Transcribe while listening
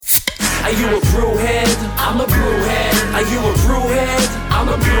Are you a brewhead? I'm a brewhead. Are you a brewhead? I'm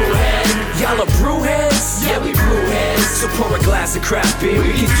a brewhead. Y'all are brewheads? Yeah, we brewheads. So pour a glass of craft beer,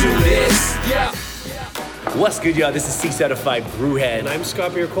 we can do this. Yeah. What's good, y'all? This is C-Certified Brewhead. And I'm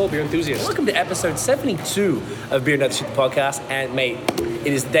Scott Beer Cole, beer enthusiast. Welcome to episode 72 of Beer Nuts Shit the podcast. And mate, it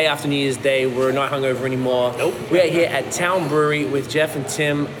is the day after New Year's Day. We're not hungover anymore. Nope. We are here at Town Brewery with Jeff and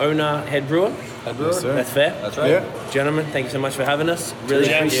Tim, owner, head brewer. Head brewer. Yes, That's fair. That's right. Yeah. Gentlemen, thank you so much for having us.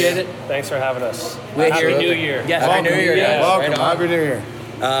 Really appreciate it. Thanks for having us. We're Happy here. New Year. Yes, Happy New Year, guys. Welcome. Right on. Happy New Year.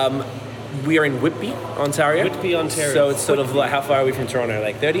 We are in Whitby, Ontario. Whitby, Ontario. So it's sort of like, how far are we from Toronto?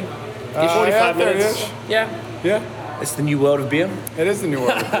 Like 30? 45 minutes. 30-ish. Yeah. Yeah, It's the new world of beer. it is the new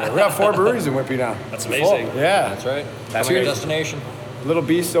world. We got 4 breweries in Whitby now. That's amazing. Yeah. That's right. That's Coming great. destination. Little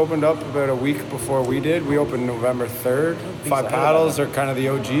Beast opened up about a week before we did. We opened November 3rd. Five Paddles are kind of the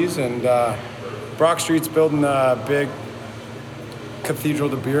OGs, and Brock Street's building a big cathedral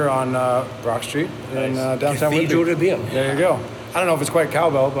to beer on Brock Street in downtown Cathedral Whitby. to beer. There you go. I don't know if it's quite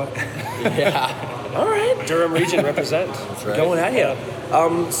cowbell, but All right. Durham region represent. That's right. Going out here.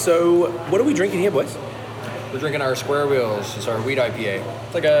 So what are we drinking here, boys? We're drinking our Square Wheels. It's our wheat IPA.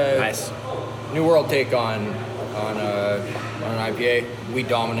 It's like a Nice. New World take on an IPA. Wheat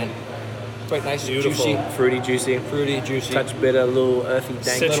dominant. Quite nice. Beautiful. Juicy. Fruity, juicy. Fruity, juicy. Touch bitter, a little earthy, dank.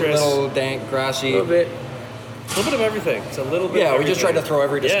 Citrus. Little dank, grassy. A little bit. A little bit of everything. It's a little bit Yeah, of we just tried to everything. throw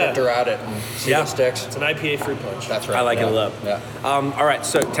every Yeah. descriptor at it and see Yeah. what sticks. It's an IPA fruit punch. That's right. I like it yeah. a lot. Yeah. All right,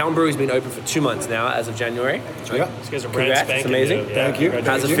 so Town Brewery's been open for 2 months now, as of January. yeah. These guys are brand Congrats, spanking it's amazing. new. Yeah, Thank you.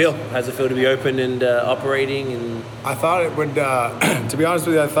 congratulations. How's it feel? How's it feel to be open and operating? And I thought it would, to be honest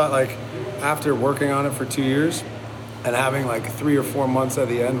with you, I thought like after working on it for 2 years and having like 3 or 4 months at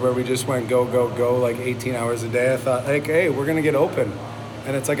the end where we just went go, go, go, like 18 hours a day, I thought like, hey, we're going to get open.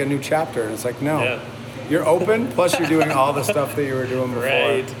 And it's like a new chapter. And it's like, no, Yeah. you're open, plus you're doing all the stuff that you were doing before.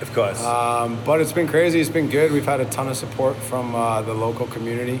 Right. of course, But it's been crazy. It's been good. We've had a ton of support from the local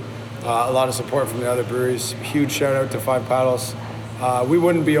community, a lot of support from the other breweries. Huge shout out to Five Paddles. We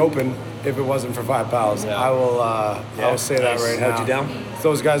wouldn't be open if it wasn't for Five Paddles. Yeah. I will say that nice. right Held now. you down?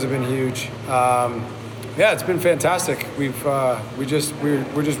 Those guys have been huge. Yeah, it's been fantastic. We're just really,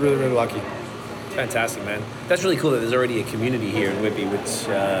 really lucky. fantastic, man. That's really cool that there's already a community here in Whitby, which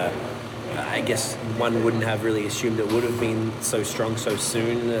I guess one wouldn't have really assumed it would have been so strong so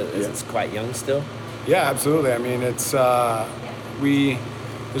soon, as it's quite young still. Yeah, absolutely. I mean, it's there's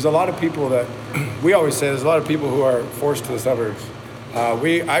a lot of people that we always say there's a lot of people who are forced to the suburbs.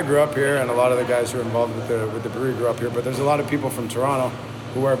 I grew up here, and a lot of the guys who are involved with the brewery grew up here. But there's a lot of people from Toronto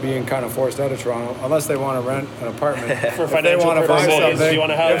who are being kind of forced out of Toronto unless they want to rent an apartment. For If they financial want to buy purposes, something, you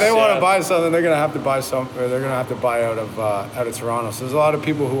want a house, if they want yeah. to buy something, they're gonna have to buy or they're gonna have to buy out of Toronto. So there's a lot of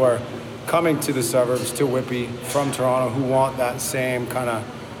people who are coming to the suburbs, to Whitby from Toronto, who want that same kind of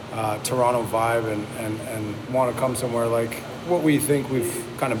Toronto vibe and want to come somewhere like what we think we've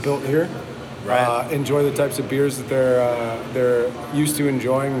kind of built here. Right. Enjoy the types of beers that they're used to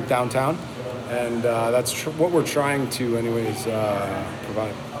enjoying downtown, and that's what we're trying to, anyways,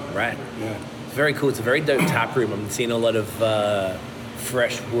 provide. Right. Yeah. Very cool. It's a very dope tap room. I'm seeing a lot of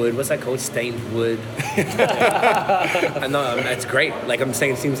fresh wood. What's that called? Stained wood. I know, that's great. Like I'm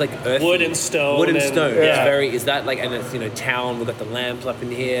saying, it seems like earthy. Wood and stone Wood and and- stone. yeah. It's very. Is that like? And it's town. We've got the lamps up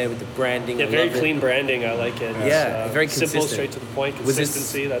in here with the branding. Yeah, I very love it. clean branding. I like it. Yeah, very simple, consistent. straight to the point. Was this-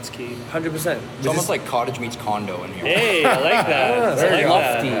 Consistency. That's key. 100%. It's almost like cottage meets condo in here. Hey, I like that. I very like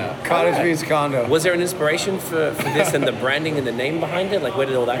lofty. that. Cottage meets condo. Was there an inspiration for this and the branding and the name behind it? Like, where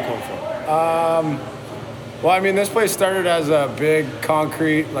did all that come from? Well, I mean, this place started as a big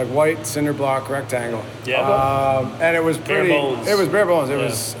concrete, like white cinder block rectangle. Yeah. And it was Bare pretty. bones. It was bare bones. It Yeah.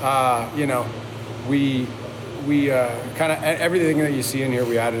 was, we kind of everything that you see in here,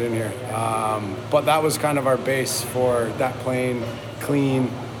 we added in here. But that was kind of our base for that plain,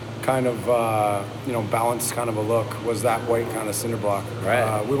 clean, kind of balanced kind of a look. Was that white kind of cinder block?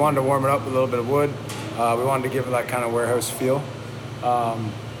 Right. We wanted to warm it up with a little bit of wood. We wanted to give it that kind of warehouse feel.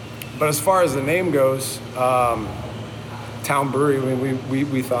 But as far as the name goes, Town Brewery, I mean,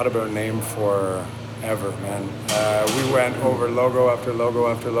 we thought about a name forever, man. We went over logo after logo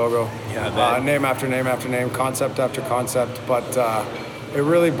after logo, Yeah, I bet. name after name after name, concept after concept. But it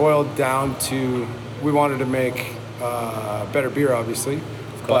really boiled down to we wanted to make better beer, obviously,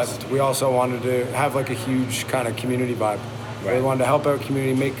 course. but we also wanted to have like a huge kind of community vibe. Right. We wanted to help out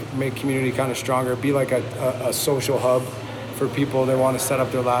community, make community kind of stronger, be like a social hub for people. They want to set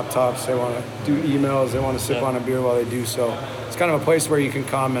up their laptops, they want to do emails, they want to sip on a beer while they do so. It's kind of a place where you can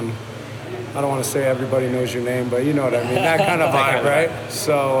come and, I don't want to say everybody knows your name, but you know what I mean, that kind of vibe, right?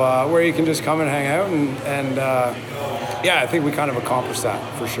 So where you can just come and hang out and yeah, I think we kind of accomplished that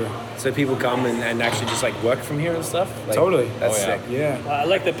for sure. So people come and actually just like work from here and stuff? Like, Totally. That's Oh, yeah. sick. Yeah. I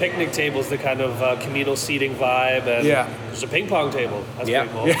like the picnic tables, the kind of communal seating vibe, and Yeah. there's a ping pong table. That's Yeah.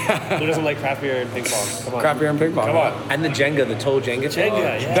 pretty cool. Who doesn't like craft beer and ping pong? Come on. Craft beer and ping pong. Come on. And the Jenga, the tall Jenga.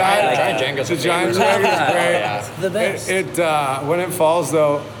 Jenga, yeah. That, Giant Jenga's the a giant favorite. Jenga is great. Yeah. The best. It when it falls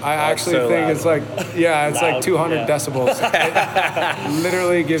though, I actually so think loud. it's like it's like Loud, 200 yeah. decibels. It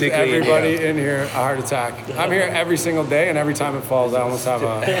literally gives Particularly in everybody in here a heart attack. I'm here every single day, and every time it falls, I almost have a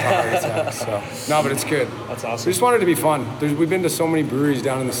heart attack. So no, but it's good. That's awesome. We just wanted it to be fun. We've been to so many breweries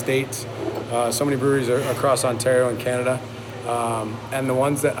down in the States, so many breweries across Ontario and Canada. And the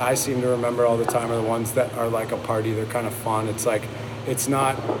ones that I seem to remember all the time are the ones that are like a party. They're kind of fun. It's like, it's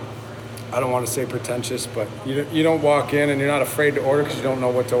not, I don't want to say pretentious, but you don't walk in and you're not afraid to order because you don't know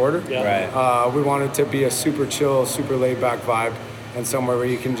what to order. Yeah. Right. We want it to be a super chill, super laid back vibe, and somewhere where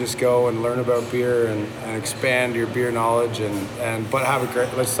you can just go and learn about beer and expand your beer knowledge but have a great,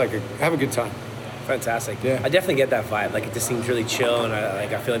 have a good time. Fantastic. Yeah. I definitely get that vibe. Like, it just seems really chill, and I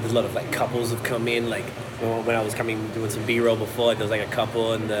feel like there's a lot of like couples have come in. Like, when I was doing some B-roll before, like, there was like a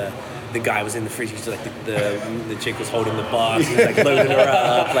couple, and the guy was in the fridge. Like the chick was holding the box, and, like loading her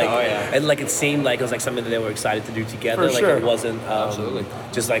up. Like, and like it seemed like it was like something that they were excited to do together. For like sure. It wasn't Absolutely.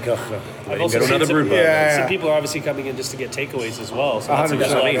 just like I I've go also to seen another some, brew pub. Yeah. some people are obviously coming in just to get takeaways as well. So that's 100%.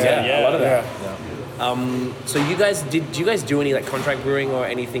 what I mean. Yeah, a lot of that. Yeah. So did you guys do any like contract brewing or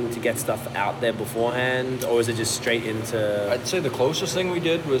anything to get stuff out there beforehand, or was it just straight into? I'd say the closest thing we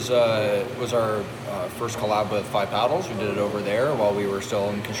did was our first collab with Five Paddles. We did it over there while we were still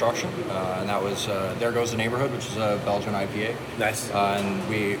in construction, and that was There Goes the Neighborhood, which is a Belgian IPA. Nice. And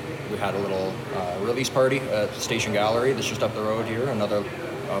we had a little release party at the Station Gallery that's just up the road here. Another,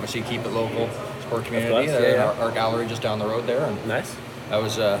 obviously, keep it local, support community. course, yeah. Our gallery just down the road there, and Nice. that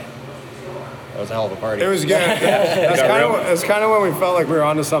was a hell of a party. It was good. That's kind of when we felt like we were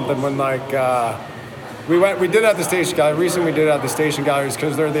onto something. When like we did it at the Station Gallery. Recently, we did it at the Station Galleries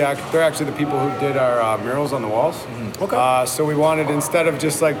because they're actually the people who did our murals on the walls. Okay. So we wanted, instead of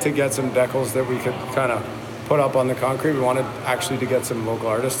just like to get some decals that we could kind of put up on the concrete, we wanted actually to get some local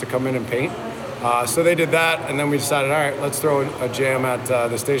artists to come in and paint. So they did that, and then we decided, all right, let's throw a jam at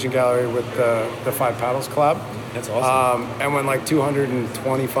the Station Gallery with the Five Paddles collab. That's awesome. And when like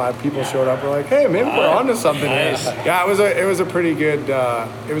 225 people showed up, we're like, hey, maybe we're onto something here. Yeah, it was a pretty good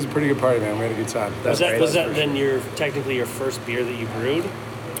party, man. We had a good time. Was that then technically your first beer that you brewed?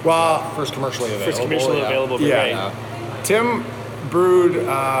 Well, First commercially available. First commercially available beer, yeah. right? Tim brewed,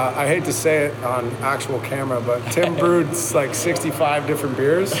 I hate to say it on actual camera, but Tim brewed like 65 different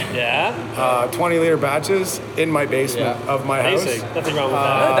beers, Yeah? 20-liter batches in my basement of my house. Basic. Nothing wrong with Oh,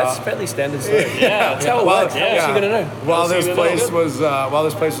 that. that's fairly standard stuff. Yeah. That's how it works. How else are you gonna know? While How else this are you gonna place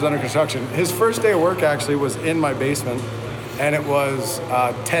was under construction, his first day of work actually was in my basement, and it was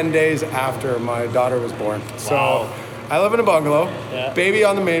 10 days after my daughter was born. So Wow. I live in a bungalow, Yeah. baby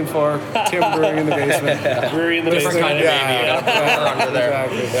on the main floor, Tim brewing in the basement. Brewery in the Different basement. kind of baby. Yeah, Under there.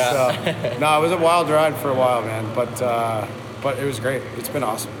 exactly. So, no, it was a wild ride for a while, man, but it was great. It's been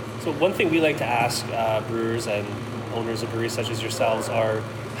awesome. So one thing we like to ask brewers and owners of breweries such as yourselves are,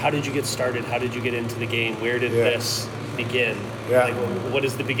 how did you get started? How did you get into the game? Where did Yeah. this begin? Yeah. Like, what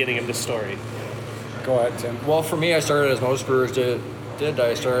is the beginning of this story? Go ahead, Tim. Well, for me, I started as most brewers did.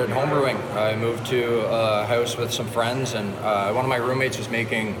 I started homebrewing. I moved to a house with some friends, and one of my roommates was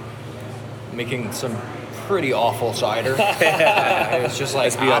making some pretty awful cider. It was just like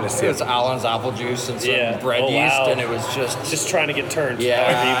Let's be honest, it was Allen's apple juice and some Yeah. bread Oh, yeast, wow. and it was Just trying to get turned yeah.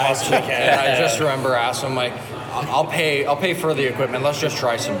 however you possibly can. And I just remember asking him, like, I'll pay for the equipment. Let's just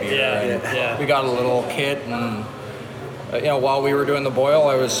try some beer. Yeah, And yeah. we got a little kit, and while we were doing the boil,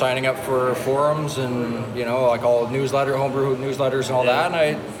 I was signing up for forums and like all homebrew newsletters and all that, and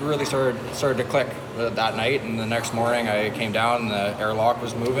I really started to click that night. And the next morning, I came down, and the airlock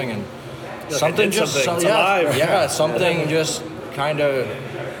was moving, and something did just something. It's alive. yeah, something just kind of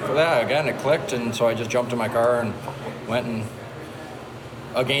again it clicked, and so I just jumped in my car and went and.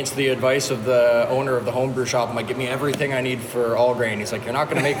 Against the advice of the owner of the homebrew shop, I'm like, give me everything I need for all grain. He's like, you're not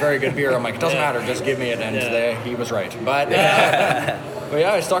going to make very good beer. I'm like, it doesn't matter, just give me it. And today he was right. But but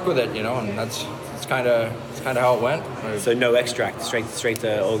yeah, I stuck with it, and that's kind of how it went. So no extract, straight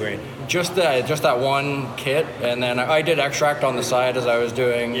to all grain. Just that one kit, and then I did extract on the side as I was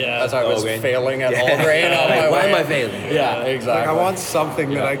doing as I was all grain. failing at all grain. on my Why way. am I failing? Yeah, Like, exactly. I want something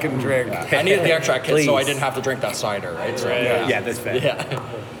that I can drink. I needed the extract kit so I Please. didn't have to drink that cider, right? So, Right. Yeah, that's fair. yeah.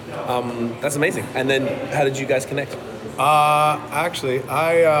 That's amazing. And then how did you guys connect? Actually,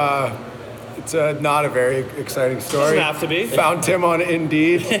 It's not a very exciting story. Doesn't have to be. Found Tim on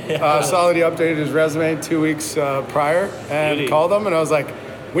Indeed. Saw that he updated his resume 2 weeks prior and Beauty. called him, and I was like,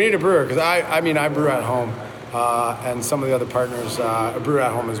 we need a brewer, because I brew at home, and some of the other partners brew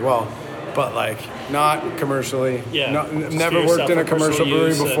at home as well, but like not commercially. Yeah. Never for worked in a yourself, for commercial personal brewery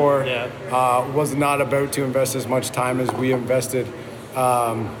use and- before. yeah. Was not about to invest as much time as we invested.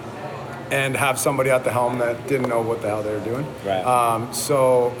 And have somebody at the helm that didn't know what the hell they were doing. Right.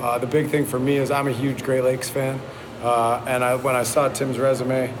 So the big thing for me is I'm a huge Great Lakes fan. And when I saw Tim's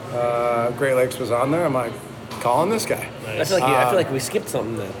resume, Great Lakes was on there. I'm like, calling this guy. I feel like we skipped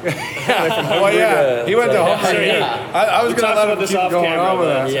something there. Well, yeah, he went to homebrew. Sorry, I was going to talked let about him this keep off going camera, on with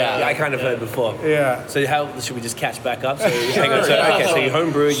but- that. Yeah, I kind of heard before. Yeah. So how should we just catch back up? So hang on. So, okay, so you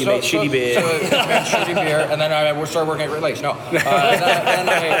homebrewed, you made shitty beer. Shitty beer, and then I started working at Great Lakes. No,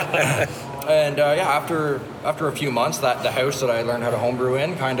 after a few months, that the house that I learned how to homebrew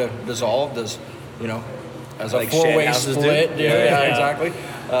in kind of dissolved as, as a Like shared four-way houses do? split. Yeah, exactly.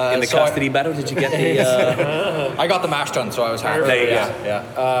 In the custody battle, did you get the? I got the mash done, so I was happy. There you go.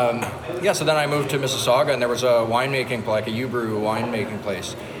 Yeah. So then I moved to Mississauga, and there was a winemaking, like a U-Brew winemaking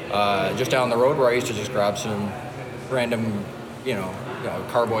place, just down the road where I used to just grab some random,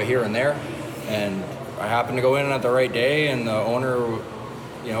 carboy here and there, and I happened to go in at the right day, and the owner,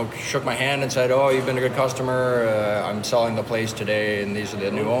 shook my hand and said, "Oh, you've been a good customer. I'm selling the place today, and these are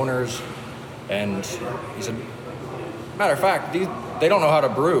the new owners." And he said, "Matter of fact, they don't know how to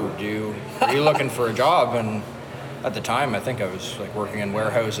brew. Are you looking for a job?" And at the time, I think I was like working in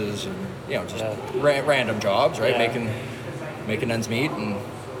warehouses and just random jobs, right? Yeah. Making ends meet, and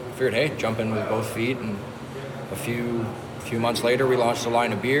figured, hey, jump in with both feet. And a few months later, we launched a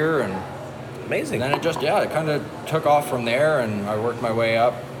line of beer, and Amazing. then it kind of took off from there, and I worked my way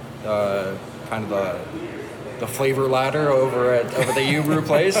up, kind of the flavor ladder over the U-Brew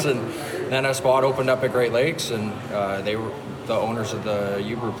place, and then a spot opened up at Great Lakes, and they were the owners of the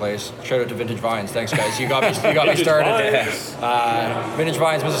U-Brew place. Shout out to Vintage Vines, thanks guys. You got me started. Vintage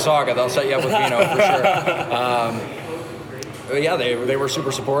Vines, Mississauga, they'll set you up with Vino for sure. Yeah, they were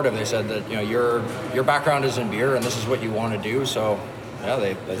super supportive. They said that your background is in beer, and this is what you want to do, so. Yeah,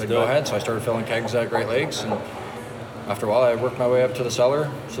 they said, go ahead. So I started filling kegs at Great Lakes, and after a while, I worked my way up to the cellar,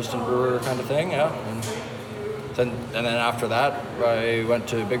 assistant brewer kind of thing. Yeah, and then after that, I went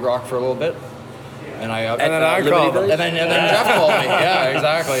to Big Rock for a little bit, and I called him. and then Jeff called me. Yeah,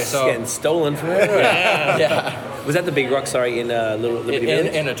 exactly. So Getting stolen from it. yeah, Was that the Big Rock? Sorry, in Liberty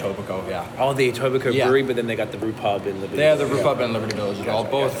Village. in Etobicoke. Yeah. Oh, the Etobicoke Yeah. Brewery, but then they got the brew pub in Liberty. They have the Village. brew pub in Liberty Village as well.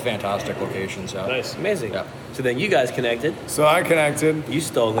 Both fantastic locations. Yeah. Nice. Amazing. Yeah. So then you guys connected. So I connected. You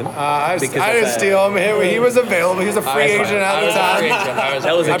stole him. I because didn't of steal him. He was available. He was a free agent at the time.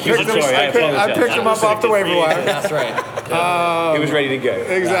 That was a cute I story. I picked him up off the waiver wire. That's right. He was ready to go.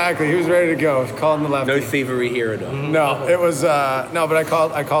 Exactly. He was ready to go. Calling the lefty. No thievery here at all. No, it was no, but I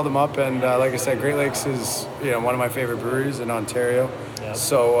called him up, and like I said, Great Lakes is one of my favorite breweries in Ontario. Yep.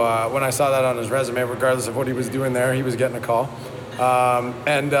 So when I saw that on his resume, regardless of what he was doing there, he was getting a call,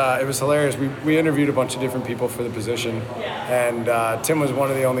 and it was hilarious. We interviewed a bunch of different people for the position, and Tim was one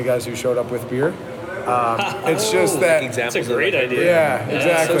of the only guys who showed up with beer. It's just that. Examples That's a great of idea. Yeah,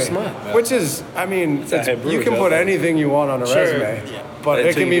 exactly. so smart. Which is, I mean, how brewers you can do put it. anything you want on a Sure. resume, but it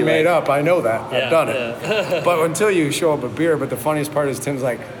Until can you be be made like- up. I know that. Yeah, I've done it. But until you show up with beer, but the funniest part is Tim's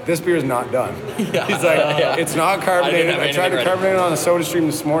like, this beer's not done. He's like, it's not carbonated. I tried to ready. carbonate it on a soda stream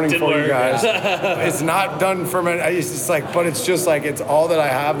this morning Didn't for you work, guys. It's not done fermented. It's just like, but it's just like, it's all that I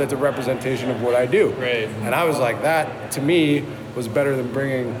have that's a representation of what I do. Right. And I was like, that to me was better than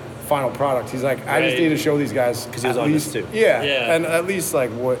bringing final product. He's like, I just Right. need to show these guys 'Cause he was at honest least, too. Yeah, Yeah. and at least like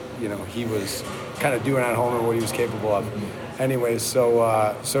what he was kind of doing at home and what he was capable of. Anyways, so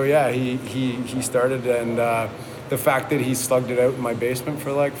yeah, he started, and the fact that he slugged it out in my basement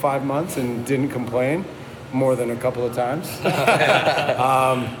for like 5 months and didn't complain more than a couple of times.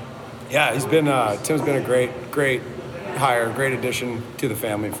 Yeah, Tim's been a great hire, great addition to the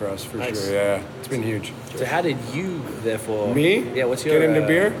family for us for Nice. sure. Yeah, it's been huge. So how did you, therefore... Me? Yeah, what's your... Get into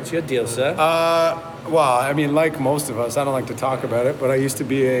beer? What's your deal, sir? Well, I mean, like most of us, I don't like to talk about it, but I used to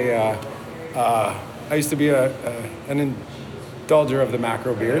be an indulger of the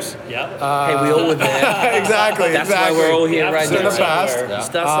macro beers. Yeah. hey, we all were there. Exactly. That's why we're all here Yeah, right So in now. the past,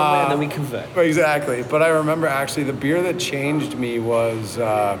 Start somewhere and then we convert. exactly. But I remember actually the beer that changed me was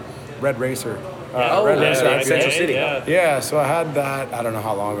Red Racer. Red yeah, Racer yeah, IPA. Central City. Yeah. Yeah, so I had that. I don't know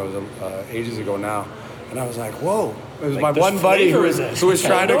how long ago. It was ages ago now, and I was like, "Whoa!" It was my there's one buddy who flavor was in it. who was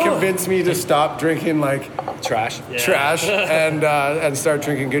trying to Oh. convince me to stop drinking like Trash. Yeah. trash and start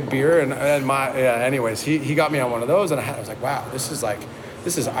drinking good beer. And anyways, he got me on one of those, and I was like, "Wow, this is like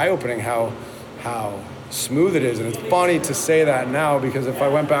this is eye-opening how smooth it is. And it's funny to say that now, because if I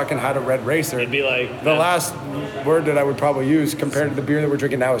went back and had a Red Racer, It'd be like the last word that I would probably use compared to the beer that we're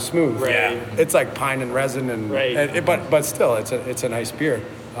drinking now is smooth. Right. Yeah. It's like pine and resin, and but still, it's a nice beer.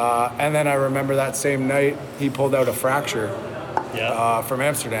 And then I remember that same night he pulled out a Fracture from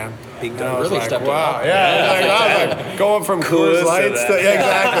Amsterdam. Big And I was really like, stepped it wow, up. I was like going from Coors Coors to Lights to,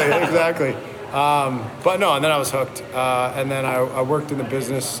 that. exactly. But no, and then I was hooked. And then I worked in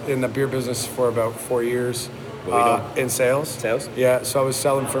the beer business for about 4 years. In sales. Sales? Yeah, so I was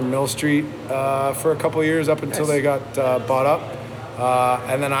selling for Mill Street for a couple of years up until they got bought up.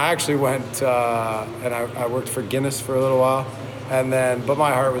 And then I actually went and I worked for Guinness for a little while. And then, but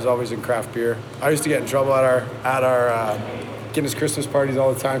my heart was always in craft beer. I used to get in trouble at our Guinness Christmas parties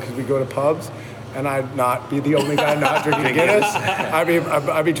all the time because we go to pubs. And I'd not be the only guy not drinking Guinness.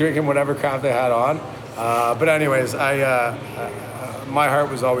 I'd be drinking whatever craft they had on. But anyways, my heart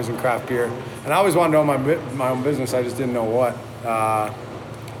was always in craft beer. And I always wanted to own my own business. I just didn't know what.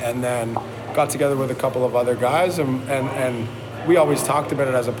 And then got together with a couple of other guys, and we always talked about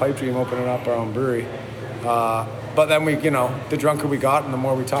it as a pipe dream, opening up our own brewery. But then the drunker we got and the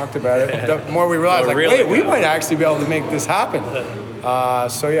more we talked about it, the more we realized, wait, we might actually be able to make this happen.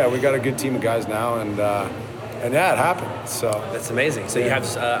 So yeah, we got a good team of guys now, and yeah, it happened. So That's amazing. So you have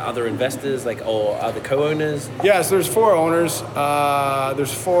other investors, or other co-owners? yeah, so there's 4 owners.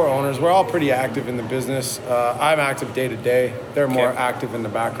 We're all pretty active in the business. I'm active day to day. They're more active in the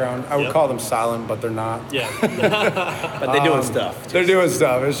background. I would call them silent, but they're not. Yeah. But they're doing stuff. They're doing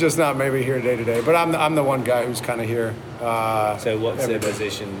stuff. It's just not maybe here day to day. But I'm the one guy who's kind of here. So what's their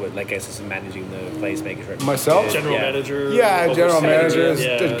position? I guess it's managing the place, making sure. Myself? General manager. Yeah, general overseeing manager it. is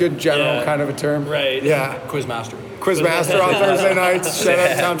Yeah. a good general Yeah. kind of a term. Right. Yeah. Quizmaster. Quizmaster on Thursday nights. Shout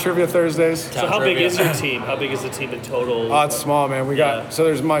out Town Trivia Thursdays. So how big is your team? How big is the team in total? Oh, it's small, man. We got so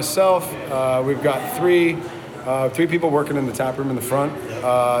there's myself. We've got three people working in the tap room in the front.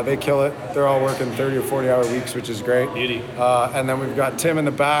 They kill it. They're all working 30 or 40-hour weeks, which is great. Beauty. And then we've got Tim in the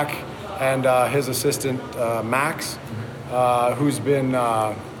back and his assistant Max, who's been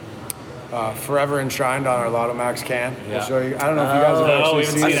forever enshrined on our Lotto Max can. I'll show you. I don't know if you guys have No, actually we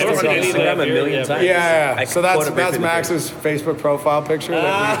seen haven't it. seen it. I've seen it on Instagram a million times. Yeah. So that's briefly. Max's Facebook profile picture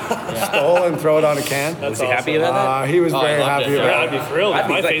that we stole and throw it on a can. Was he happy about that? He was I very loved happy it. about I'd it. be thrilled if I'd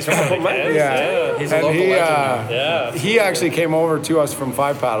be my like, face was on the my- cans. Yeah. He's a And local he, legend. he actually came over to us from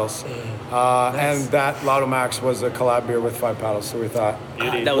Five Paddles. And that Lotto Max was a collab beer with Five Paddles, so we thought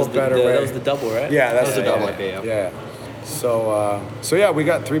That was what better way? that was the double, right? Yeah, that's That was the a double double. IPA, Yeah. So yeah, we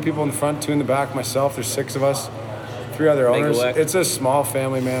got 3 people in the front, 2 in the back, myself. There's 6 of us, 3 other Make it owners. work. It's a small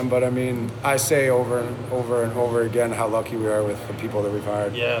family, man. But I mean, I say over and over and over again how lucky we are with the people that we've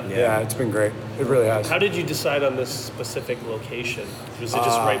hired. Yeah. Yeah, it's been great. It really has. How did you decide on this specific location? Was it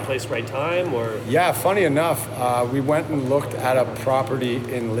just right place, right time, or? Yeah, funny enough, we went and looked at a property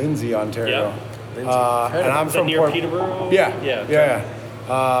in Lindsay, Ontario. And I'm Is that from near Port Peterborough? Yeah.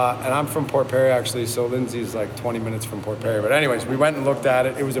 And I'm from Port Perry, actually, so Lindsay's like 20 minutes from Port Perry. But anyways, we went and looked at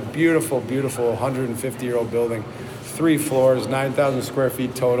it. It was a beautiful, beautiful 150-year-old building, 3 floors, 9,000 square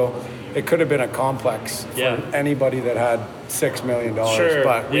feet total. It could have been a complex for anybody that had $6 million, Sure,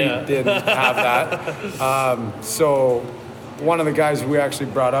 but we didn't have that. So one of the guys we actually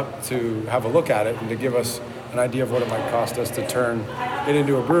brought up to have a look at it and to give us an idea of what it might cost us to turn it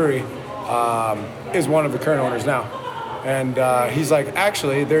into a brewery is one of the current owners now. And he's like,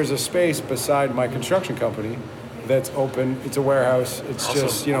 actually, there's a space beside my construction company that's open. It's a warehouse. It's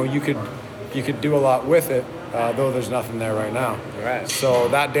just, you could do a lot with it, though there's nothing there right now. Right. So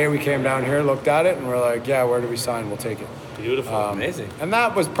that day we came down here, looked at it, and we're like, yeah, where do we sign? We'll take it. Beautiful. Amazing. And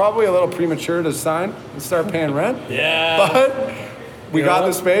that was probably a little premature to sign and start paying rent. Yeah. But we got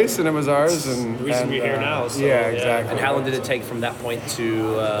the space, and it was ours. And the reason we're here now, so, yeah, yeah. exactly. And how long did it take from that point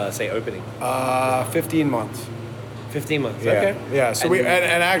to say opening? 15 months. 15 months. Yeah, Okay. yeah. So And-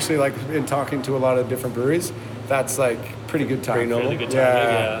 and actually, like in talking to a lot of different breweries, that's like pretty good time. Pretty normal. Really good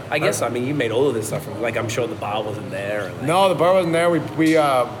timing, yeah. I guess you made all of this stuff from I'm sure the bar wasn't there. And No, the bar wasn't there. We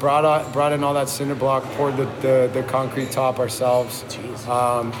brought in all that cinder block, poured the concrete top ourselves.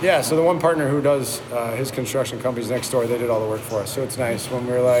 Jeez. Yeah, so the one partner who does his construction company's next door, they did all the work for us. So it's nice when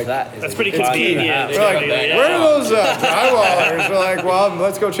we're like, That's pretty it's key. convenient. We're like, Yeah. where are those drywallers? We're like, well,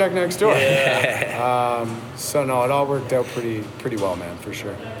 let's go check next door. So no, it all worked out pretty well, man, for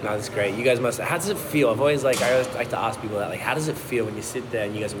sure. No, that's great. You guys must. How does it feel? I always like to ask people that. How does it feel when you sit there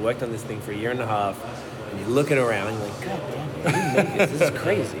and you guys have worked on this thing for a year and a half, and you're looking around and you're like, God damn it, you made this. This is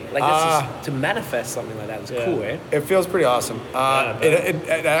crazy. To manifest something like that is cool, right? It feels pretty awesome.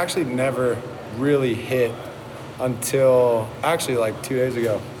 It actually never really hit until actually like 2 days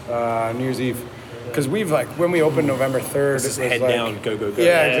ago, New Year's Eve. Because we've like, when we opened November 3rd, Just it was head like, down, go, go, go.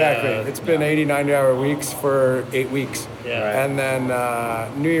 Yeah, exactly. It's been 80, 90-hour weeks for 8 weeks. Yeah. Right. And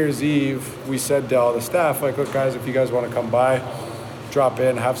then New Year's Eve, we said to all the staff, like, look, guys, if you guys want to come by, drop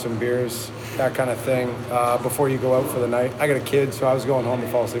in, have some beers, that kind of thing, before you go out for the night. I got a kid, so I was going home to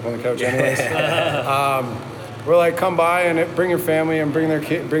fall asleep on the couch anyways. We're like, come by and bring your family and bring your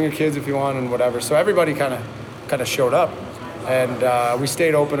kids if you want and whatever. So everybody kind of showed up. And we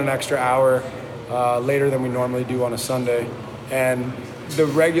stayed open an extra hour later than we normally do on a Sunday. And the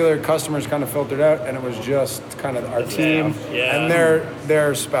regular customers kind of filtered out, and it was just kind of our team and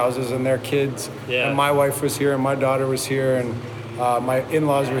their spouses and their kids. Yeah. And my wife was here, and my daughter was here, and my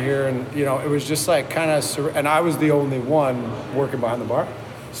in-laws were here, and it was just like kind of. And I was the only one working behind the bar,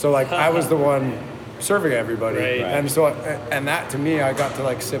 so like I was the one serving everybody, right. And so and that to me, I got to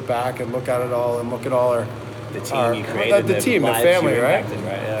like sit back and look at it all and look at all our. The team you created, the team, the family, right?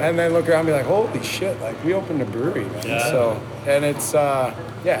 Yeah. And then look around and be like, holy shit, like we opened a brewery, man. Yeah. So, and it's,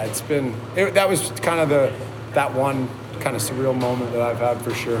 it's been, that was kind of that one kind of surreal moment that I've had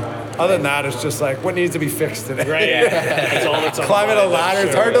for sure. Other than that, it's just like, what needs to be fixed today? Right, yeah. It's all that's on climbing the a ladder, sure.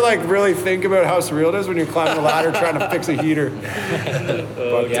 it's hard to like really think about how surreal it is when you're climbing a ladder trying to fix a heater.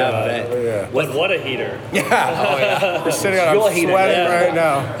 Yeah. What a heater. Yeah. Oh, yeah. We're sitting on, I'm sweating right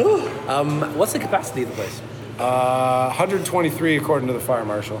now. What's the capacity of the place? 123 according to the fire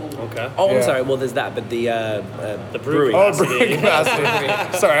marshal. Okay. Oh, I'm Yeah. sorry. Well, there's that, but the brewery. Oh, brewing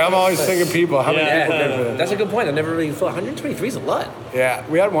capacity. Sorry, I'm always thinking people. How many people get for this? That's a good point. I never really thought 123 is a lot. Yeah,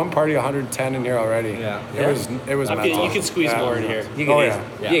 we had one party 110 in here already. Yeah. It was mental. You can squeeze more in here. You Oh, can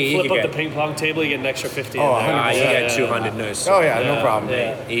yeah. you Flip can up the get, ping pong table, you get an extra 50 Oh, in there. 100%. you get Yeah. 200 no's. Oh yeah, no problem.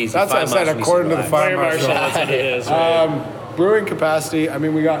 Yeah. Easy. That's what I Fire said. marshal According to the used to fire Fire marshal, marshal. that's what it is. Right? Brewing capacity. I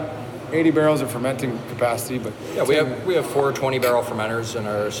mean, we got 80 barrels of fermenting capacity, but Yeah, we have 4 20-barrel fermenters in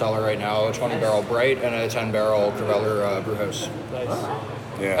our cellar right now, a 20-barrel Bright and a 10-barrel Creveller brew house. Nice.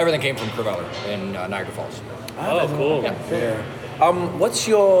 yeah. Everything came from Creveller in Niagara Falls. Oh, cool. Yeah. How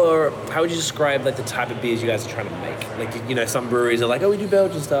would you describe like the type of beers you guys are trying to make? Like, some breweries are like, oh, we do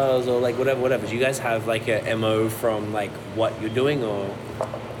Belgian styles or like whatever. Do you guys have like a MO from like what you're doing, or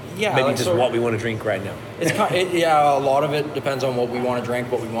Yeah, maybe like, just so what we want to drink right now? It's a lot of it depends on what we want to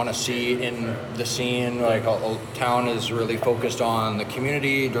drink, what we want to see in the scene. Like, town is really focused on the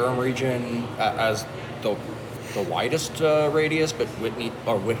community, Durham region as the widest radius, but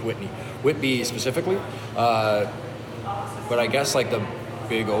Whitby specifically. But I guess like the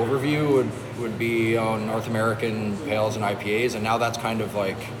big overview would be on North American pales and IPAs, and now that's kind of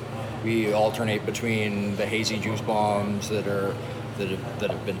like we alternate between the hazy juice bombs that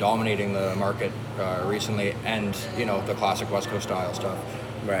have been dominating the market recently, and the classic West Coast style stuff.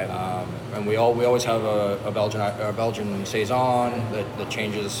 Right. And we always have a Belgian saison that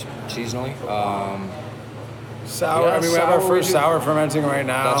changes seasonally. Sour. Yeah, I mean, we have our sour first we do. sour fermenting right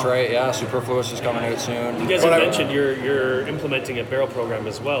now. That's right. Yeah, Superfluous is coming out soon. You guys have mentioned you're implementing a barrel program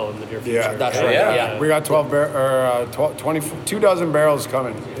as well in the near future. Yeah, That's right. Yeah. We got 2 dozen barrels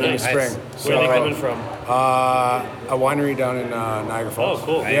coming in the Nice. spring. Where are they coming from? A winery down in Niagara Falls. Oh,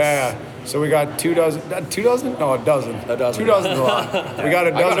 cool. Nice. Yeah. So we got 2 dozen. 2 dozen? No, a dozen. A dozen. 2 dozen's a lot. We got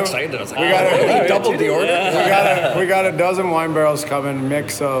a dozen. I got excited. I was like, we got we doubled the order. we got a dozen wine barrels coming,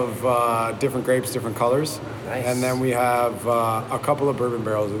 mix of different grapes, different colors. Nice. And then we have a couple of bourbon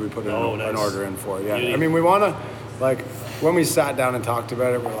barrels that we put Oh, an nice. order in for. Yeah. Beauty. I mean, we want to, like, when we sat down and talked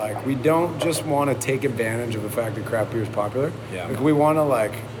about it, we're like, we don't just want to take advantage of the fact that craft beer is popular. Yeah. Like, we want to,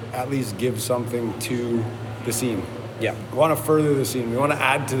 like, at least give something to the scene. Yeah. We want to further the scene. We want to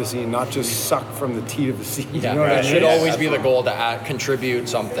add to the scene, not just suck from the teat of the scene. Yeah, You know what I it mean? should always be the goal to contribute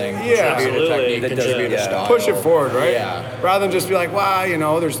something, contribute absolutely. a technique, That does- contribute a yeah. style. Push it forward, right? Yeah. Rather than just be like,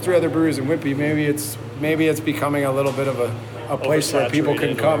 wow, there's 3 other breweries in Whitby. Maybe it's becoming a little bit of a place where people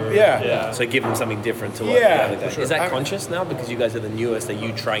can come. Oversaturated or- Yeah. So give them something different to what. Yeah, the other guy- for sure. Is that I- conscious now because you guys are the newest? Are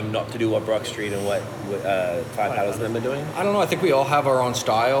you trying not to do what Brock Street and what Five Paddles and them are doing? I don't know. I think we all have our own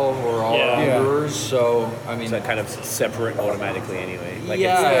style. We're all our own Yeah. brewers, so I mean, So kind of separate automatically anyway.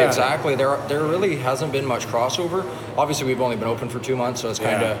 yeah, exactly. There really hasn't been much crossover. Obviously, we've only been open for 2 months, so it's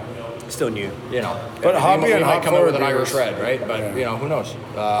kind of Still new. But hoppy we and might hop come out with forward an Irish beers. red, right? But who knows?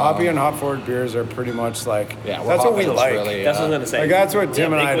 Hoppy and hop forward beers are pretty much like Yeah, that's what we hopping is like. really, That's what I was gonna say. Like that's what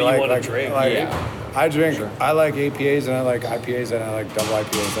Tim and make I what you like. wanna Like, drink. like Yeah. I like APAs and I like IPAs and I like double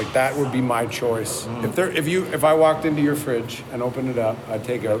IPAs. Like that would be my choice. If I walked into your fridge and opened it up, I'd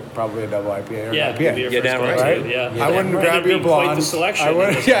take out probably a double IPA or an IPA. You're down right. Right? Yeah. I wouldn't grab your Quite the blonde. selection. I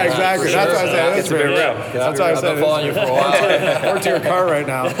wouldn't. Yeah, exactly. That's what I said. That's very real. That's why I said. I've been following you for a while. Or to your car right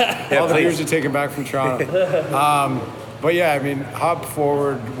now. All the beers are taken back from Toronto. But yeah, I mean, hop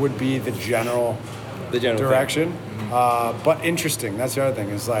forward would be the general direction. But interesting. That's the other thing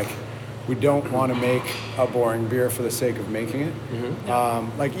is like, we don't want to make a boring beer for the sake of making it.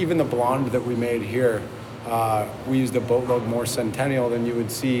 Like even the blonde that we made here, we used a boatload more Centennial than you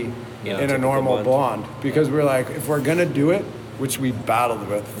would see in a normal blonde. Because we're like, if we're gonna do it, which we battled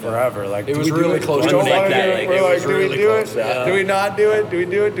with forever, like It was do we do really it? close We to don't make want to do that, it. like, We're it like, was do we really do close, it? yeah. Do we not do it? Do we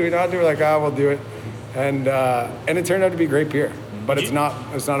do it? Do we not do it? Like, we'll do it. And it turned out to be great beer. But it's not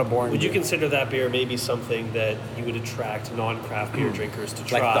a boring Would you beer. consider that beer maybe something that you would attract non-craft beer drinkers to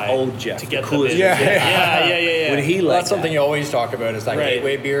try? Like the old Jeff, to the get coolest them in? Jeff. Yeah. Would he Well, like that's something you always talk about is that Right.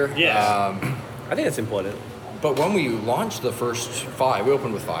 gateway beer. Yeah. I think it's important. But when we launched the first 5, we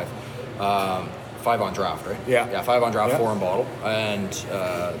opened with 5. 5 on draft, right? Yeah. Yeah, 5 on draft, Yeah. 4 on bottle. And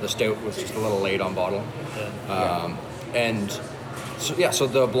the stout was just a little late on bottle. And so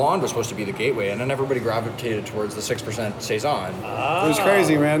the blonde was supposed to be the gateway, and then everybody gravitated towards the 6% Saison. It was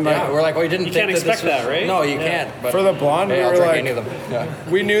crazy, man. Like, Yeah, we're like, well, you didn't You think can't expect this was- that, right? No, you Yeah. can't. But for the blonde, hey, we I'll were drink like, any of them. Yeah.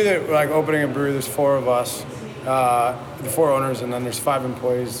 we knew that like opening a brewery, there's 4 of us, the 4 owners, and then there's 5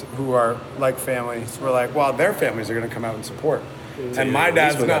 employees who are like families. We're like, well, their families are going to come out and support. And my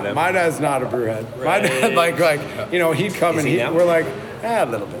dad's we got them. not a brewhead. My dad, like he'd come Is and he now? we're like, a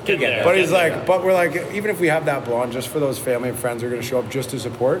little bit. Get there. But he's Get like, there. but we're like, even if we have that blonde, just for those family and friends who are going to show up just to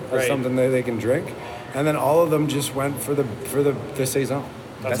support, or Right. something that they can drink, and then all of them just went for the Saison.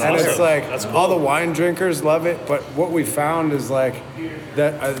 That's and it's awesome. like That's all the cool. wine drinkers love it, but what we found is like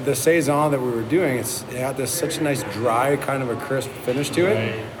that the Saison that we were doing, it had this such a nice dry kind of a crisp finish to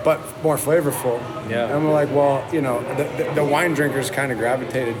it, but more flavorful. Yeah. And we're like, well, the wine drinkers kind of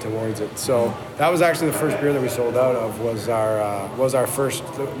gravitated towards it. So that was actually the first beer that we sold out of was our first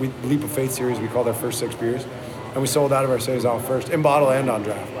Leap of Faith series. We called our first 6 beers. And we sold out of our Saison first, in bottle and on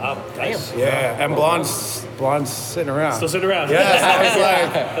draft. Wow, nice. Yeah, and blonde's sitting around. Still sitting around. Yeah, so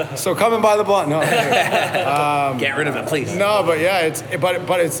I was like, so come and buy the blonde. No, Get rid of it, please. no, but yeah,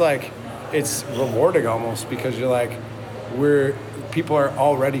 it's like it's rewarding almost because you're like, people are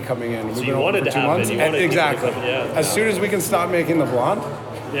already coming in. We've you been open wanted for to 2 happen, months. you wanted people to Exactly. come, yeah. As soon as we can stop making the blonde,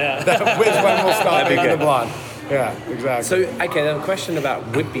 Yeah. that's when we'll stop making the blonde. Yeah, exactly. So, okay, then a question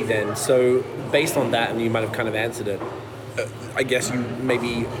about Whitby then. So, based on that, and you might have kind of answered it, I guess you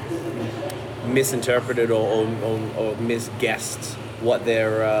maybe misinterpreted or misguessed what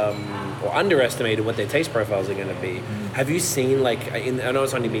their, or underestimated what their taste profiles are going to be. Have you seen, like, I know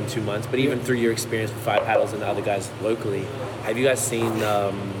it's only been 2 months, but even through your experience with Five Paddles and other guys locally, have you guys seen,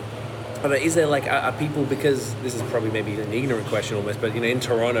 is there like, are people, because this is probably maybe an ignorant question almost, but in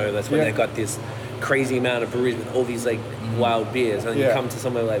Toronto, that's when Yeah. they've got this crazy amount of breweries with all these like wild beers, and you Yeah. come to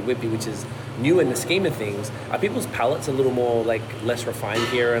somewhere like Whitby, which is new in the scheme of things. Are people's palates a little more like less refined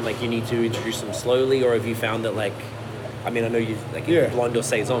here, and like you need to introduce them slowly, or have you found that like, I mean, I know you like Yeah. blonde or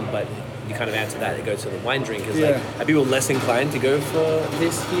saison, but you kind of answer that. It goes to the wine drinkers. Yeah. Like, are people less inclined to go for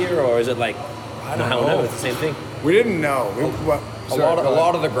this here, or is it like I don't know? It's the same thing. we didn't know. A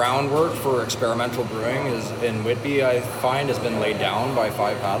lot of the groundwork for experimental brewing is in Whitby. I find has been laid down by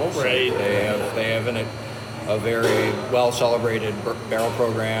Five Paddles. Right. They have a very well celebrated barrel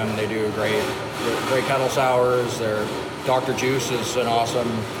program. They do great kettle sours. Their Dr. Juice is an awesome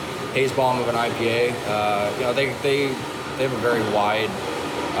haze bomb of an IPA. They have a very wide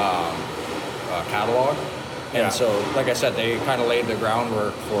catalog. Yeah. And so, like I said, they kind of laid the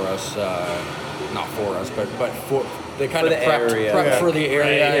groundwork for us. Not for us, but for they kind For of the prepped area. for the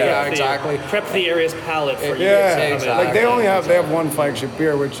area. Right, Yeah, prep exactly. Prep the area's palate for you. Yeah, to come in. exactly. like they have one flagship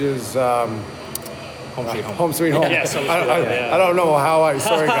beer, which is Home sweet home. Home Sweet Home. Yeah, so I don't know how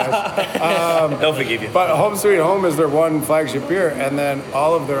sorry guys. They'll forgive you. But Home Sweet Home is their one flagship beer, and then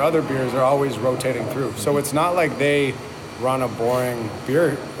all of their other beers are always rotating through. So it's not like they run a boring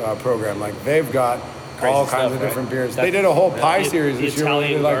beer program. Like they've got all stuff, kinds of right? different beers. They did a whole pie series The this year. where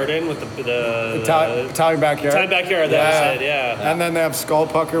they Italian did, like, Garden with the Italian Backyard. Italian Backyard, that was it, yeah. And then they have Skull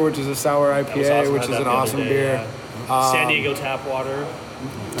Pucker, which is a sour That was IPA, awesome. which Had is that an the other awesome day, beer. yeah. San Diego tap water.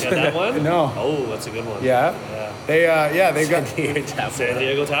 Yeah, that one? No. Oh, that's a good one. Yeah. They got San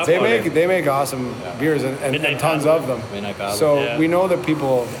Diego tap they water. they make awesome beers and Midnight tons Paddle. of them. Midnight Paddle. So Yeah. we know that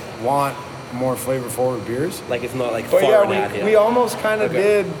people want more flavor forward beers. Like it's not like But foreign out yeah, here. we almost kind of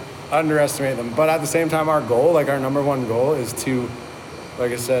did underestimate them. But at the same time, our number one goal is to,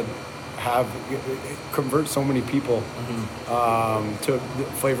 like I said, convert so many people to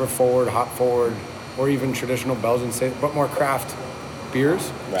flavor forward, hop forward, or even traditional Belgian style, but more craft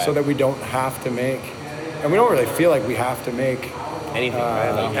beers, so that we don't have to make, and we don't really feel like we have to make Anything,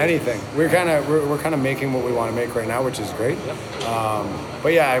 right? Like, anything. We're kind of making what we want to make right now, which is great.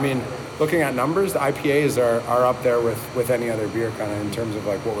 But yeah, I mean, looking at numbers, the IPAs are up there with any other beer, kind of in terms of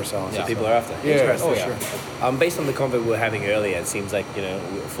like what we're selling. So people are after. Yeah, Interesting. for sure. Based on the convo we were having earlier, it seems like, you know,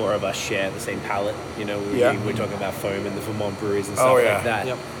 4 of us share the same palate. You know, we're talking about foam and the Vermont breweries and stuff like that.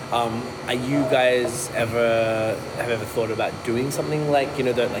 Yep. Are you guys have ever thought about doing something like, you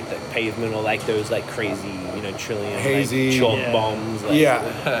know, the pavement or like those like crazy, you know, trillion Hazy. like, chalk bombs, like,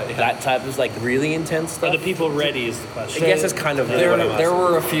 that type of like really intense stuff? Are the people ready is the question. I guess it's kind of really what I'm There asking.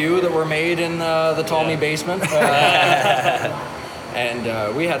 were a few that were made in the Tommy basement.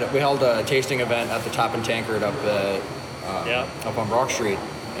 And we held a tasting event at the Tap and Tankard up on Brock Street,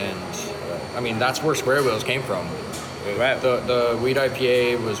 and I mean that's where Square Wheels came from. Right. The wheat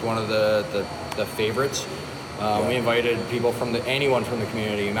IPA was one of the favorites. We invited people anyone from the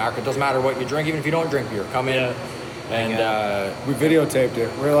community. It doesn't matter what you drink, even if you don't drink beer, come in. And We videotaped it.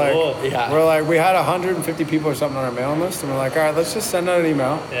 We're like, we had 150 people or something on our mailing list, and we're like, all right, let's just send out an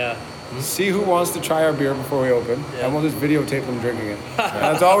email. See who wants to try our beer before we open, and we'll just videotape them drinking it. And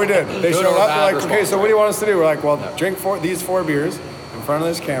that's all we did. They showed up, they're like, okay, so what do you want us to do? We're like, well, drink these 4 beers in front of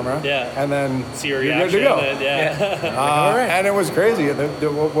this camera, and then see your you're reaction. good to go. And And it was crazy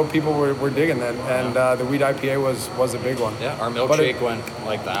what people were digging then, and the wheat IPA was a big one. yeah, our milkshake went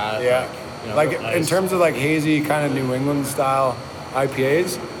like that. Yeah, you know, like in terms of like hazy kind of New England style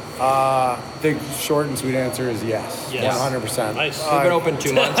IPAs, the short and sweet answer is yes, 100%. Nice. We've been open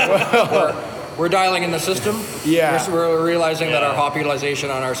 2 months. We're dialing in the system. Yeah. We're realizing that our hop utilization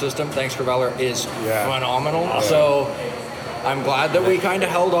on our system, thanks to Veller, is phenomenal. Awesome. So I'm glad that we kind of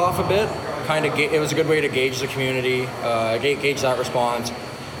held off a bit. It was a good way to gauge the community, gauge that response,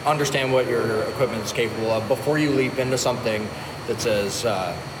 understand what your equipment is capable of before you leap into something that's as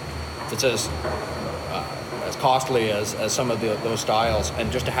costly as some of those styles,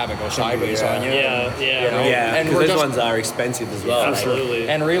 and just to have it go sideways on you. And we're those ones are expensive as well. Absolutely.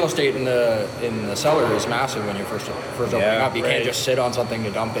 And real estate in the cellar is massive when you're first opening up. You can't just sit on something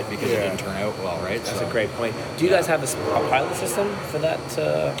to dump it because it didn't turn out well, right? That's a great point. Do you guys have a pilot system for that?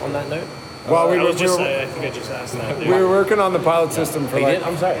 On that note, Well, I think I just asked that. we were working on the pilot system for like.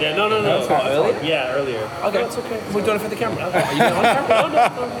 I'm sorry. Yeah, no. Earlier? Yeah, earlier. Okay, that's okay. We're doing it for the camera. Are you doing it on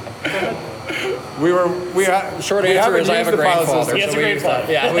camera? Short we answer haven't is I have used a the pilot grandfather. system. He has a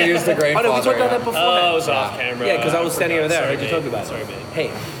grandfather. Yeah, we used the Oh, no, we grandfather. talked about that before. Oh, it was off camera. Yeah, because I was standing over there. I heard you Sorry, talk about it. Sorry, mate.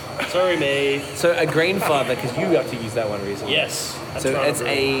 Hey, Sorry, mate. so a grainfather, because you got to use that one recently. Yes. So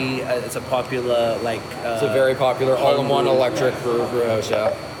it's a popular like. It's a very popular all-in-one electric brew house.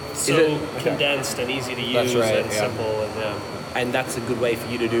 Yeah. So condensed and easy to use That's right, and simple and and that's a good way for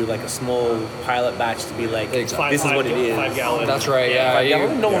you to do like a small pilot batch to be like, Exactly. this is what it is. 5 gallon. That's right. Yeah. 5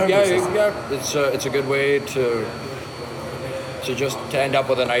 gallon? No home process. It's a good way to end up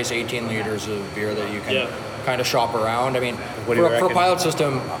with a nice 18 liters of beer that you can kind of shop around. I mean, What do you for reckon? a pilot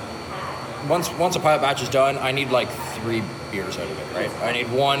system, once a pilot batch is done, I need like 3 beers out of it, right? I need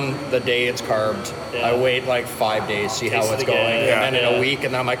one the day it's carved. Yeah. I wait like 5 days, see Taste how it's it going, again. and then in a week,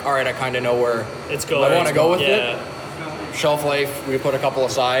 and then I'm like, all right, I kind of know where It's going. I want to go with Yeah. it. Shelf life, we put a couple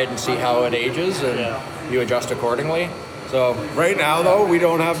aside and see how it ages, and you adjust accordingly. So Right now, though, we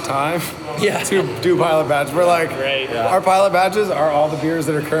don't have time to do pilot batches. We're like, our pilot batches are all the beers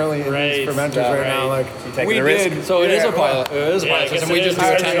that are currently in these fermenters right now. Like, taking we a risk. did. So it is a pilot. It is a Yeah, I pilot guess system. We it just is. do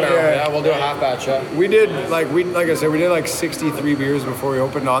a 10 barrel. Yeah. Yeah, we'll do a half batch. Yeah. We did like I said, we did like 63 beers before we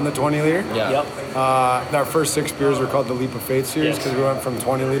opened on the 20 liter. Yeah. Our first 6 beers were called the Leap of Faith series because we went from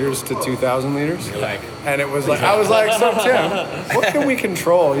 20 liters to 2,000 liters. And it was like, I was like, so Tim, what can we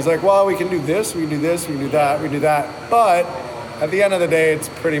control? He's like, well, we can do this, we can do this, we can do that, we can do that. But at the end of the day, it's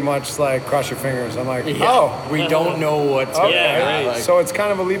pretty much like cross your fingers. I'm like, We don't know what's okay. Yeah, right. So it's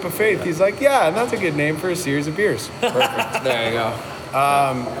kind of a leap of faith. He's like, yeah, and that's a good name for a series of beers. Perfect. There you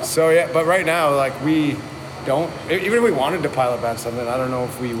go. So yeah, but right now, like we don't, even if we wanted to pilot batch something, I don't know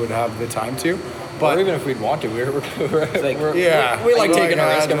if we would have the time to. But But even if we'd want to, we like we taking a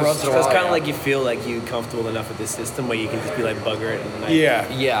risk and once in a So it's while. kind of like you feel like you're comfortable enough with this system where you can just be like bugger it and like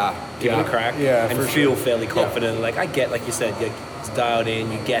Yeah. give it a crack Yeah, and for feel fairly confident. Like I get, like you said, it's dialed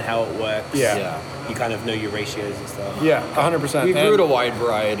in. You get how it works. Yeah. You kind of know your ratios and stuff. Yeah, 100%. We brewed a wide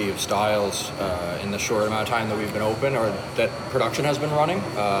variety of styles in the short amount of time that we've been open, or that production has been running.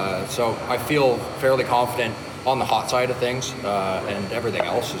 So I feel fairly confident on the hot side of things, and everything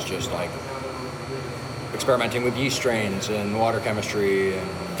else is just like experimenting with yeast strains and water chemistry and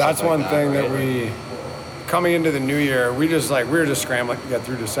That's stuff like one thing right? that we, coming into the new year, we were just scrambling to get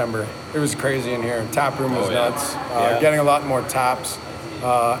through December. It was crazy in here. Tap room was yeah. nuts. Getting a lot more taps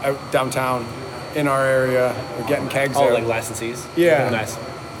out downtown in our area. We're getting kegs Oh, out. like licensees? Yeah. Nice.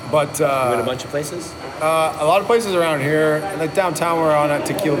 But You in a bunch of places? a lot of places around here, like downtown, we're on at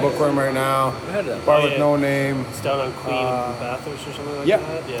Tequila Bookworm right now. Bar with yeah. No Name. It's down on Queen and Bathurst or something like Yeah.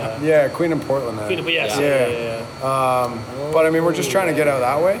 that. Yeah. Yeah, Queen and Portland. Queen, but yes, Yeah. yeah. But I mean, we're just trying to get out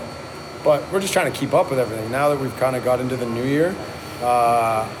that way. But we're just trying to keep up with everything. Now that we've kind of got into the new year,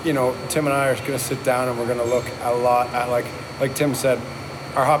 Tim and I are going to sit down and we're going to look a lot at, like Tim said,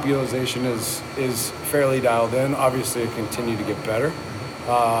 our hop utilization is fairly dialed in. Obviously, it continue to get better.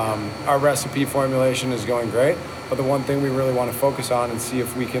 Our recipe formulation is going great. But the one thing we really want to focus on and see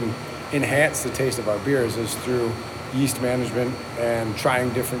if we can enhance the taste of our beers is through yeast management and trying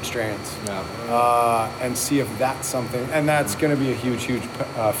different strains. Yeah. And see if that's something, and that's going to be a huge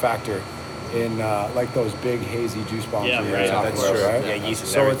factor in like those big hazy juice bombs. Yeah, we right. talk That's about, true. right? Yeah, yeast is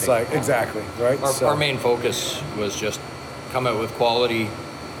So it's everything. like exactly right. Our main focus was just come out with quality,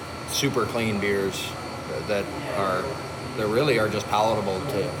 super clean beers that really are just palatable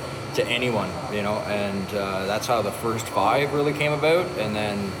to anyone, and that's how the first 5 really came about, and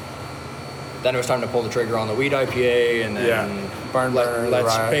then it was time to pull the trigger on the wheat IPA, and then Barn Burner,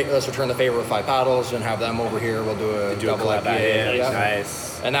 let's return the favor with 5 paddles and have them over here. We'll do a double collab IPA. IPA.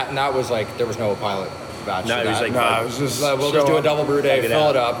 Nice. And that was like there was no pilot batch. No, to it was that. like it was just we'll just do a double brew day, Check it fill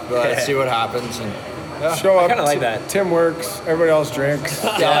out. it up, see what happens, and show up. kinda like that. Tim works. Everybody else drinks.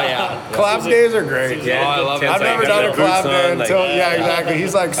 yeah. Collab days are great. Yeah, I love it. Tim's I've like, never got done a the boots collab day on, like, until exactly.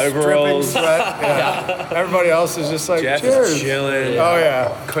 He's like stripping Overalls. sweat. Yeah. Everybody else is just like Jeff cheers. is chilling. Oh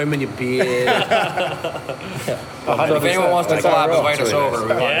yeah. Claiming your beard. If anyone wants to That's how collab, it rolls. invite us over. We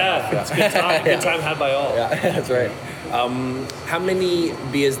want- Yeah, it's a good time. Good time had by all. That's right. How many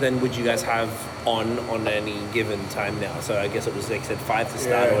beers then would you guys have on any given time now? So I guess it was like I said 5 to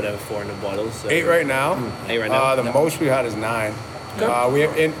start Yeah. or whatever, 400 bottles. So 8 right now. 8 right now. The most we had is 9.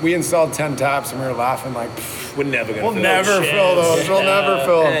 We installed 10 taps and we were laughing like, "Pfft, We're never gonna we'll fill never shit. fill those. We'll never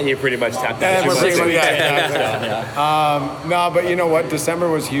fill. And you're pretty much tapped out. And we're pretty much, Yeah. exactly. No, but you know what? December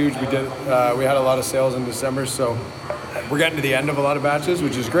was huge. We had a lot of sales in December, so we're getting to the end of a lot of batches,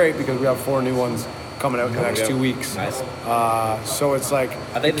 which is great because we have 4 new ones coming out in the next 2 weeks. Nice. So it's like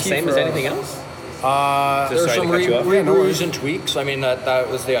Are they the key same for as us- anything else? There's Sorry some to cut you off. Yeah, no worries. rebrews and tweaks. I mean, that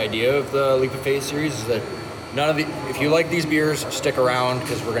was the idea of the Leap of Faith series is that if you like these beers, stick around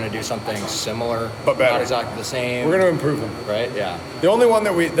because we're going to do something similar, But better. not exactly the same. We're going to improve them. right? Yeah. The one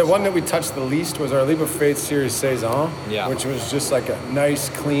that we touched the least was our Leap of Faith Series Saison, Yeah. which was just like a nice,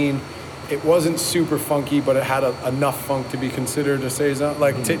 clean. It wasn't super funky, but it had enough funk to be considered a Saison,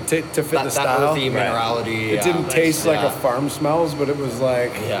 like to fit the That style. earthy minerality. It didn't taste like Yeah. a farm smells, but it was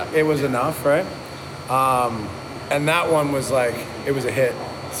like it was enough, right? And that one was like it was a hit.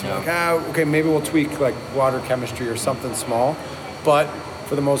 So we're like, okay, maybe we'll tweak like water chemistry or something small, but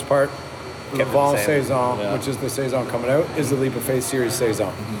for the most part, Le Kept it Vent the same. Saison, Yeah. which is the Saison coming out, is the Leap of Faith Series Saison.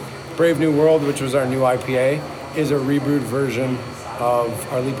 Brave New World, which was our new IPA, is a rebrewed version of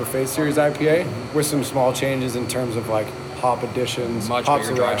our Leap of Faith Series IPA with some small changes in terms of like hop additions. Much Hops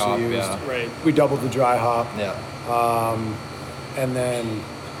bigger that were dry actually hop, used. yeah. Right. We doubled the dry hop. Yeah. And then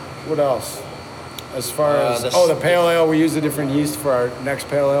what else? As far as this- the pale ale, we use a different yeast for our next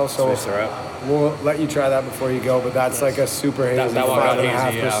pale ale, so Switch her up. we'll let you try that before you go. But that's like a super hazy, that one got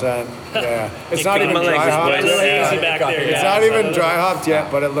 5.5%. Yeah, it's not Keep even my legs dry this hopped. way. It's a little yet. hazy back there. It's yeah. not even dry hopped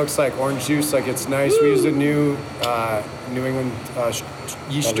yet, but it looks like orange juice. Like it's nice. We used a new New England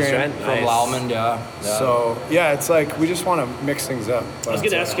yeast Double strain. strand? From Nice. Laumann, yeah. So yeah, it's like we just want to mix things up. I was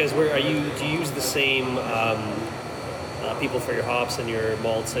going to ask you guys, do you use the same people for your hops and your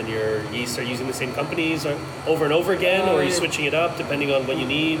malts and your yeast? Are you using the same companies over and over again, or are you switching it up depending on what you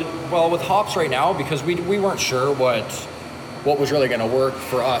need? Well, with hops right now, because we weren't sure what was really going to work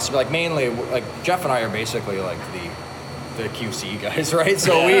for us. Like mainly, like Jeff and I are basically like the QC guys, right?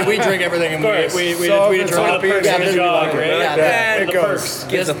 So we drink everything and course. we So we if it's determine hoppy, perks yeah, of the we job, like it. right? Yeah, And it the goes. perks.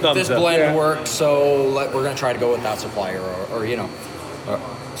 Gives a thumbs this up. blend Yeah. worked, so we're going to try to go with that supplier, or you know.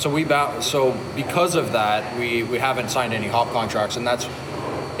 So because of that, we haven't signed any hop contracts, and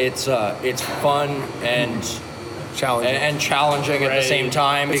it's fun and Challenging. and challenging at the Right. same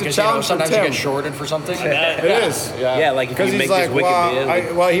time It's a because challenge for sometimes you Tim. get shorted for something. It is. Yeah, like if Because you he's make like, this wicked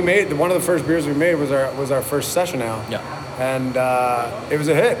beer. well, he made one of the first beers we made was our first session ale. Yeah. And it was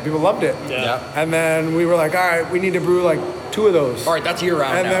a hit. People loved it. Yeah. Yeah. And then we were like, all right, we need to brew like 2 of those. All right, that's year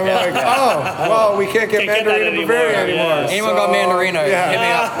round And now. then we're like, oh, well, we can't get Can't get that Mandarina Bavaria anymore. anymore. Yeah. Anyone got Mandarina? Yeah. Hit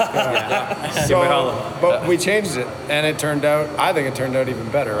me up. Give me a holler. But we changed it, and it turned out. I think it turned out even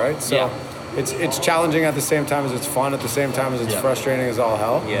better, right? So, Yeah. it's challenging at the same time as it's fun, at the same time as it's Yeah. frustrating as all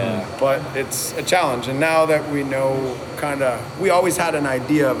hell. Yeah. But it's a challenge, and now that we know, we always had an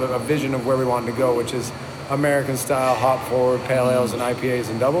idea of a vision of where we wanted to go, which is American style, hop forward, pale ales and IPAs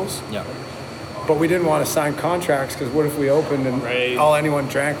and doubles. Yeah. But we didn't want to sign contracts because what if we opened and Right. all anyone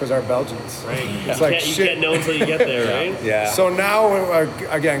drank was our Belgians? Right. It's You like can't, you shit. can't know until you get there, right? Yeah. So now,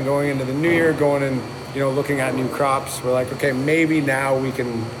 again, going into the new year, going and looking at new crops, we're like, okay, maybe now we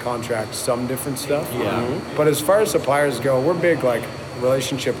can contract some different stuff. Yeah. But as far as suppliers go, we're big like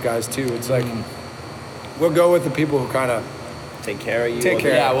relationship guys too. It's like we'll go with the people who kind of Take care of you. Take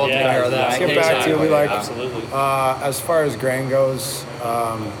care. Yeah, we'll take care of that. Let's get back to we like. Absolutely. As far as grain goes,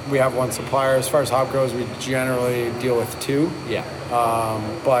 we have one supplier. As far as hop goes, we generally deal with 2. Yeah.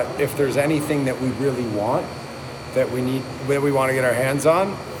 But if there's anything that we really want, that we want to get our hands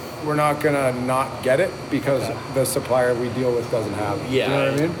on, we're not gonna not get it because the supplier we deal with doesn't have it. Yeah. You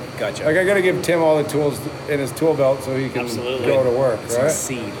know what I mean? Gotcha. Like I gotta give Tim all the tools in his tool belt so he can Absolutely. go to work, right?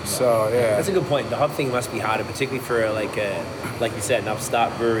 Succeed. So yeah. That's a good point. The hop thing must be harder, particularly for like you said, an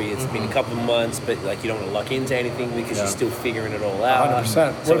upstart brewery. It's been a couple of months, but like you don't want to luck into anything because you're still figuring it all out. 100%. So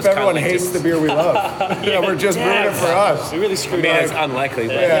What it's if kinda everyone like hates just- the beer we love? We're just brewing it for us. We really I screwed mean, up. it's unlikely,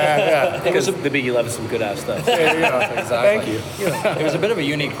 but Yeah. because the beer you love is some good ass stuff. Exactly. Thank you. It was a bit of a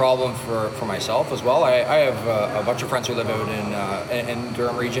unique problem for myself as well. I have a bunch of friends who live out in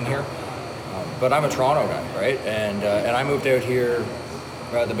Durham region here, but I'm a Toronto guy, right? And I moved out here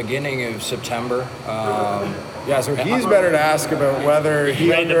at the beginning of September. Yeah, so he's better to ask about whether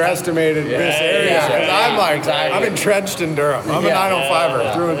he Random- underestimated this area. yeah, 'Cause I'm like, exactly. I'm entrenched in Durham. I'm a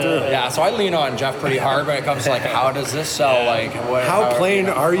 905er through and through. Yeah, so I lean on Jeff pretty hard when it comes to like how does this sell? Like what? How plain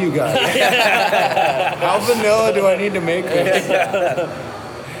are you guys? How vanilla do I need to make this?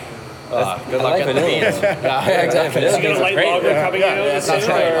 Good luck like at the vanilla. beans. Yeah, exactly. You got a light Great. lager coming out? That's soon,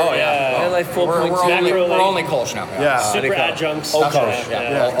 right. or- Oh yeah. And like We're 4.2. only Kolsch now. Yeah. Super They call it adjuncts. Old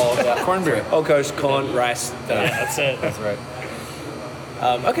Yeah, Kolsch, yeah. Corn beer. Old Coast, corn, rice. That's it. That's right.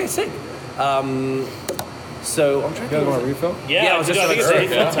 Okay, sick. So I'm trying You to guys want a refill? Yeah, I was just I going think to it's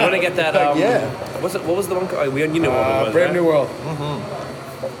say. safe. I want to get that. Yeah. What was the one? You know what it was. Brave right? New World.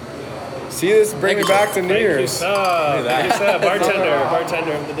 See this? Bring me back to New Thank you, Year's. sir. Thank you, sir.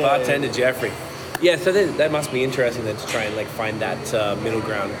 Bartender of the day. Bartender Jeffrey. Yeah, so that must be interesting then to try and like find that middle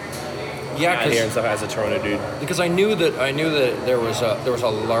ground Yeah, out here and stuff as a Toronto dude. because I knew that there was a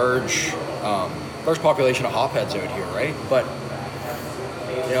large population of hopheads out here, right? But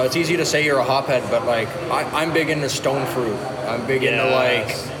it's easy to say you're a hophead, but like I'm big into stone fruit. I'm big into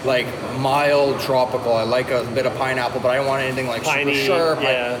Yes. like mild tropical. I like a bit of pineapple, but I don't want anything like Piney, super sharp.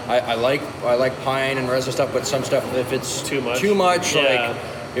 yeah. I like pine and resin stuff, but some stuff if it's Too much. yeah. Yeah. Like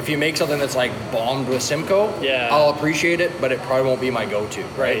if you make something that's like bombed with Simcoe, Yeah. I'll appreciate it, but it probably won't be my go-to,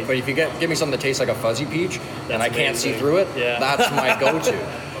 right? Right. But if you give me something that tastes like a fuzzy peach and That's I can't see amazing. through it, Yeah. that's my go-to.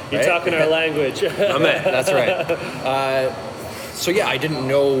 You're right? talking our language. I'm at. That's right. So yeah, I didn't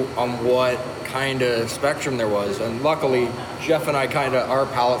know on what kind of spectrum there was, and luckily Jeff and I our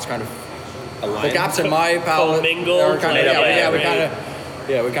palates kind of the gaps in my palate Commingled, are kind of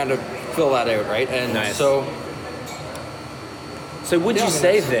like, we kind of fill that out, right? And Nice. so So would Yeah, you I mean,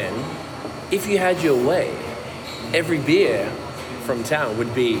 say it's- then, if you had your way, every beer from town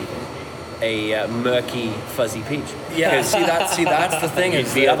would be a murky fuzzy peach? yeah, see that's the thing You'd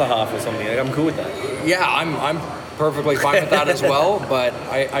is be that- other half or something. Like, I'm cool with that. yeah, I'm perfectly fine with that as well, but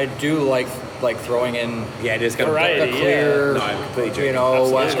I do like throwing in Yeah, it is kind Variety. of the clear, No, I'm completely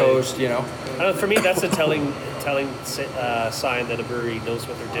joking. West Absolutely. Coast, I don't know, for me, that's a telling sign that a brewery knows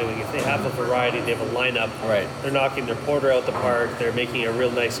what they're doing. If they have a variety, they have a lineup. Right. They're knocking their porter out the park. They're making a real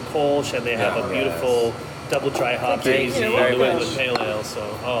nice Kolsch, and they have a beautiful double dry hop Thank hazy you very New much. England pale ale. So,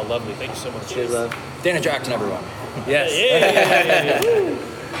 lovely. Thank you so much. Cheers, love. Dana Jackson, everyone. Yes. Yeah.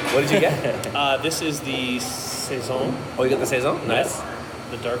 What did you get? This is the Saison. Oh, you got the saison. Nice.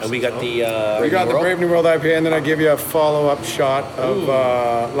 The dark. And we got Saison. the. We got the World? Brave New World IPA, and then I give you a follow-up shot of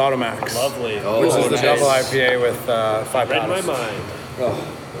Lauda Max. Lovely. Which is the nice. double IPA with 5 Read my pounds. mind.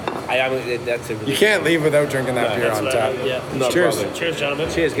 That's a really You can't leave without drinking that beer That's on what tap. Yeah. No Cheers. problem. Cheers, gentlemen.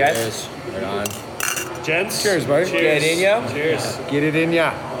 Cheers, guys. Cheers. Right on. Gents. Cheers, buddy. Cheers. Get in, yo. Cheers. Get it in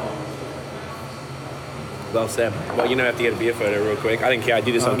ya. Well said. Well, you know, I have to get a beer photo real quick. I didn't care. I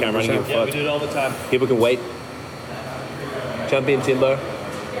do this on camera. I don't give a Yeah, we fuck. do it all the time. People can wait. Jump in, Timbo. Yeah.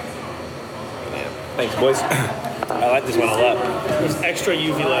 Thanks, boys. I like this one a lot. There's extra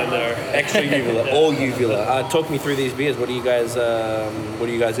uvula in there. Extra uvula, all uvula. Talk me through these beers. What do you guys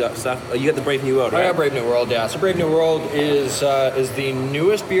got stuff? Oh, you got the Brave New World, right? I got Brave New World, yeah. So Brave New World is the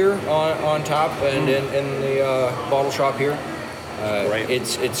newest beer on tap and in the bottle shop here. Right.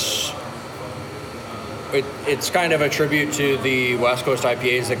 It's kind of a tribute to the West Coast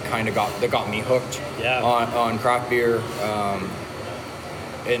IPAs that got me hooked on craft beer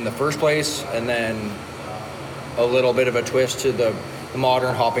in the first place, and then a little bit of a twist to the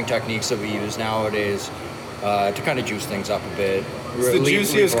modern hopping techniques that we use nowadays to kind of juice things up a bit. It's the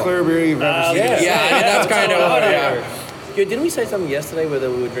juiciest clear beer you've ever seen. That's kind of Yo, didn't we say something yesterday where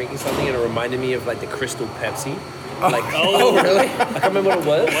we were drinking something and it reminded me of like the Crystal Pepsi? Like, Oh, really? I can't remember what it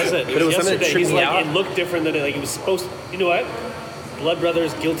was. Was it? But it was something that yesterday. tripped He's me like, out. it looked different than it was supposed to. You know what? Blood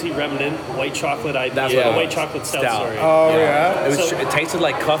Brothers Guilty Remnant White Chocolate IPA. That's what it White was. Chocolate Stout. Stout. Sorry. Oh yeah. It tasted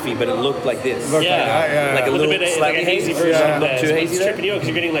like coffee, but it looked like this. Looked Yeah. like that, yeah. Like a With a little bit of like slightly a hazy hazy. version Yeah. of Not that. too So hazy it's there? tripping you out because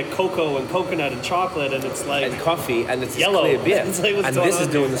you're getting like cocoa and coconut and chocolate, and it's like And coffee, and it's Yellow. clear beer. It's like, what's and going this is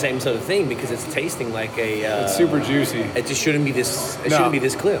on doing here? the same sort of thing because it's tasting like a. It's super juicy. It just shouldn't be this. It No. shouldn't be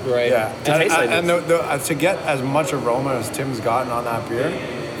this clear. right. Yeah, To taste like and to get as much aroma as Tim's gotten on that beer,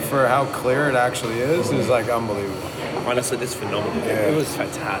 for how clear it actually is like unbelievable. Honestly, this is phenomenal. Yeah. It was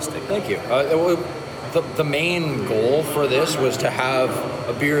fantastic. Thank you. The main goal for this was to have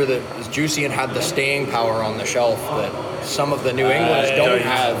a beer that is juicy and had the staying power on the shelf that some of the New Englands don't don't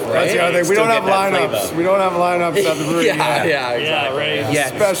have, That's right? the other thing. We Still don't have get that lineups. flavor. We don't have lineups at the brewery. yeah, yet. yeah, exactly. yeah, right. Yeah,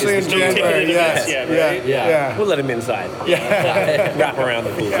 Especially in it's- Don't take it January. in Yes. advance yet, Yeah. right? Yeah. We'll let him inside. Wrap around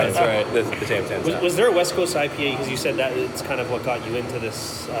the pool. That's right. The Tam Tams. Was there a West Coast IPA? Because you said that it's kind of what got you into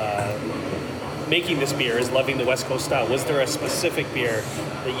this, making this beer, is loving the West Coast style. Was there a specific beer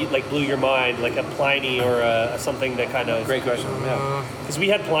that you like blew your mind, like a Pliny or something that kind of? Great question. Yeah. Because we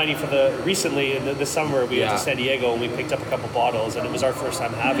had Pliny for this summer. We went Yeah. to San Diego and we picked up a couple bottles, and it was our first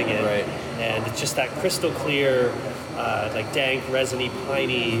time having it. Right. And it's just that crystal clear, like dank, resiny,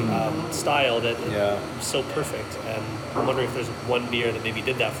 piney style that Yeah. is so perfect. And I'm wondering if there's one beer that maybe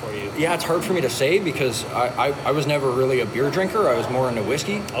did that for you. Yeah, it's hard for me to say because I was never really a beer drinker. I was more into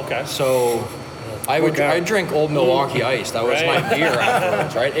whiskey. Okay. So I drink Old Milwaukee Ice. That was Right. my beer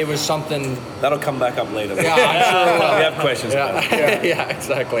afterwards, right? It was something. That'll come back up later. Yeah, I'm sure it will. We have questions. about it. Yeah,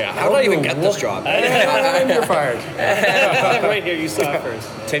 exactly. How did I even get this job? And you're fired. Right here, you saw it first.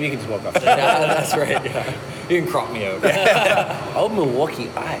 Tim, you can just walk off. Yeah, that's right. Yeah. You can crop me out. Old Milwaukee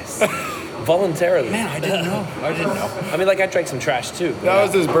Ice. Voluntarily. Man, I didn't know. I mean, like, I drank some trash too. That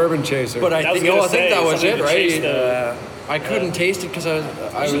was this bourbon chaser. But I That was think, gonna I think say, that was something it, to right? chase the- I couldn't taste it because I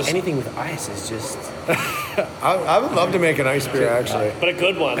was. Anything with ice is just. I would love to make an ice beer actually. But a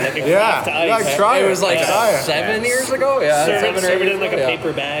good one, like a Yeah, craft ice. like try It was like Try it. 7 years ago. Yeah, serve it, 7 or 8 in years like a ago, yeah.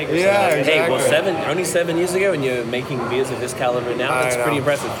 paper bag or Yeah, something. Hey, well, exactly. only 7 years ago, and you're making beers of this caliber now. I That's know. pretty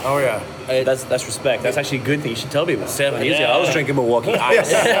impressive. Oh yeah. That's respect. That's actually a good thing. You should tell people. 7 years ago, Yeah. I was drinking Milwaukee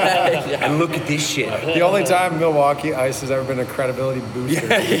Ice, and look at this shit. The only time Milwaukee Ice has ever been a credibility booster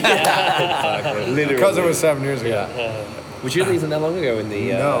Literally. because it was 7 years ago. Which really isn't that long ago in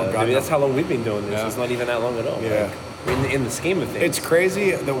the. No, I God, mean, that's no. how long we've been doing this. Yeah. It's not even that long at all. Yeah. Like, in the scheme of things. It's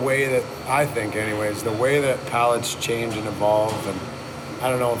crazy the way that I think, anyways, the way that palates change and evolve, and I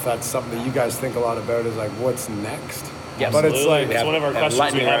don't know if that's something that you guys think a lot about. Is like, what's next? Yeah, but it's Absolutely. like, It's one of our questions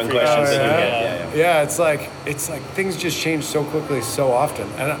lightning we have round for you. questions Oh, that you yeah. get. Yeah. yeah, it's like things just change so quickly, so often,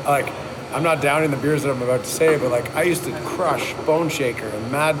 and like. I'm not downing the beers that I'm about to say, but like I used to crush Bone Shaker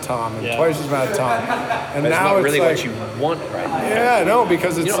and Mad Tom and Yeah. Twice as Mad Tom, and But it's now not it's really like what you want right now. yeah, no,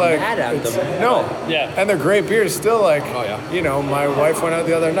 because it's You're not like mad at it's- them. no, Yeah. and they're great beers still. Like Oh, yeah. you know, my wife went out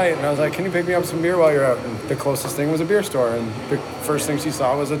the other night, and I was like, "Can you pick me up some beer while you're out?" And the closest thing was a beer store, and the first thing she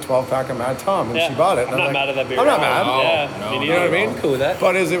saw was a 12-pack of Mad Tom, and Yeah. she bought it. And I'm not like, mad at that beer. I'm not at mad. all. Yeah, No, me no, You know what I neither. mean? I'm cool with that.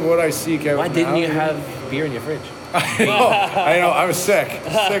 But is it what I seek out? Why didn't now? you have beer in your fridge? I know. I was sick.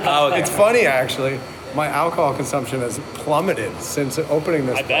 Oh, okay. It's funny actually. My alcohol consumption has plummeted since opening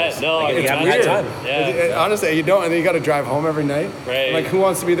this I place. bet. No, Like, I you can haven't imagine. had time. Yeah. Honestly, you don't, and then you got to drive home every night. Right. Like, who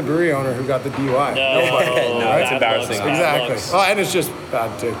wants to be the brewery owner who got the DUI? No, No, it's bad embarrassing. looks, bad Exactly. looks. Oh, and it's just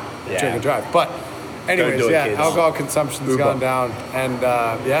bad to Yeah. drink and drive. But, anyways, do it, yeah, kids. alcohol consumption's gone down, and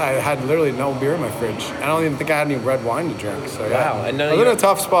yeah, I had literally no beer in my fridge. I don't even think I had any red wine to drink. So yeah, Wow, and none I of was in you- a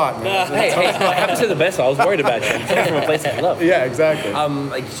tough spot, man. Hey, it happened to the best. I was worried about you. I'm coming from a place of love. Yeah, exactly.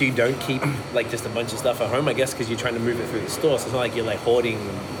 Like, so you don't keep like just a bunch of stuff at home, I guess, because you're trying to move it through the store. So it's not like you're like hoarding.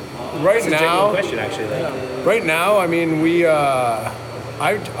 Right It's a genuine now, question, actually. Like, Right now, I mean, I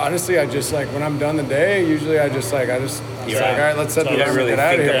honestly, I just like when I'm done the day. Usually, I It's like, all right, let's set the Don't alarm really and get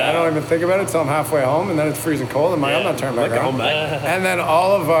out of think here. about I don't even think about it until I'm halfway home, and then it's freezing cold. I'm like, I'm not turning back Come around. back. And then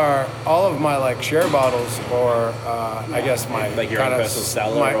all of my like share bottles, or I guess my Like your kind own of personal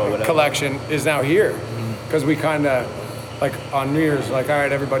cellar my or whatever. collection is now here, because we kind of like on New Year's, like, all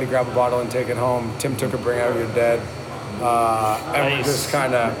right, everybody grab a bottle and take it home. Tim took a Bring Out Your Dead, and we Nice. just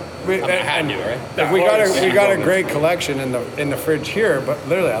kind of. We got course. we got a great collection in the fridge here, but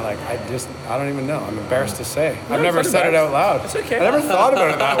literally I don't even know. I'm embarrassed to say. I've never it's said it out loud. It's okay. I never thought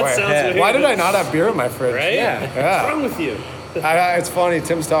about it that way. Sounds weird. Why did I not have beer in my fridge? Right? Yeah. Yeah. What's wrong with you? It's funny.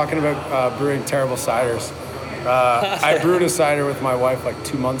 Tim's talking about brewing terrible ciders. I brewed a cider with my wife like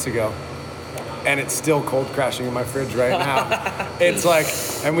 2 months ago, and it's still cold crashing in my fridge right now. It's like,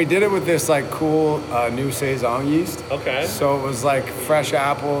 and we did it with this like cool new saison yeast. Okay. So it was like fresh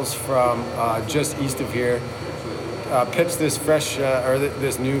apples from just east of here. Pitched this fresh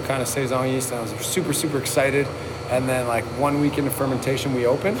this new kind of saison yeast, and I was super super excited. And then like 1 week into fermentation, we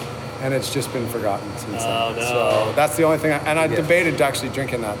opened, and it's just been forgotten since Oh, then. no. So that's the only thing. I debated actually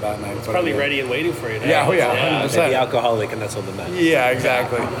drinking that night. but I Probably didn't. ready and waiting for you now. Yeah, oh yeah, Yeah. 100%. Be alcoholic, and that's all that matters. Yeah,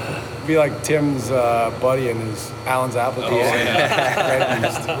 exactly. Be like Tim's buddy and his Allen's apple juice. Red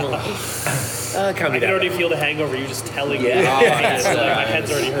yeast. Can't be I can that already bad. feel the hangover. You just telling me. Yeah. It's, my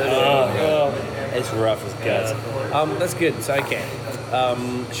head's already hurting. It's rough as guts. That's good. So okay,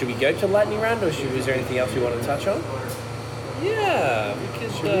 should we go to lightning round, or is there anything else you want to touch on? Yeah, we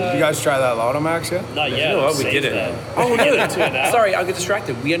could. You guys try that Lotto Max yet? Not yet. You know what, we Save didn't. that. Oh, we Get did. into it now. Sorry, I got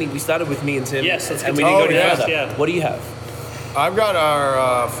distracted. We started with me and Tim. Yes, let's and we continue. didn't go any Oh, further. yeah. What do you have? I've got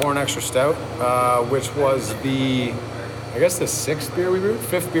our Foreign Extra Stout, which was the 6th beer we brewed,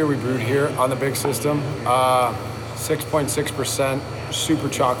 5th beer we brewed here on the big system. 6.6%, super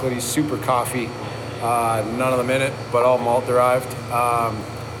chocolatey, super coffee, none of them in it, but all malt derived.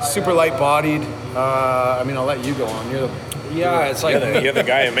 Super light bodied. I'll let you go on. You're the Yeah, it's like You're the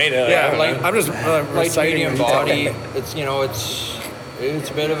guy who made it. yeah. like- I'm just light to reciting medium what you body. said. It's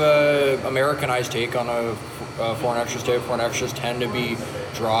a bit of a Americanized take on a foreign extra stout. Foreign extras tend to be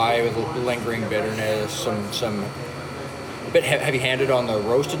dry with lingering bitterness, some a bit heavy-handed on the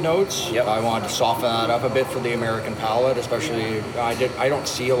roasted notes. Yep. I wanted to soften that up a bit for the American palate, especially I don't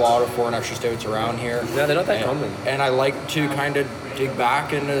see a lot of foreign extra stouts around here. No, they're not that And- common. And I like to kind of dig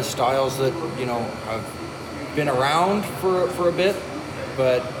back into styles that have been around for a bit,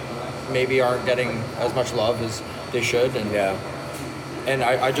 but maybe aren't getting as much love as they should. And Yeah. and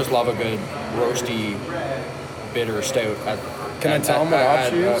I just love a good roasty, bitter stout. Can I tell them what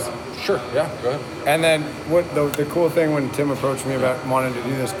hops you used? Sure. Yeah. Go ahead. And then what the cool thing when Tim approached me about wanting to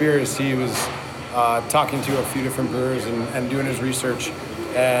do this beer is he was talking to a few different brewers and doing his research,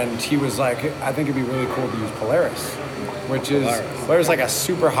 and he was like, I think it'd be really cool to use Polaris, which is Polaris like a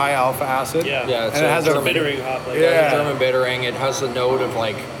super high alpha acid. Yeah. Yeah, it's and it a has It's a a bittering hop. Like Yeah. German bittering. It has a note of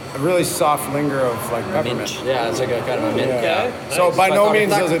like really soft linger of like peppermint. mint. Yeah, it's like a kind of a mint. Yeah. Yeah. So Nice. by But no not-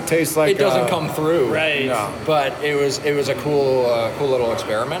 means not- does it taste like It doesn't come through. Right. No. But it was a cool little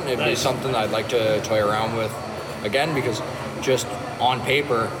experiment. It'd be Nice. something I'd like to toy around with again, because just on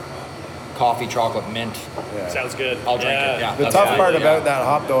paper, coffee, chocolate, mint. Sounds good. I'll drink it. Yeah. The That's tough fine, part yeah. about that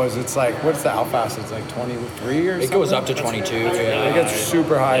hop though is it's like, what's the alpha acid? It's like 23 or something? It goes up to 22. It gets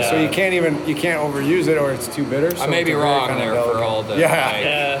super high, so Yeah. you can't overuse it or it's too bitter. So I may it's be a very wrong kind of there for delicate- all the Yeah.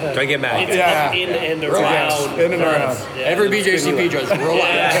 Yeah. Don't get mad. It's Yeah. up in and Relax. around. In and around. Yeah. Every BJCP judge,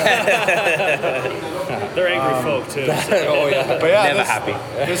 relax. They're angry folk too. so- Oh yeah. But yeah, Never happy.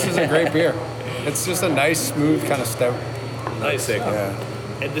 This is a great beer. It's just a nice, smooth kind of stout. Nice. Sick. Yeah.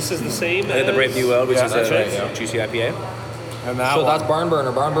 And this is the same. And then the Brave New World, which Yeah, is that's a right, yeah. juicy IPA. And that So one. that's Barn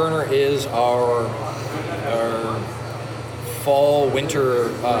Burner. Barn Burner is our fall winter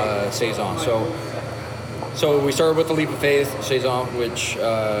saison. So we started with the Leap of Faith saison, which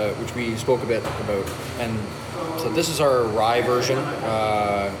we spoke a bit about, and so this is our rye version.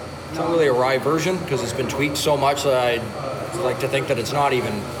 It's not really a rye version because it's been tweaked so much that I'd like to think that it's not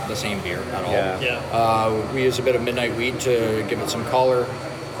even the same beer at all. Yeah. Yeah. We use a bit of midnight wheat to give it some color.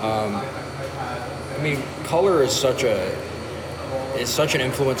 Color is such an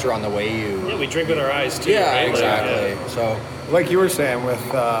influencer on the way you. Yeah, we drink with our eyes too. Yeah, right? Like, exactly. So like you were saying with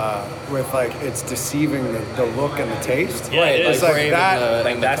like it's deceiving the look and the taste. Yeah, it like is. like brave that- and the,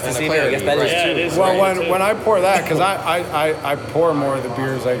 like and that's the, and the deceiving. I guess clarity. that is right? Yeah, it is. Well, right, when, too. when I pour that, because I pour more of the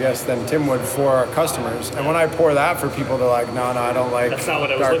beers, I guess, than Tim would for our customers. And when I pour that for people, they're like, no, I don't like That's not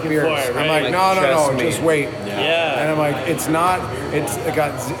what I was dark looking beers. for, I'm right? like, Like, no, trust me. just wait. Yeah. And I'm like, it's not, it's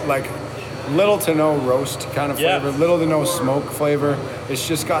got like little to no roast kind of Yeah. flavor, little to no smoke flavor. It's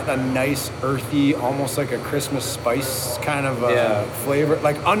just got a nice earthy, almost like a Christmas spice kind of flavor,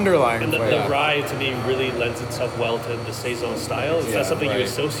 like underlying And the flavor. rye to me really lends itself well to the saison style. It's not something you right.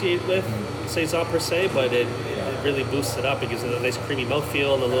 associate with saison per se, but it really boosts it up. It gives it a nice creamy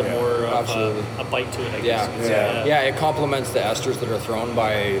mouthfeel and a little more of Absolutely. a bite to it, I Yeah. guess. Yeah, it complements the esters that are thrown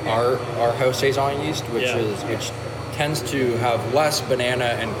by our house saison yeast, which tends to have less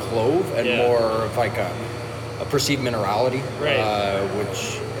banana and clove and Yeah. more of like a perceived minerality, Right.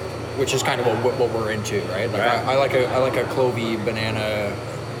 Which is kind of what we're into, right? Like Right. I like a clovey banana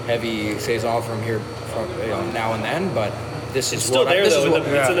heavy saison from now and then, but this It's is still what there this though. is what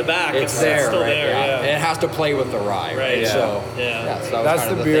It's in the back. it's there, still right? there. Yeah. And it has to play with the rye, right? Right. So Yeah. so that was That's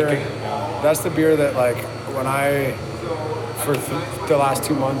kind the of beer. thinking. That's the beer that like when I for the last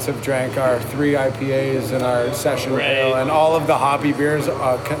 2 months have drank our 3 IPAs and our session Right. ale and all of the hoppy beers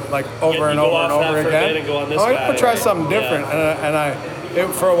like over You and go over off and that over for a again. bit and go on this I guy, want to try right? something different,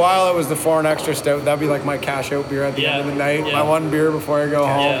 for a while it was the Foreign Extra Stout. That'd be like my cash out beer at the end of the night. Yeah. My one beer before I go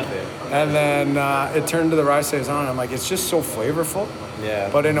home. Yeah. And then it turned to the Rye Saison. I'm like, it's just so flavorful. Yeah.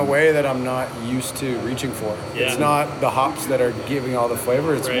 But in a way that I'm not used to reaching for. Yeah. It's not the hops that are giving all the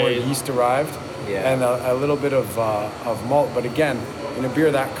flavor. It's more Right. yeast derived Yeah. and a little bit of malt. But again, in a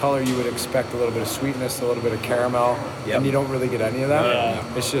beer that color, you would expect a little bit of sweetness, a little bit of caramel, Yep. and you don't really get any of that. Yeah.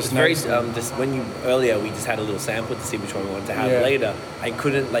 It's just It's very nice. just when you earlier we just had a little sample to see which one we wanted to have Yeah. later. I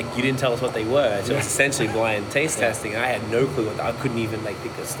couldn't you didn't tell us what they were, so it's essentially blind taste testing. I had no clue I couldn't even pick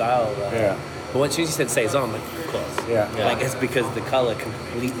a style. Yeah. But once you said saison, I'm like, of course. Yeah. Like it's because the color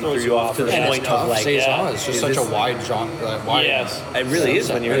completely Throws threw you you off off to for the sure. And point it's of tough. like. Saison is just is such this- a wide genre. Wide Yes. It really is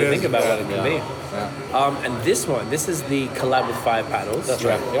when you really It think is, about yeah. what it can be. And this one, this is the collab with Five Paddles. That's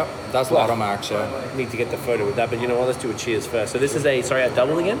right. Yep. That's Lotto Max. Yeah. Need to get the photo with that, but you know what? Let's do a cheers first. So this is a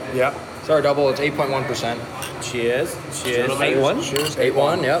double again. Yeah. Sorry, double. It's 8.1%. Cheers. Cheers. Cheers. 8-1. Cheers.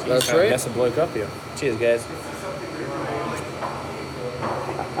 8.1. Yep. That's right. Mess a bloke up here. Cheers, guys.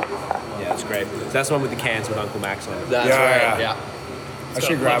 Yeah, that's great. So that's the one with the cans with Uncle Max on it. That's Yeah, right. yeah. Yeah. I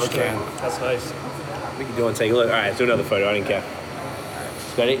should grab a can. That's nice. We can go and take a look. All right, let's do another photo. I didn't care.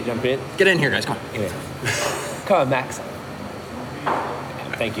 Got it? Jump in. Get in here, guys. Come on. Come on, Max.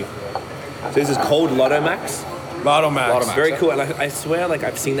 Thank you. So this is cold Lotto Max. Lotto Max. Lotto Max. Very cool. And I swear,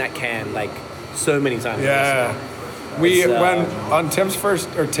 I've seen that can so many times. Yeah. We It's, when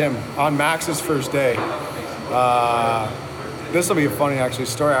on Max's first day. This will be a funny actually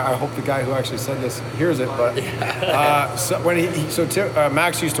story. I hope the guy who actually said this hears it. But so when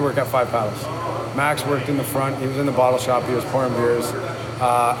Max used to work at Five Paddles. Max worked in the front. He was in the bottle shop. He was pouring beers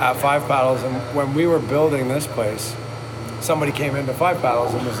at Five Paddles. And when we were building this place, somebody came into Five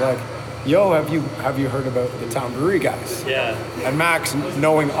Paddles and was like, "Yo, have you heard about the Town Brewery guys?" Yeah. And Max,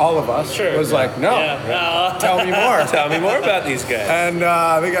 knowing all of us, Sure. was like, "No, Yeah. tell me more." Tell me more about these guys. And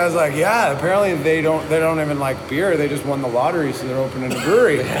the guy's like, "Yeah, apparently they don't even like beer. They just won the lottery, so they're opening a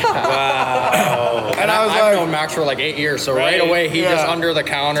brewery." Wow. And I was I've like, known Max for like 8 years, so right Right. away he Yeah. just under the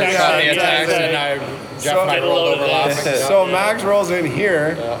counter Yeah, shot me a yeah, text, yeah. and Jeff So- and I Get a rolled load over of laughing. this. so Max rolls in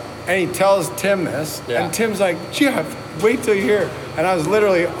here, and he tells Tim this, Yeah. and Tim's like, "Jeff, wait till you hear." And I was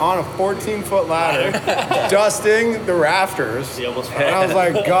literally on a 14-foot ladder, dusting the rafters. He almost And I was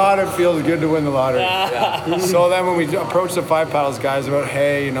like, God, it feels good to win the lottery. So then when we approached the Five Paddles guys about,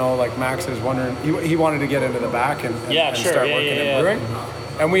 hey, Max is wondering, he wanted to get into the back and Yeah, sure. start Yeah, working yeah, at yeah. brewing.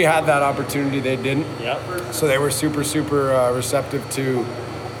 And we had that opportunity, they didn't. Yep. So they were super, super receptive to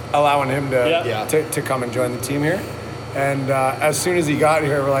allowing him Yeah. Yeah. to come and join the team here. And as soon as he got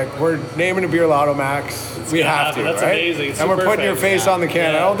here, we're like, we're naming a beer Lotto Max. We gonna have happen. to, That's right? amazing. It's And we're so putting your perfect. face on the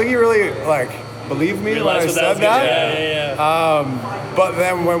can. Yeah. I don't think he really believed me when I Realize what said was that. gonna- Yeah. But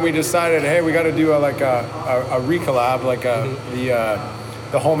then when we decided, hey, we got to do a recollab,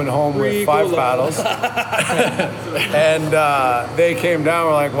 the home and home with Five Paddles, and they came down.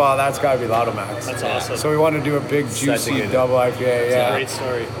 We're like, well, that's got to be Lotto Max. That's awesome. So we wanted to do a big Such a juicy good- double IPA. Yeah. Great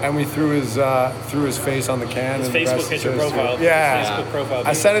story. And we threw his face on the can. His and the Facebook rest picture is profile. history. Yeah. His Facebook profile.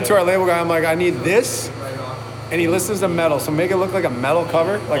 I sent it to our label guy. I'm like, I need this. And he listens to metal, so make it look like a metal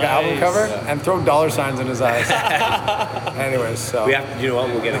cover, like an album Nice. cover, and throw dollar signs in his eyes. Anyways, so We have to, you know what?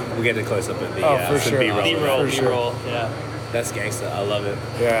 We'll get a close up of the for some sure. B-roll. B-roll, For sure. B-roll. Yeah. That's gangster. I love it.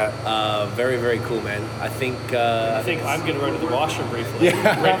 yeah. Very, very cool, man. I think I think I'm going to run to the washroom briefly.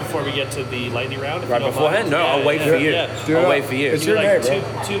 Yeah. Right before we get to the lightning round. if you right don't beforehand. mind. No, Yeah, I'll wait yeah, for you. yeah. Do it I'll up. wait for you. It's your Like day,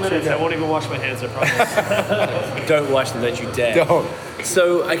 bro. 2 minutes. I won't even wash my hands. I promise. Don't wash them, don't you dare. Don't.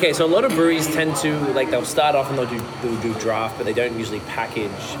 So a lot of breweries tend to they'll start off and they'll do draft, but they don't usually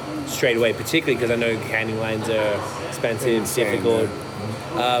package straight away. Particularly because I know canning lines are expensive, Insane, difficult.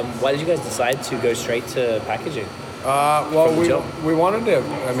 Why did you guys decide to go straight to packaging? Well, From the jump? we wanted to.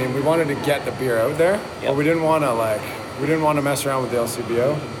 I mean, we wanted to get the beer out there, but we didn't want to mess around with the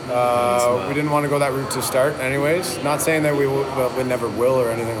LCBO. We didn't want to go that route to start, anyways. Not saying that we never will or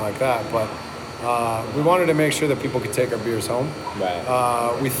anything like that, but we wanted to make sure that people could take our beers home.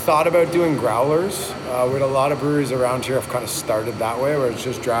 Right. We thought about doing growlers. We had a lot of breweries around here have kind of started that way, where it's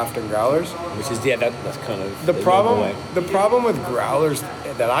just draft and growlers. Which is that's kind of The normal way. problem with growlers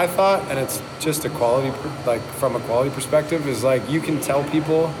that I thought, and it's just from a quality perspective, is like you can tell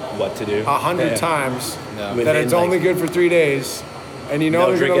people What to do? 100 times that Within, it's only like- good for 3 days, and you know They'll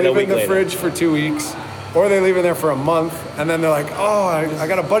they're drink going it to a leave it in week the later. fridge for 2 weeks, or they leave it there for a month, and then they're like, oh, I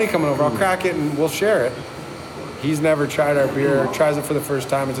got a buddy coming over, I'll crack it and we'll share it. He's never tried our beer, tries it for the first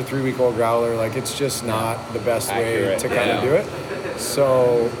time, it's a 3-week-old growler, like it's just not the best way Accurate, to kind of do it.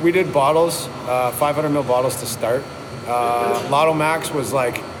 So we did bottles, 500 ml bottles to start. Lotto Max was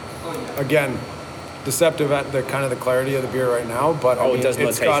like, again, deceptive at the kind of the clarity of the beer right now, but I Oh, it mean, does not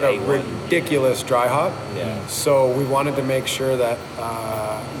it's taste got a A1. ridiculous dry hop. Yeah. So we wanted to make sure that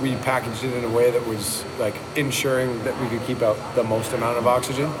we packaged it in a way that was like ensuring that we could keep out the most amount of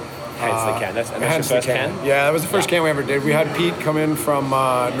oxygen. Hence the can. That's your Hence the first can? Yeah, that was the first can we ever did. We had Pete come in from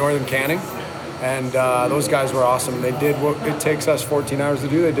Northern Canning, and those guys were awesome. They did what it takes us 14 hours to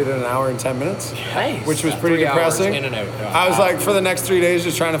do. They did it in an hour and 10 minutes, Nice. which was pretty 3 hours depressing. in and out, yeah. I was like, for the next 3 days,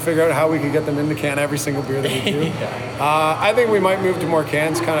 just trying to figure out how we could get them in the can every single beer that we do. I think we might move to more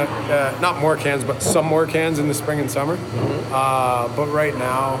cans, kind of not more cans, but some more cans in the spring and summer. But right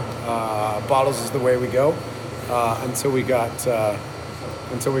now, bottles is the way we go until we got the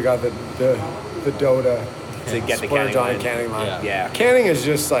dough To get the splurge canning on a line. canning line. Yeah. Canning is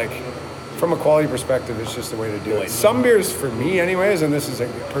just like, from a quality perspective, it's just the way to do way. it. Some beers, for me anyways, and this is a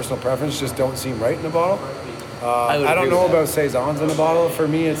personal preference, just don't seem right in a bottle. I don't know about saisons in a bottle. For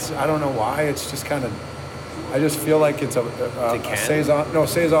me, I don't know why. It's just kind of, I just feel like it's a can? saison. No,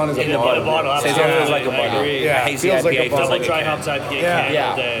 saison is In a a bottle. bottle, Saison absolutely. feels like a I bottle. agree. Yeah, Hazy feels like a IPA feels bottle. Double like dry a hops IPA Yeah. can Yeah.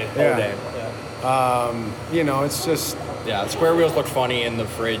 all day. Yeah. You know, it's just. Yeah, the square wheels look funny in the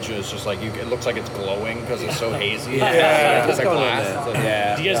fridge. It's just like it looks like it's glowing because it's so hazy. Yeah. It's like What's going on glass. there?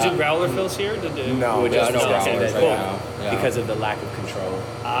 Yeah. Do you guys do growler fills here? Did you? No. We're just no discussing growlers that right now. Yeah. because of the lack of control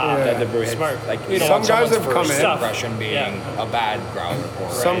Ah, that the brewery has. Smart. Like, You don't Some want guys someone's have come first in- impression being a bad growler pour.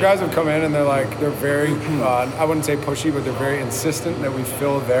 Some guys have come in and they're very, I wouldn't say pushy, but they're very insistent that we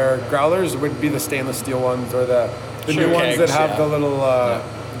fill their growlers. Would be the stainless steel ones or the Sure. new ones that Kegs, have yeah.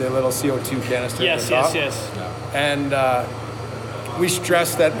 the little CO2 canister Yes, at the top. yes. And we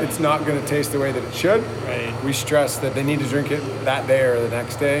stress that it's not going to taste the way that it should. Right. We stress that they need to drink it that day or the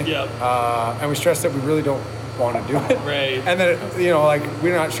next day. Yep. And we stress that we really don't want to do it. Right. And that like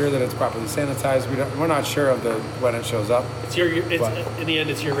we're not sure that it's properly sanitized. We're not sure of when it shows up. It's in the end,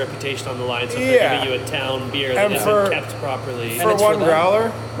 it's your reputation on the line. So if they're Yeah. giving you a town beer that And isn't for- kept properly, For it's one for them.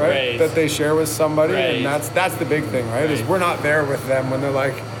 growler, right, Right. that they share with somebody, Right. and that's the big thing, right? Is Right. we're not there with them when they're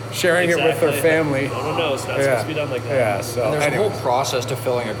like sharing it with their Exactly. family. No, it's not supposed to be done like that. Yeah, so And there's anyways. a whole process to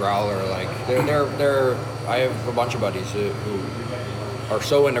filling a growler. Like they're I have a bunch of buddies who are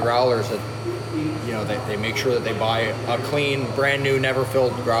so into growlers that they make sure that they buy a clean, brand new, never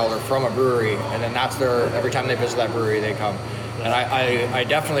filled growler from a brewery, and then that's every time they visit that brewery they come. And I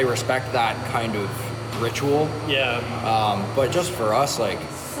definitely respect that kind of ritual. Yeah. But just for us, like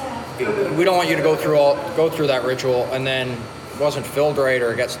we don't want you to go through that ritual and then it wasn't filled right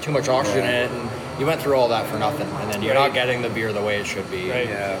or it gets too much oxygen in it and you went through all that for nothing and then you're not getting the beer the way it should be. Right.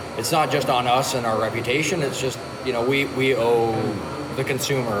 Yeah. It's not just on us and our reputation, it's just we owe the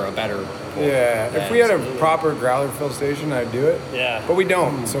consumer a better pour. Yeah, if than- we had a proper growler fill station, I'd do it. Yeah. But we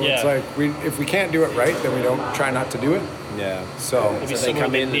don't, so it's Yeah. like if we can't do it right, then we don't try not to do it. Yeah. So Maybe So they somewhere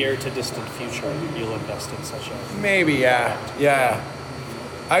come in in the near to distant future, you'll invest in such a. maybe, yeah.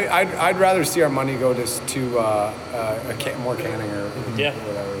 I'd rather see our money go to more canning or Yeah.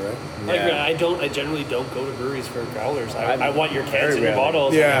 whatever, right? I agree. Yeah. I generally don't go to breweries for growlers. I I'm want your very cans and your rarely.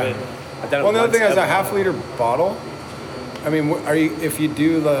 bottles. Yeah. I mean, I've done it Well, the other once thing is a ever. half-liter bottle. I mean, if you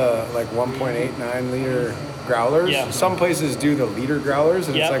do the 1.89 liter growlers, Yeah. some places do the liter growlers,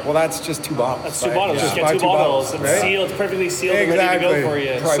 and Yeah. it's like, well, that's just 2 bottles. That's 2 Like, bottles. Just buy get 2 bottles. It's right? sealed. It's perfectly sealed and ready to Exactly. go for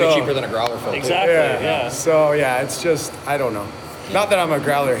you. Probably So- cheaper than a growler fill. too. Exactly. Yeah. So yeah, it's just I don't know. Not that I'm a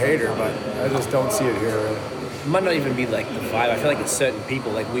growler hater, but I just don't see it here. Really. might not even be like the vibe. I feel like it's certain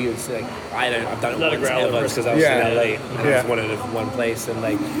people. Like we would say, like I've done it Not a once growler ever person. because I was Yeah. in LA. And I Yeah. just wanted one place, and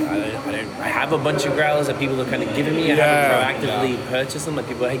like I have a bunch of growlers that people have kind of given me. I Yeah. haven't proactively purchased them. Like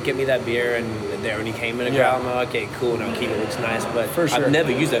people, hey, get me that beer, and they only came in a Yeah. growler. I'm like, okay, cool, and I'll keep it. Looks nice, but For sure. I've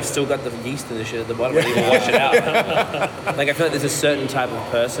never used it. I've still got the yeast and the shit at the bottom. I didn't even wash it out. Like I feel like there's a certain type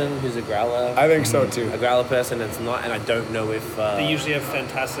of person who's a growler. I think so too. A growler person that's not, and I don't know if They usually have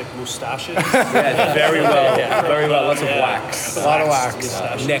fantastic mustaches. yeah, very well, very well. Lots of Yeah. wax, A lot of wax.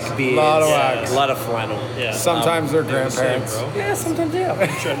 Mustaches. neck beards, Lot of wax. a lot of flannel. Yeah. Sometimes they're grandparents. Yeah, sometimes yeah.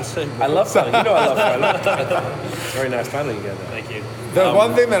 Trying to say, I love flannel. You know I love flannel. Very nice flannel you got there. Thank you. The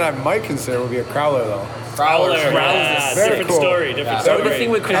one thing that I might consider would be a crowler though. Growler. Growlers Yeah. is very Different cool. story. Different Yeah. story. The only thing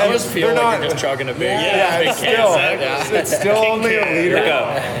with I growlers, just feel They're like not- you're just chugging a big. Yeah, big it's can, still exactly. it's still only a liter. Go.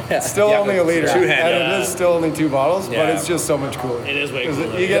 It's still Yeah. only a liter, Two-handed. and Yeah. it is still only 2 bottles, but Yeah. it's just so much cooler. It is way 'Cause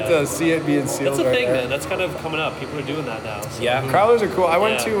cooler, You get yeah. to see it being sealed. That's a right thing, there. man. That's kind of coming up. People are doing that now. So. Yeah. Crowlers are cool. I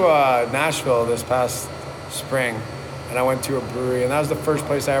went Yeah. to Nashville this past spring, and I went to a brewery, and that was the first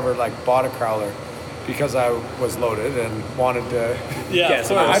place I ever like bought a crowler because I was loaded and wanted to. Yeah, Yeah, of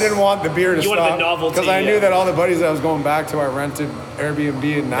so course. I didn't want the beer to You wanted stop the novelty, because I knew yeah. that all the buddies that I was going back to, I rented Airbnb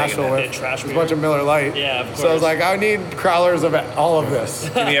in Nashville that with. bit trash was a beer. bunch of Miller Lite. Yeah, of So I was course. like, I need crowlers of all of this.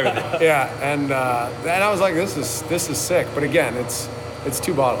 Give me everything. Yeah, and I was like, this is sick. But again, it's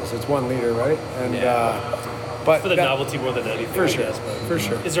 2 bottles. It's 1 liter, right? And but For the that- novelty more than anything. for I sure, guess, but- for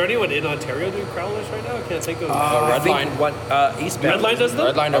sure. Is there anyone in Ontario doing crowlers right now? I can't think of. I think Redline. what Eastbound. Redline does them?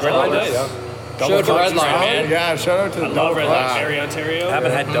 Redline does Oh, all nice. this. Double Shout out to clutch. Redline, man. Yeah, shout out to the I love double Redline. clutch. Area, Ontario. I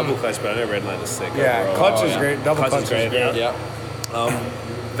haven't had double clutch, but I know Redline is sick. Yeah, overall. clutch is yeah. great. Double Clutch clutch, is is great. great. Yeah.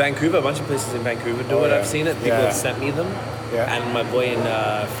 Vancouver, a bunch of places in Vancouver do Oh, it. yeah. I've seen it. People Yeah. have sent me them. Yeah. And my boy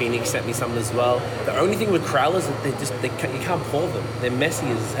in Phoenix sent me some as well. The only thing with crowlers is you can't pour them. They're messy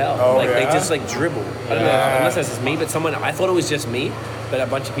as hell. Oh, like they yeah? just like dribble. I don't know Yeah. unless that's just me, but I thought it was just me, but a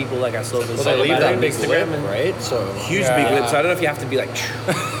bunch of people like I saw Well, they leave that big lip, and right? So huge Yeah. big lip. So I don't know if you have to be like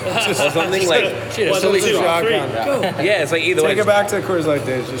or something like shit, it's One, silly two, shot. three. yeah, it's like either way. Take it back to the Coors Light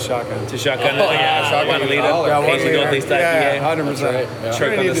days, just shotgun. to shotgun. Oh, yeah, shotgun 1 liter. $1. Yeah, 1 Hazy liter. Northeast IPA. Yeah, 100%. right, yeah. Truck You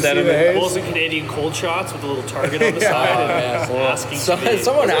on need the to see sediment. the haze. Those are Canadian cold shots with a little target on the Yeah. side. Oh, and man. asking So, to be-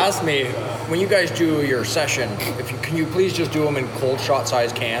 someone asked me, when you guys do your session, can you please just do them in cold shot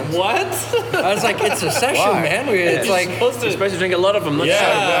size cans? What? I was like, it's a session, Why? man. It's like, supposed You're to. supposed to drink a lot of them. Not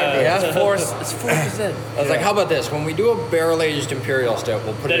Yeah. sure. Yeah. It's 4%. I was like, how about this? When we do a barrel aged imperial stout,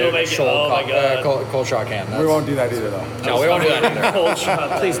 we'll put Then it in we'll a make it- oh my God. cold shot can. We won't do that either, though. No, we won't do that either. Cold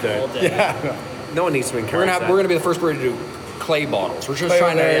shot. Please don't. All day. No one needs to encourage that. We're gonna be the first brewery to do clay bottles. We're just Play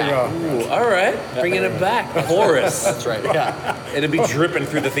trying to. there you Yeah. go. Ooh, all right, bringing it back. Porous. That's right. Yeah. It'll be dripping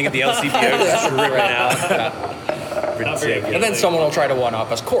through the thing at the LCBO, just dripping out. Ridiculous. And then someone will try to one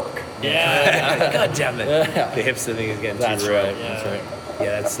up us cork. Yeah. God damn it. Yeah. The hipster thing is getting That's too real. right. That's right.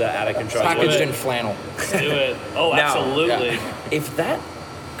 Yeah, that's out of control. Packaged it. in flannel. Let's do it. Oh, Now, absolutely. If that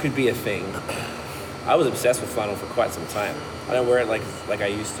could be a thing, I was obsessed with flannel for quite some time. I don't wear it like I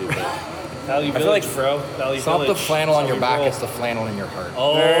used to. But Value feel Village, like- bro. Value It's not the Village. flannel on That's your how we back, roll. it's the flannel in your heart.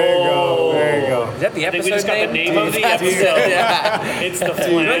 Oh. There you go. There you go. is that the I think episode we just got the name of the Deep. episode. It's the You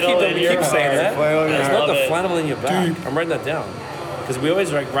flannel keep, in you your keep saying heart. that. Flannel in your It's heart. not the Love it. flannel in your back. I'm writing that down. Because we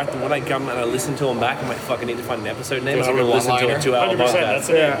always like write them when I come and I listen to them back. I'm like, fuck, I need to find an episode name. There's I'm a going to listen to a one-liner. 2 hour 100%. podcast. That's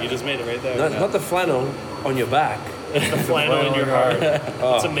it. Yeah. You just made it right there. Not the flannel on your back. the flannel in your heart.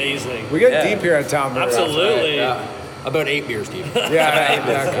 It's amazing. We get Yeah. deep here at Town Brewery. Absolutely. Yeah. About 8 beers deep. Yeah,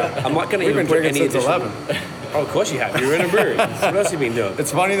 exactly. I'm not going to We've even been put drinking any since additional- 11. Oh, of course you have. You're in a brewery. What else have you been doing?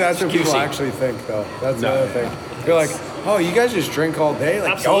 It's funny that's what people QC. actually think, though. That's No. the other thing. They're like, oh, you guys just drink all day?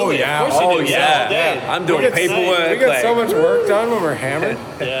 Like, Absolutely. oh, yeah. Of course you Oh, do. yeah. All day. I'm doing We get- paperwork. We get so like- much work done when we're hammered.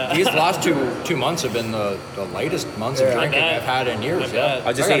 Yeah. These last two months have been the lightest months Yeah. of drinking I bet. I've had in years. I Yeah. bet.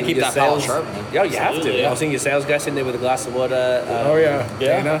 I just gotta seen keep your that palate sales. sharp, man. Yeah, you have to. Absolutely, yeah. I was seeing your sales guy sitting there with a glass of water. Oh, yeah.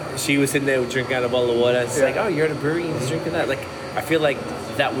 Dana. She was sitting there drinking out a bottle of water. It's Yeah. like, oh, you're at a brewery and you're drinking that. Like, I feel like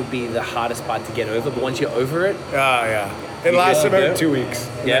that would be the hardest part to get over. But once you're over it, Oh, yeah. It You lasts good? about Yeah. 2 weeks.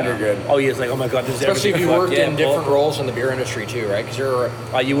 And then you're good. Oh, yeah, it's like, oh my god, this is Especially if everything you fucked. worked Yeah, in different well, roles in the beer industry too, right? Because you're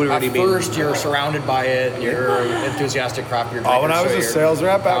you would at already be. first you're surrounded by it. You're enthusiastic craft beer. Oh, when I was a drinkers, so sales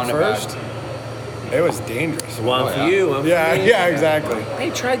rep at bound to buy first, it was dangerous. One Oh, for yeah. you. One Yeah, for me. yeah, exactly.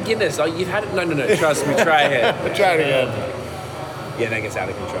 Hey, try Guinness. Oh, you've had it. No, trust me. Try it. I tried again. Yeah, that gets out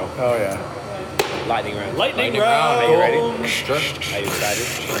of control. Oh, yeah. Lightning round. Lightning Lightning round. round. Are you ready? Sure. Are you excited?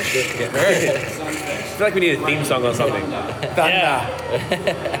 I feel like we need a theme song or something. Yeah.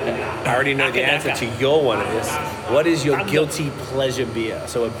 I already know the answer to your one of this. What is your guilty pleasure beer?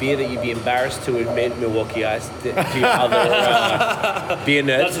 So a beer that you'd be embarrassed to admit, Milwaukee Ice, to your other beer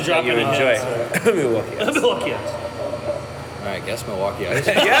nerds That's a drop that you in the enjoy. hands. Milwaukee Ice. Milwaukee Ice. All right, guess Milwaukee Ice.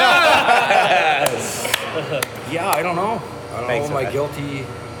 Yes! Yeah, I don't know. I don't Thanks, know what my man. guilty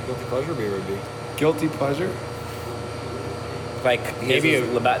pleasure beer would be. Guilty pleasure? Like, Maybe maybe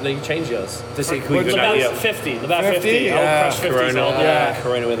Labatt. No, you change yours. To see who What's you Labatt got. 50. Labatt 50? 50. I'll Yeah. crush 50s all day. Yeah.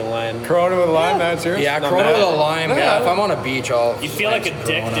 Corona with a lime. Corona with lime, that's yours? Yeah, Not Corona bad. with a lime. Yeah, if I'm on a beach, I'll. You feel like a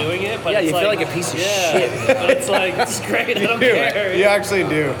dick doing it, but Yeah, it's you feel like a piece of yeah, shit. But it's like, it's great. I don't care. You actually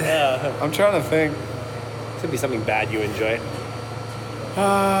do. Yeah. I'm trying to think. It's gonna be something bad you enjoy.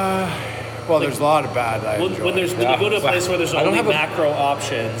 Well, there's a lot of bad I enjoy. When you go to a place where there's I don't only have a- macro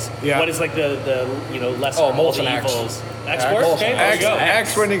options, Yeah. what is like the lesser Oh, of all the Molson X. evils? Export? Molson Okay, there X, you go.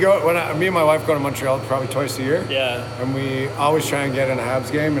 X when me and my wife go to Montreal probably twice a year. Yeah. And we always try and get in a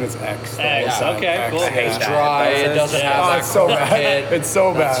Habs game, and it's X. the X, whole time. okay, X, cool. I hate yeah. that. Dry. It doesn't Yeah. have Oh, that. it's so bad. It's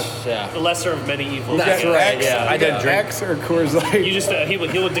so bad. Yeah. The lesser of many evils. That's Yeah. right, X, yeah. I don't drink. X or Coors Light. You just he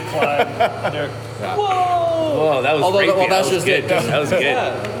would decline. There. Whoa, that was Although- great. well, that's that was just good. it. That was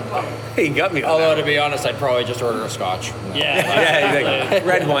good. He got me on Although that. to be honest, I'd probably just order a Scotch. Yeah. Yeah, he's like,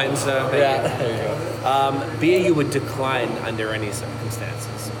 red wine, sir. Thank Yeah. you. There you go. Beer you would decline under any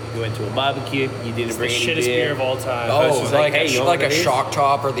circumstances. You went to a barbecue, you didn't The bring any shittest beer of all time. Oh, Oh, she's like, like, hey, you want like one a of these? shock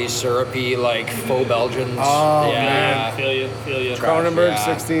top or these syrupy like faux Belgians. Oh, yeah. Feel you. Cronenberg Yeah.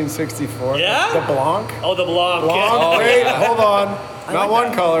 1664. Yeah? The Blanc. Oh, the Blanc. Blanc. Yeah. Oh, Wait, yeah. hold on. Not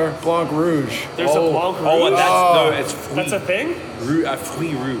one color. Blanc Rouge. There's a Blanc Rouge. Oh, and that's, Oh. no, it's Fruit, That's a thing? Fruit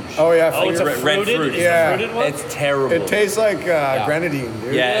Rouge. Oh yeah. Oh, it's a red fruited. fruit. It's Yeah. a fruited one. It's terrible. It tastes like grenadine,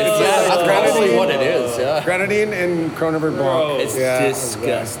 dude. Yeah, it's Yeah, that's probably Grenadine. what it is. Yeah. Grenadine in Cronenberg Blanc. It's Yeah,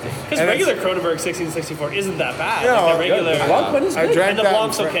 disgusting. Because and regular Cronenberg 1664 isn't that bad. Yeah, like the regular. The Blanc one is I good. drank And the that.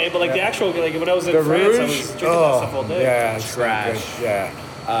 Blanc's in okay, but like the actual, like when I was in The France, I Rouge. was drinking that stuff all day. Yeah, it's not Trash. good. Yeah.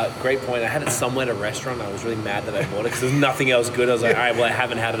 Great point. I had it somewhere at a restaurant. I was really mad that I bought it because there's nothing else good. I was like, all right, well, I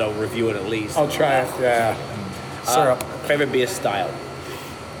haven't had it. I'll review it at least. I'll try it. Yeah. Syrup. Favorite beer style?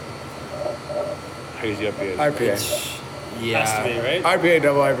 Who's your beer? IPA. Yeah. Has to be, right? IPA,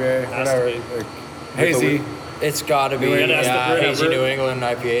 double IPA, Has to whatever. be. Like, hazy. It's got to be New England has the brew, hazy brew. New England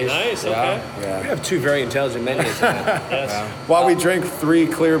IPAs. Nice, Yeah. okay. We Yeah. have two very intelligent men here tonight. Yes. While we drink 3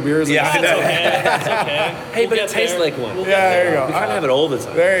 clear beers. Yeah, I That's know. okay. That's okay. Hey, but We'll it get tastes there. like one. We'll Yeah, get there you go. We can't have it all the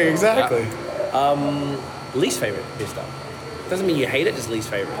time. There, exactly. Least favorite beer style. Doesn't mean you hate it, just least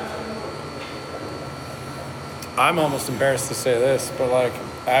favorite. I'm almost embarrassed to say this, but like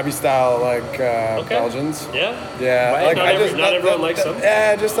Abbey style, like Belgians. Yeah? Yeah, Right. like Not everyone likes them.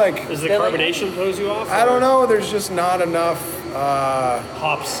 Yeah, just like Does the They're like- carbonation throws you off? I don't know. There's just not enough.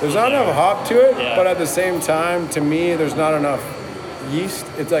 Hops. There's in not there. enough hop to it, Yeah. but at the same time, to me, there's not enough yeast.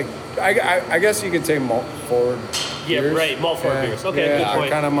 It's like I guess you could say malt forward. Yeah, beers. right. Malt forward Yeah. beers. Okay, Yeah, good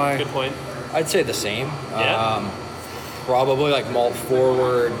point. kind of my. Good point. I'd say the same. Yeah. Probably like malt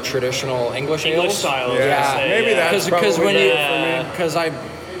forward traditional English English ales. style. Yeah, maybe that's Because probably when you better because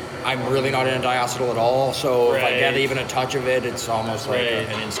I'm really not into diacetyl at all, so if I get Right. even a touch of it, it's almost like Right.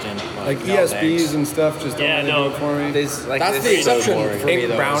 an instant. like no ESBs thanks. and stuff just don't Yeah, really no. do it for me. There's like That's this the is so exception boring. for me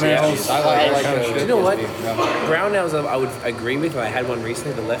though. Brown is ales, ESBs. I like that kind of the shit. You know what? ESB, yeah. Brown ales I would agree with. I had one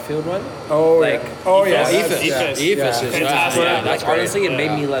recently, the left field one. Oh Like, yeah. Oh yeah. Ephus. that's- Ephus. yeah. Ephus Yeah. is Fantastic. yeah, that's great. honestly, it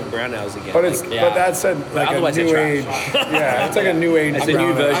made Yeah. me love brown ales again. But it's Like, Yeah. but that's a like a otherwise they're new trash. age. Yeah, it's like a new age. It's a brown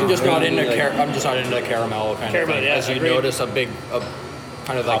new ale. version. I'm just not into Like- I'm just not into the caramel kind Caramel, of thing. yeah, As you agreed. notice a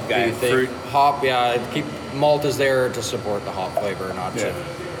kind of like Hop guy, big thing. fruit. Hop, yeah. Keep malt is there to support the hop flavor, not Yeah.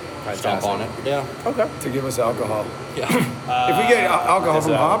 to stomp on it. Yeah. Okay. To give us alcohol. Yeah. If we get alcohol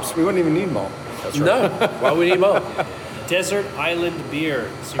from hops, we wouldn't even need malt. No. Why would we need more? Desert Island beer.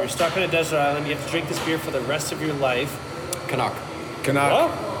 So you're stuck on a desert island. You have to drink this beer for the rest of your life. Canuck. Canuck.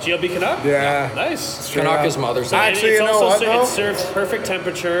 Oh, GLB Canuck? Yeah. Nice. Canuck is mother's Day. Actually, it's you know also what, though? It serves perfect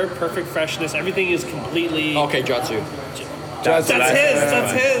temperature, perfect freshness. Everything is completely. Okay, Jutsu. That's his.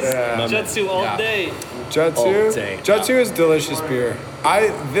 That's his. Yeah. Jutsu all Yeah. day. All Jutsu. day. Jutsu is delicious beer.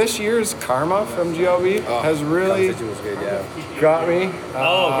 This year's Karma from GLB has really It was good, yeah. got me.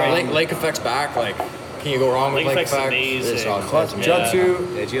 Oh, great. Lake Effect's back. Like, can you go wrong with Lake Lake Effect's Effect? amazing. It's awesome. Clutch, It's amazing.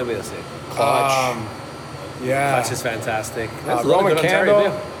 Jutsu. Yeah, GLB, that's it. Clutch. Yeah. That's just fantastic. That's a lot of Roman good Ontario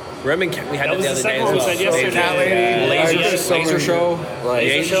Candle. beer. Roman Candle, we had That it was the the other day second as one we well. said yesterday. Cat Lady. Yeah. Like, Yeah. there's so Laser many- show. Like,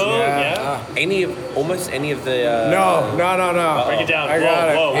 Laser show? Yeah. Yeah. Almost any of the. No. Break it down. I got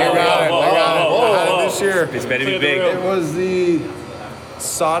it. Whoa, I got it. whoa, I got it. whoa, I had whoa, it this year. It's better to be Clear the big. room. It was the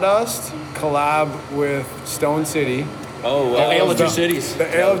Sawdust collab with Stone City. Oh, Ale of Two Cities.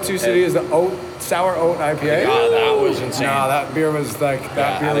 The Ale of Two Cities, the sour oat IPA. Yeah, that was insane. No, that beer was like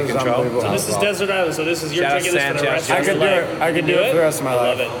out of was control. unbelievable. So this is Desert Island. So this is you're Shout out drinking this Sam, for the shout rest out of I your could do life. it. I could do it for the rest of my I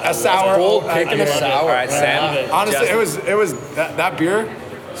love life. it. A sour Bold oat pick and a IPA. sour. All right, I love Sam. it. Honestly, Just- it was that beer,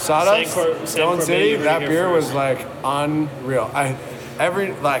 Sawdust, Sancor- Stone Sancor City. Bay, That you're beer here was first. like unreal.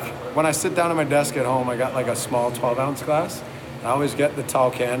 When I sit down at my desk at home, I got like a small 12-ounce glass. I always get the tall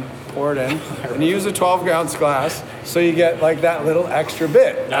can, pour it in, and you use a 12-ounce glass, so you get like that little extra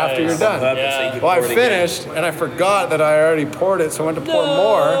bit after you're Nice. done. Yeah. So you could Well, I pour it again. finished, and I forgot that I already poured it, so I went to pour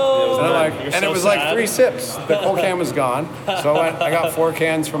more. And, I'm like, You're and so it was like sad. 3 sips. The whole can was gone. So I got 4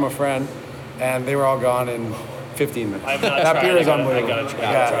 cans from a friend, and they were all gone in 15 minutes. I've not That tried. beer is I gotta unbelievable. try.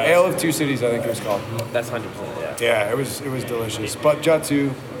 Yeah, Try it. Ale of Two Cities, I think it was called. That's 100%. Yeah. Yeah, it was delicious. But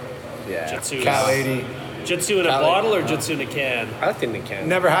Jutsu, Yeah. Jitsu. Cat Lady, Jitsu in a Cali. bottle or Jitsu in a can? I like it in the can.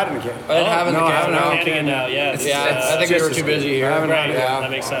 never had it in a can. I didn't have it in the No, I can. haven't no. had it. Canning it now, yeah. Yeah, I think we were too busy here. I haven't Right, had it. Yeah. that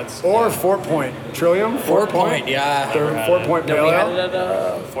makes sense. Or Fort Point. Trillium? Fort Point, yeah. Their Fort Point No, Pale we had Ale. it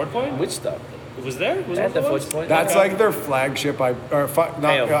at Fort Point? Which stuff? It was there? Was At it the the Fort Point. That's Okay. like their flagship. Not,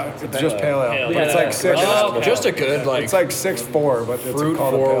 Pale. it's just pale ale. Pale, But yeah. it's like six. Oh, okay. Just a good, like, It's like 6.4, but it's fruit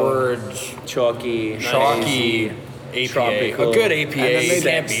called a pale ale. forward, chalky. chalky APA. Tropical. A good APA. And then You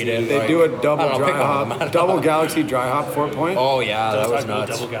can't beat it. They like, do a I don't double know, dry pick one. hop, double Galaxy dry hop Fort Point. Oh, yeah, that Don't was talk about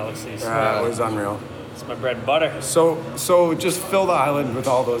nuts. Double Galaxies. It was unreal. It's my bread and butter. So just fill the island with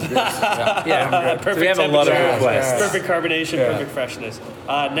all those beers. Yeah. Perfect So we have a lot of temperature, requests. Perfect carbonation, Yeah. perfect freshness.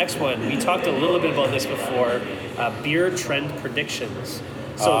 Next one, we talked a little bit about this before. Beer trend predictions.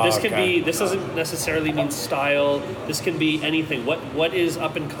 So this could okay. be. This doesn't necessarily mean style. This can be anything. What is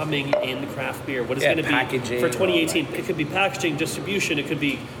up and coming in craft beer? What is Yeah, going to be packaging, for all 2018? It could be packaging, distribution. It could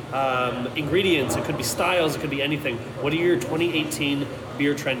be ingredients. It could be styles. It could be anything. What are your 2018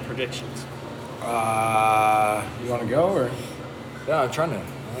 beer trend predictions? You want to go or? Yeah, I'm trying to.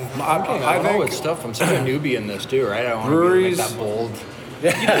 I I know think it's stuff. I'm such a newbie in this too, right? I don't want breweries- to be like that bold.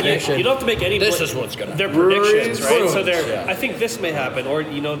 You don't have to make any. This is what's gonna They're happen. predictions, right? Breweries, So they're. yeah. I think this may happen, or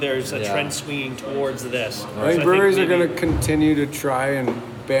there's a Yeah. trend swinging towards this. I think breweries are going to continue to try and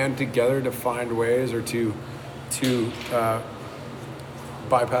band together to find ways or to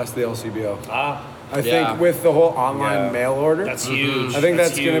bypass the LCBO. I Yeah. think with the whole online Yeah. mail order, That's huge. I think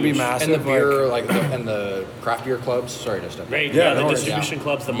that's going to be huge. massive. And the beer, and the craft beer clubs. Sorry to step in. Right, Yeah, yeah, no the worries. distribution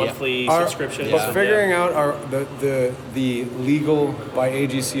clubs, the Yeah. monthly Our- subscriptions. But figuring out the legal by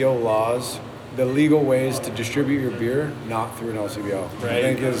AGCO laws, the legal ways to distribute your beer not through an LCBO, I Right.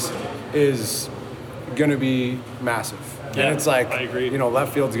 think is going to be massive. Yeah, and it's like, I agree.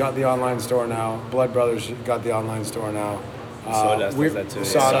 Left Field's got the online store now. Blood Brothers got the online store now. Sawdust does that too.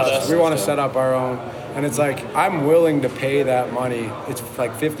 Sawdust. We want to Yeah. set up our own, and it's like I'm willing to pay that money. It's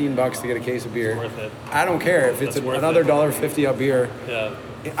like $15 to get a case of beer. worth it. I don't care if it's That's worth another it. $1.50 a beer. Yeah.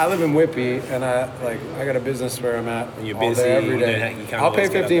 I live in Whitby, and I got a business where I'm at And you're all busy, day, every you day. don't- you can't I'll pay always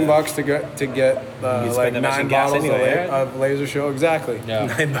get up $15 to get You'd spend like that much 9 in gas bottles anyway, right? of Laser Show. Exactly. Yeah.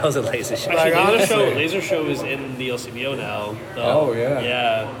 9 miles of laser shit. Like, Actually, honestly. Laser Show is in the LCBO now. though. Oh, yeah.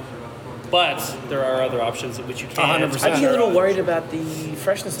 Yeah. But there are other options in which you can. 100%. I'd be a little worried about the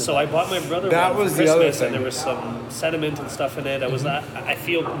freshness of So I bought my brother That one was for the other Christmas, thing. and there was some sediment and stuff in it. I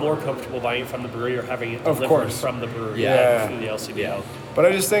feel more comfortable buying it from the brewery or having it Of delivered course. from the brewery Yeah. through the LCBO. But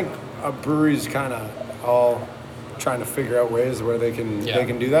I just think a brewery's kind of all trying to figure out ways where they can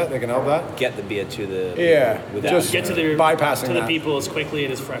do that. They can help that. Get the beer to the Yeah, without just Get to the bypassing to the that. people as quickly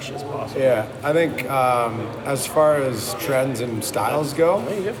and as fresh as possible. Yeah, I think as far as trends and styles go,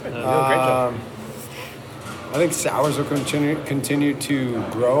 You're different. You're doing a great job. I think sours will continue to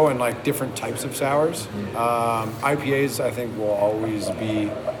grow and like different types of sours. IPAs I think will always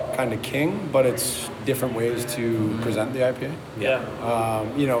be kind of king, but it's different ways to present the IPA.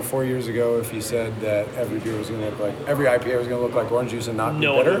 Yeah. 4 years ago, if you said that every beer was going to look like every IPA was going to look like orange juice and not be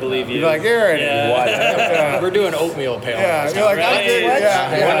No one bitter, would believe you. You'd be like, you're Yeah. What? yeah, We're doing oatmeal pale. yeah. ales You're like, I Right. think, What?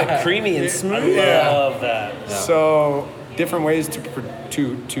 yeah. Creamy and smooth. Yeah. Love that. So different ways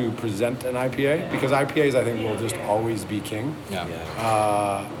to present an IPA because IPAs I think will just always be king. Yeah.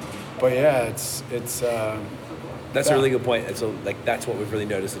 But yeah, it's That's a really good point. And so, that's what we've really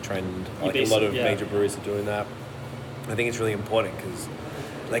noticed the trend. Like a lot of major breweries are doing that. I think it's really important because,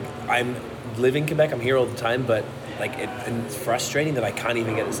 I'm live in Quebec. I'm here all the time, but and it's frustrating that I can't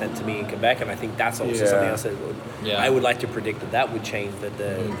even get it sent to me in Quebec. And I think that's also something else that I would like to predict that would change. That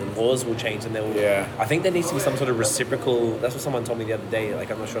the laws will change, and I think there needs to be some sort of reciprocal. That's what someone told me the other day.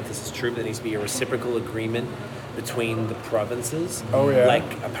 I'm not sure if this is true, but there needs to be a reciprocal agreement between the provinces. Oh, yeah. Like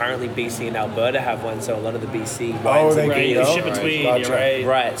apparently BC and Alberta have one, so a lot of the BC Oh, wines they and do, Right, you you know? ship between, Gotcha. you're right.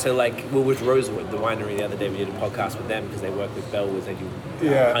 Right, so like, well, with Rosewood, the winery the other day, we did a podcast with them because they work with Bellwoods, they do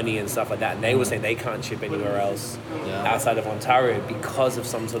Yeah. honey and stuff like that, and they were saying they can't ship anywhere else Yeah. outside of Ontario because of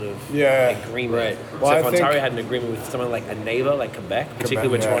some sort of Yeah. agreement. Right. Well, So I if think- Ontario had an agreement with someone like a neighbor, like Quebec, particularly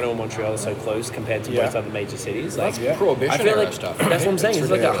where yeah. Toronto and Montreal are so close compared to Yeah. most other major cities, like Yeah. Prohibition I feel era like stuff. that's what I'm saying.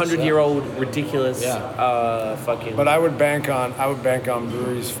 It's like a ridiculous, 100-year-old ridiculous, Yeah. fucking. But I would bank on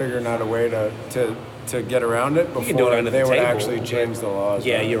breweries figuring out a way to get around it can do it before under the they would table, actually change the laws.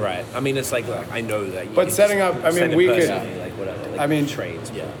 yeah, right? you're right. I mean, it's like I know that. You But can setting just up- I mean, send it we could- personally, like whatever. Like I mean,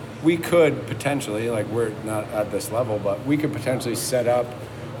 trades. Yeah. We could potentially, like we're not at this level, but we could potentially set up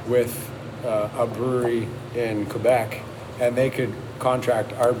with a brewery in Quebec, and they could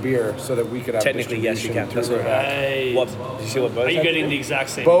contract our beer so that we could have Technically, yes, you distribution can. That's through what. Quebec. Right. What did you see? What Bose Are you had to getting do? the exact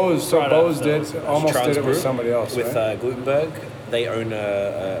same Bose, so product, Bose though? did almost did it with Transbrew somebody else, with right? Gutenberg. They own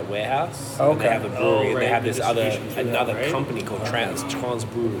a warehouse. And Okay. they have a brewery. Oh, and they right, have the this other distribution through that, another right? company called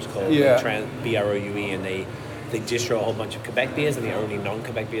Transbrew is called. Yeah. BROUE, and they distro a whole bunch of Quebec beers, and the only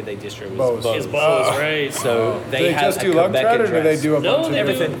non-Quebec beer they distro is Bose. Bose. Is Bose, right? So Do they they have just a do lug Quebec tread, or do they address. do a No, bunch of they do-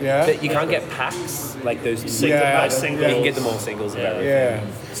 different? Yeah. That you can't get packs like those. Single Yeah, by yeah. single. You can get them all singles and Yeah. everything.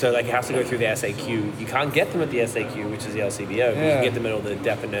 Yeah. So like it has to go through the SAQ. You can't get them at the SAQ, which is the LCBO. But you Yeah. can get them at all the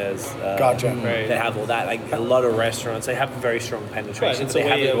dépanneurs. Gotcha. Right. They have all that. Like a lot of restaurants, they have very strong penetration. Right, it's they a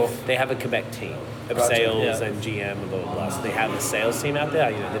have way a, of- they have a Quebec team of Gotcha. sales Yeah. and GM and blah blah blah. So they have a sales team out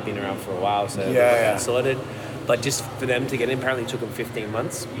there. You know, they've been around for a while, so they've Yeah, got yeah. that sorted. But just for them to get in, apparently it took them 15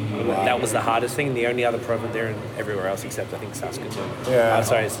 months. That was the hardest thing. The only other province, they're in everywhere else except I think Saskatoon. Yeah.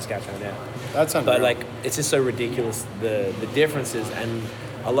 Sorry, Saskatchewan. Yeah. That's unreal. But like, it's just so ridiculous the differences, and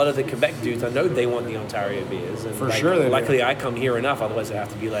a lot of the Quebec dudes, I know they want the Ontario beers, and For like, sure they do. luckily I come here enough. Otherwise, I have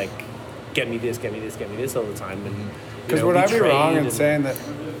to be like, get me this, get me this, get me this all the time, and Because would I be wrong in saying that?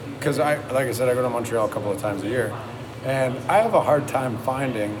 Because like I said, I go to Montreal a couple of times a year, and I have a hard time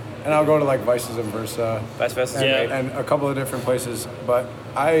finding. And I'll go to like Vices and Versa, Vice Versa, and, yeah. and a couple of different places. But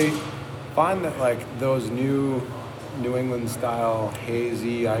I find that like those New England style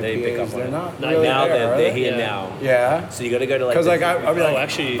hazy IPAs, They pick up on they're it. not Not really now there, they're are they're they? here Yeah. now. Yeah. So you got to go to like. Because like the- I'll be Oh, like,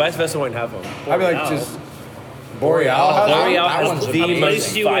 actually, Vice Versa won't have them. I'll be like Boreal. just Boreal. has That them? Boreal that has one's the a amazing.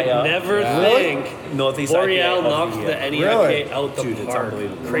 place you would fire. never Really? think. Northeast Boreal IPA of knocked the the year. any Really? IPA out the Dude, it's park.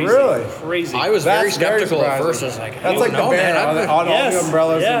 unbelievable. Crazy, Really? crazy. I was very That's very skeptical at surprising. first. I was like, That's like the band on all Yes. the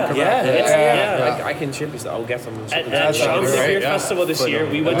umbrellas Yeah. in Quebec. Yeah, Yeah. Like, I can ship you. I'll get some. At That's Champs unreal. Beer Yeah. Festival this year,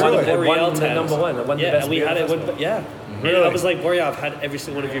 we went Really? to the It Boreal won the tent. number one. It won the Yeah, best and we beer had it. festival. Yeah. Really? And I was like, Boreal, I've had every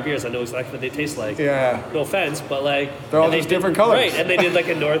single one of your beers. I know exactly what they taste like. Yeah. No offense, but like They're all and they just did- different colors. Right, and they did like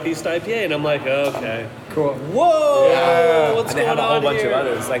a Northeast IPA, and I'm like, okay, Cool. whoa, Yeah. what's And they going have a whole on bunch here? of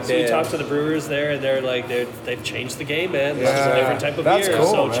others, like so we they- talked to the brewers there, and they're like, they've changed the game, man. This is Yeah. a different type of That's beer, cool,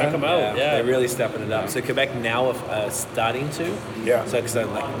 so man. check them out. Yeah, They're really stepping it up. So Quebec now are starting to. Yeah. So because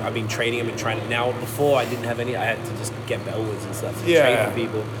like I've been trading, I've been trying to now. Before I didn't have any. I had to just get Bellwoods and stuff. To Yeah. Trade for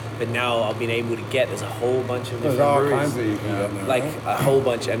people. But now I've been able to get. There's a whole bunch of There's different all breweries. kinds that you can get now. Like right? a whole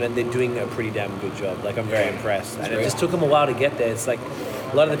bunch, and then they're doing a pretty damn good job. Like I'm very impressed, and it just took them a while to get there. It's like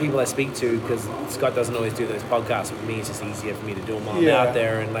a lot of the people I speak to, because Scott doesn't always do those podcasts with me. It's just easier for me to do them while I'm Yeah. out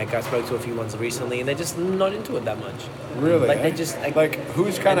there. And like I spoke to a few ones recently, and they're just not into it that much. Really? Like eh? they just like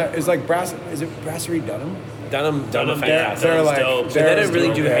who's kind of is like is it Brasserie Dunham? Dunham Dunham, are yeah, fantastic. They're like dope. So they don't they're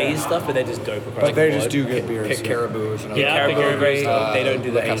really do dope, yeah. haze stuff, but they're just dope across But the they board. just do good beers. Pick Caribous and Yeah, Caribou Pick are great. Caribous, They don't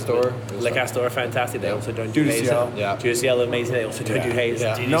do the Le haze. Castor. Le Castor are fantastic. They also don't do Judas haze. Ciel. Yeah. Judas Ciel are amazing. They also don't do haze.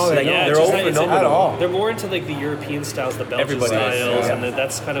 Yeah. No, they Like, don't. they're just all like it's- phenomenal. At all. They're more into like the European styles, the Belgian Everybody is, styles, yeah. and then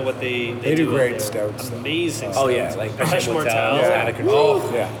that's kind of what they They do over great there. stouts, though. Amazing. Oh stouts. yeah, like Pêche Mortel, Mortel. Yeah. out of control.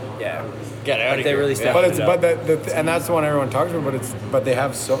 Yeah. Yeah, Get out Like, of they here. really Yeah. step But it it's up. and that's the one everyone talks about. But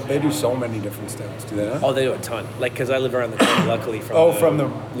they do so many different stouts. Do they not? Oh, they do a ton. Like, because I live around the corner, luckily, from From the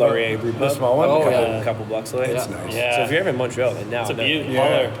Laurier Brew the Pub. small one. Oh, Okay. yeah. Couple blocks away. It's nice. Yeah. So if you're ever in Montreal, then now It's a no. beaut.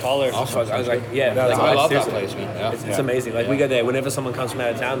 Yeah. Taller. I was like, yeah, That's like, I love that seriously. place, man. Yeah. It's amazing. Like we go there whenever someone comes from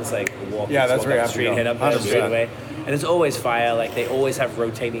out of town. It's like walk, Yeah, that's walk where you up have the to street, go. head up there 100%. straight away, and it's always fire. Like they always have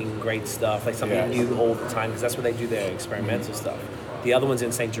rotating great stuff, like something Yeah. new all the time because that's what they do. Their experimental stuff. The other one's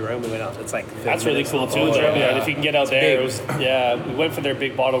in St. Jerome. We went up. It's like 30 That's really minutes cool from too, the Jeremy. border. And if you can get out there, big. it was we went for their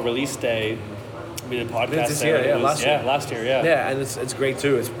big bottle release day. We did a podcast This there. year, and it yeah, was- last year. last year, yeah. Yeah, and it's great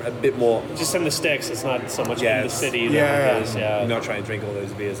too. It's a bit more. Just in the sticks. It's not so much Yeah, in the it's- city. yeah. That it is, yeah. Not trying to drink all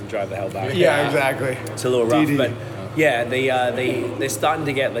those beers and drive the hell back. Yeah, exactly. It's a little rough, DD. but Yeah, they're starting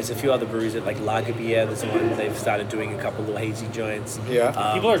to get. There's a few other breweries at like Lagerbier. There's one they've started doing a couple little hazy joints.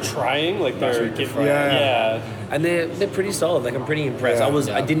 Yeah. People are trying, like they're giving, Yeah. And they're pretty solid. Like I'm pretty impressed.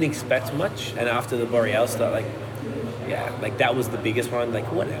 Yeah. I didn't expect much, and after the Boreal start, like that was the biggest one.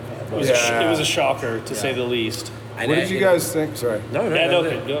 Like whatever. It was a shocker to say the least. And What did you guys think? Sorry. No.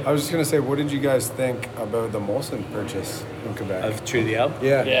 Okay, go. I was just gonna say, what did you guys think about the Molson purchase in Quebec? Of True to the Alp?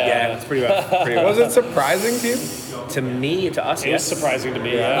 Yeah. Yeah, it's pretty rough. Pretty rough. Was it surprising to you? To me, to us, It was yes. surprising to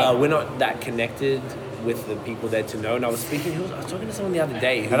me. Yeah. We're not that connected with the people there to know. And I was talking to someone the other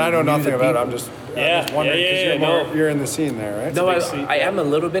day. who And I know knew nothing the about it. people. I'm just Yeah, wondering yeah, because yeah, you're in the scene there, right? No, big scene, I am a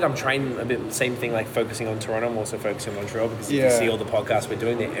little bit. I'm trying a bit. Same thing, like focusing on Toronto. I'm also focusing on Montreal because you can Yeah. see all the podcasts we're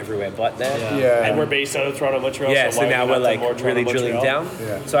doing. They're everywhere but there. Yeah. And we're based out of Toronto, Montreal. Yeah, so so why now would we we're not have like more Toronto, really drilling Montreal? down.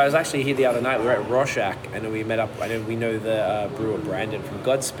 Yeah. So I was actually here the other night. We were at Rorschach, and we met up. I know we know the brewer Brandon from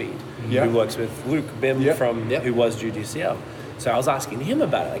Godspeed, Yeah. who works with Luke Bim Yeah. who was GDCL. So I was asking him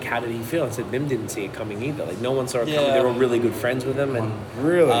about it, like how did he feel? And said Bim didn't see it coming either. Like no one saw it coming. Yeah. They were all really good friends with him, and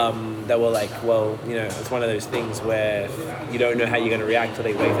Really? they were like, well, it's one of those things where you don't know how you're going to react till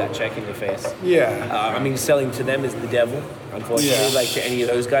they wave that check in your face. Yeah. I mean, selling to them is the devil, unfortunately. Yeah. Like to any of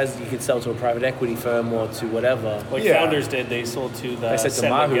those guys, you could sell to a private equity firm or to whatever. Like Yeah. Founders did, they sold to the I said to San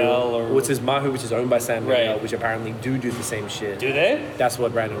Mahu, Miguel or which is Mahu, which is owned by San Miguel, Right. which apparently do the same shit. do they? That's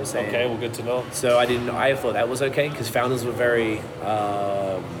what Brandon was saying. Okay, well, good to know. So I thought that was okay because founders were very.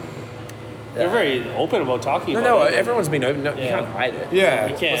 They're very open about talking No, about it. everyone's been open. No, you Yeah. can't hide it. Yeah.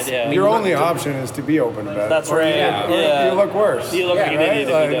 You can't, yeah. Your only option is to be open about it. That's or right, You, yeah. or you look worse. You look like an right? idiot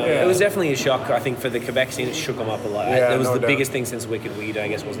if Like, you don't. yeah. It was definitely a shock, I think, for the Quebec scene. It shook them up a lot. Yeah, it was no the doubt. biggest thing since Wicked Weed, I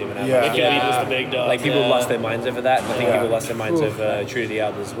guess, wasn't even out. Yeah. Wicked Weed was the big dog. Like, people yeah. lost their minds over that. And I think Yeah. people lost their minds over True to the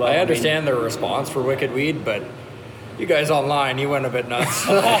Alp as well. I mean, understand their response for Wicked Weed, but you guys online, you went a bit nuts.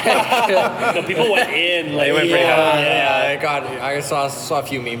 No, people went in. Like, They went pretty hard. I saw a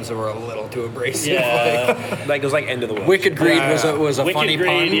few memes that were a little too abrasive. Yeah. like, it was like end of the world. Wicked Greed Yeah. was a Wicked funny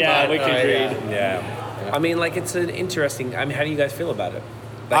Greed, pun. yeah, but, Wicked Greed. Yeah. I mean, like, it's an interesting. I mean, how do you guys feel about it?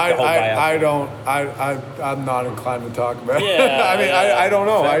 Like, the whole buyout. I don't. I'm not inclined to talk about it. Yeah, I mean, yeah. I don't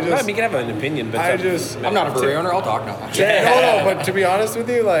know. I No, just. you can have an opinion, but I just. I'm not a brewery owner. I'll talk now. No, but to be honest with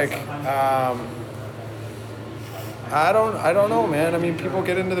you, like, I don't know, man. I mean, people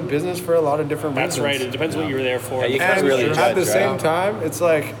get into the business for a lot of different That's reasons. right. It depends what you were there for. Yeah, you can't And really at judge, the same right? time, it's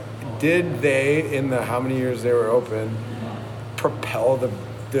like, did they, in the how many years they were open, propel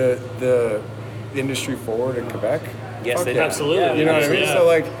the industry forward in Quebec? Yes, Fuck they yeah. did. Absolutely. Yeah. You know what I mean? Yeah. So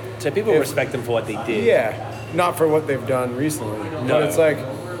like, So people if- respect them for what they did. yeah, not for what they've done recently, No. but it's like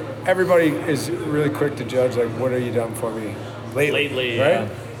everybody is really quick to judge. Like, what have you done for me lately? Right? yeah.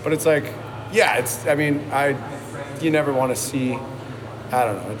 But it's like, yeah, it's. I mean, you never want to see. I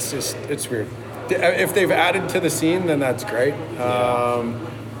don't know. It's just it's weird. If they've added to the scene, then that's great.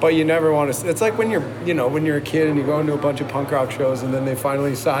 But you never want to. It's like when you're a kid and you go into a bunch of punk rock shows and then they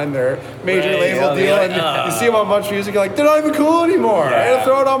finally sign their major Right. label Yeah, deal like, and you see them on Much Music. You're like, they're not even cool anymore. I had to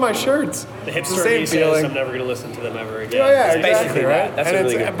throw it on my shirts. The It's hipster me says I'm never going to listen to them ever again. Oh yeah, It's exactly basically right. that. That's and a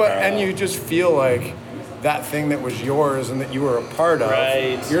really it's, good but parallel. and you just feel like that thing that was yours and that you were a part of,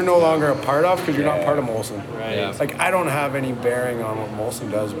 Right. you're no longer a part of because you're not part of Molson. Right. Yeah. Like I don't have any bearing on what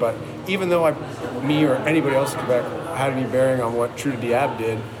Molson does, but even though me or anybody else in Quebec had any bearing on what True to Diab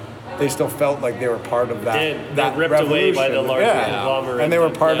did, they still felt like they were part of that. They're that ripped away by the revolution. larger yeah. conglomerate. And they were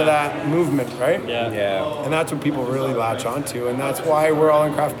part of Yeah. that movement, right? Yeah. Yeah. And that's what people really latch onto, and that's why we're all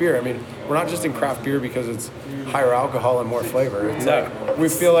in craft beer. I mean, we're not just in craft beer because it's higher alcohol and more flavor. It's No. like we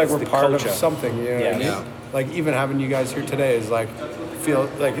feel like It's we're the part culture. of something. You know what I mean? Yeah. Like even having you guys here today is like feel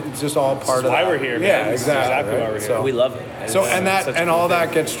like it's just all part is of why that. we're here, man. Yeah, This is exactly. exactly right? why we're here. So, We love it. so It's and that such a and cool all thing.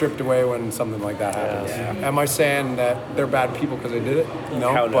 that gets stripped away when something like that happens. Yeah. Am I saying that they're bad people because they did it?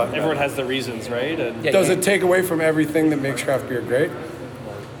 No, Hell no. but Everyone has their reasons, right? And Yeah, does you- it take away from everything that makes craft beer great?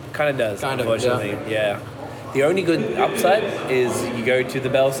 Kind of does, Kind of, unfortunately. Yeah. The only good upside is you go to the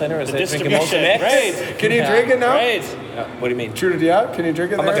Bell Center and the say drink a Molson distribution, X. right? Can you drink it now? Right. What do you mean? True to Diab? Can you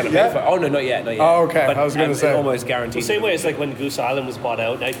drink it I'm there? not going to Yeah? pay for it. Oh, no, not yet. Not yet. Oh, okay. But I was gonna I'm say. almost guaranteed. The same way it's like when Goose Island was bought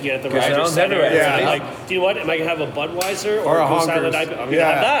out. Now you can get it at the Goose Rogers Island's Center. everywhere. It's Yeah. like, do you know what? Am I gonna have a Budweiser Or a Goose Honkers. Island IPA? I'm gonna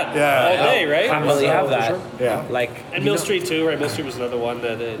Yeah. have that Yeah. all day, right? Happily have that. Yeah. Like, And you Mill know- Street too, right? Mill Street was another one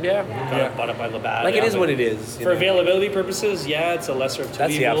that Yeah. got bought up by Labatt. Like, it is but what it is. you For know. availability purposes, yeah, it's a lesser of two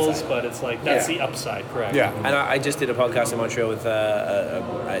That's the evils, upside. but it's like that's Yeah. the upside, correct? Yeah. And I just did a podcast in Montreal with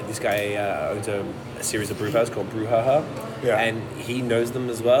this guy owns a series of brew houses called Brew Haha. Yeah. And he knows them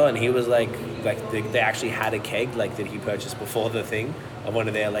as well. And he was like they actually had a keg like that he purchased before the thing one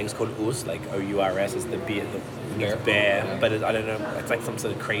of their, like, it's called Urs, like OURS is the beer, Bear. bear, but I don't know, it's like some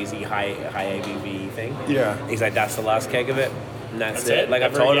sort of crazy high ABV thing. Yeah. He's like, that's the last keg of it, and that's That's it? Like,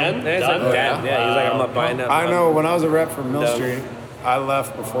 I've Ever told again? him, yeah, he's Done? like, yeah, he was like, I'm not buying that. I know when I was a rep for Mill No. Street, I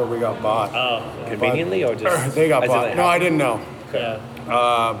left before we got bought. Conveniently, or just They got as in, bought. like, No, I didn't know. Yeah.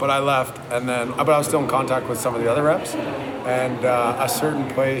 But I left, and then, but I was still in contact with some of the other reps, and a certain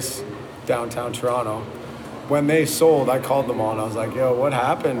place downtown Toronto. When they sold, I called them all, and I was like, "Yo, what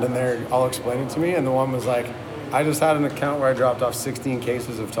happened?" And they're all explaining to me, and the one was like, "I just had an account where I dropped off 16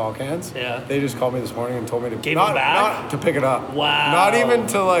 cases of tall cans. Yeah. They just called me this morning and told me to Gave not, them back? not to pick it up. Wow. Not even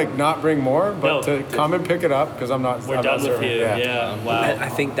to like not bring more, but No. to come and pick it up because I'm not. We're I'm done not with serving. you. Yeah. Wow. I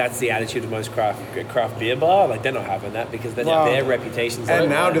think that's the attitude of most craft beer bar. Like, they're not having that because Well, their reputations. And like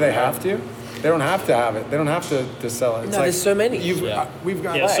now, that. do they have to? They don't have to have it. They don't have to sell it. It's No, there's so many. We've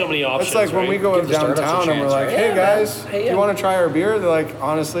got Yeah, so many options. It's like when we right? go Give the startups a downtown and we're chance, like, right? "Hey Yeah, guys, man. Hey, do yeah. you want to try our beer?" They're like,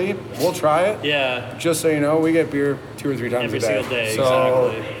 "Honestly, we'll try it." Yeah. Just so you know, we get beer 2 or 3 times Every a day. single day, So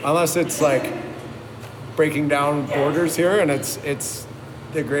exactly. unless it's like breaking down borders here and it's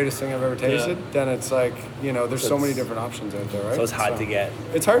the greatest thing I've ever tasted, then it's like, you know, there's so many different options out there, right? So it's hard to get.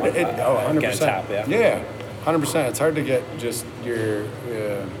 It's hard to, 100%. Get a tap, yeah. Yeah, 100%. It's hard to get just your,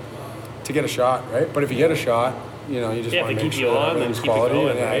 to get a shot, right? But if you get a shot, you know, you just Yeah, want if to they make keep you sure that on, then everything's keep it quality. going,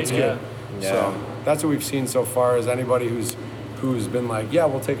 and yeah, right? it's Yeah. good. Yeah. So that's what we've seen so far is anybody who's been like, yeah,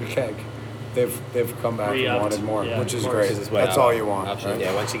 we'll take a keg. They've come back and Re-upped, wanted more, yeah, which is of great. course. This is what That's I- all you want. Absolutely.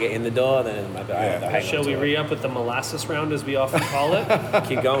 Yeah, once you get in the door, then I hang Shall on we to it. re-up with the molasses round, as we often call it?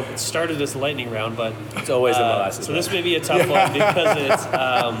 Keep going. It started as lightning round, but It's always the molasses. so this may be a tough one because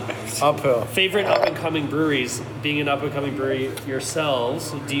it's Uphill. favorite up and coming breweries. Being an up and coming brewery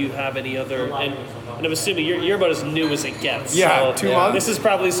yourselves, do you have any other? And I'm assuming you're about as new as it gets. Yeah, so 2 months. This is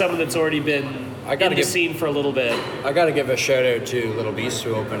probably someone that's already been I gotta in the give- scene for a little bit. I got to give a shout out to Little Beast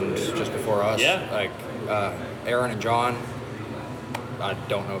who opened just before us. Yeah. Like Aaron and John. I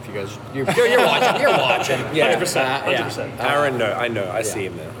don't know if you guys you're watching. You're watching. 100%. Yeah. 100%. Aaron, no, I know. I see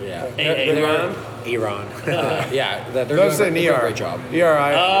him now. Yeah. Hey, They're- Iran. yeah. They're Those doing an a ER. great job.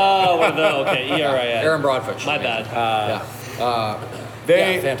 ERI. Oh, one of those. Okay, ERIA. Aaron Broadfish. My bad. Yeah.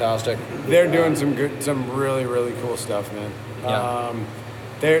 They Yeah, fantastic. they're doing some really really cool stuff, man. Yeah.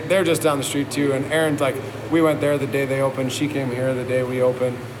 They're just down the street too, and Aaron's like, we went there the day they opened. She came here the day we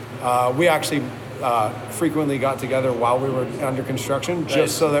opened. We actually frequently got together while we were under construction, just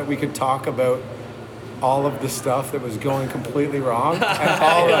Nice. so that we could talk about all of the stuff that was going completely wrong, and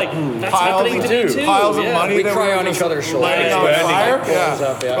all You're the like, that's happening to me too. piles of Yeah. money We that cry were on just each other's shoulders. lighting on Burning fire. like Yeah. coals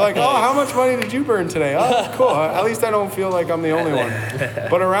up, yeah. We're like, oh, how much money did you burn today? Oh, cool. At least I don't feel like I'm the only one.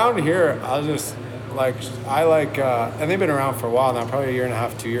 But around here, I was just like, and they've been around for a while now, probably a year and a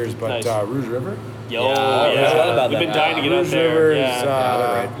half, 2 years. But Nice. Rouge River. Yo, I forgot about We've been that. dying to get out Rouge there. River is, Yeah.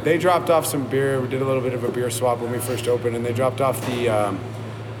 they're right. they dropped off some beer. We did a little bit of a beer swap when we first opened, and they dropped off the.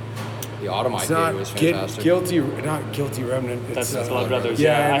 The Autumn It's IPA not was fantastic. not guilty remnant. That's It's Blood Brothers.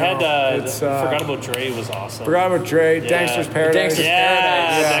 yeah, Yeah, I I had know. It's, Forgot About Dre was awesome. Forgot about Dre, Yeah. Gangster's Paradise. Gangster's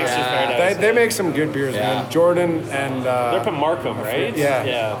Yeah, Yeah. Gangster's Paradise. They make some good beers, Yeah. man. Jordan and They're from Markham, right? Yeah.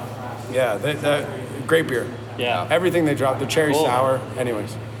 Yeah. yeah, great beer. Yeah. Everything they dropped, the cherry Cool. sour.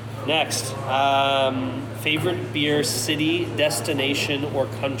 Anyways, Next, favorite beer, city, destination, or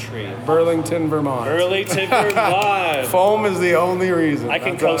country? Burlington, Vermont. Burlington, Vermont. Foam is the only reason. I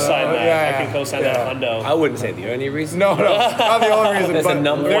can That's all- co-sign that. yeah, I can co-sign yeah. that hundo. I wouldn't say the only reason. No, not the only reason, There's but a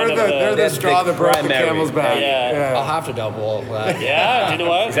number they're one the, of the- they're the There's straw the that broke the primary. camel's back. Yeah. I'll have to double that. Yeah, do you know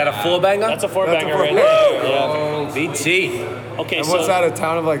what? Is that a four banger? That's a four-banger That's a right four- there. Yeah. BT. Okay, And so what's that, a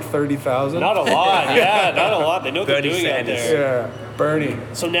town of like 30,000? not a lot. Yeah, not a lot. They know what they're Bernie doing out Sanders. there. Yeah, Bernie.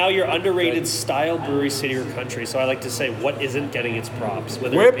 So now your underrated style brewery, city, or country. So I like to say, what isn't getting its props?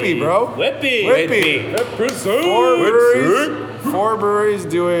 Whether it Whippy, be bro. Whippy. Whippy. Four breweries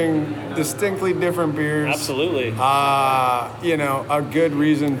doing distinctly different beers. Absolutely. You know, a good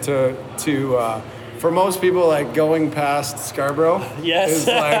reason to for most people, like going past Scarborough Yes. is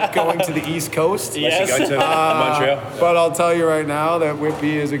like going to the East Coast. Yes. Go to Montreal. But I'll tell you right now that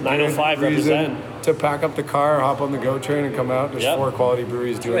Whippy is a good 905 reason represent. to pack up the car, hop on the GO train, and come out. There's Yep. 4 quality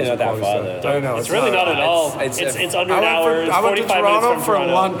breweries doing really some not that quality far, stuff. though. I know It's really not at all. It's under an hour. It's I went to 45 minutes Toronto from for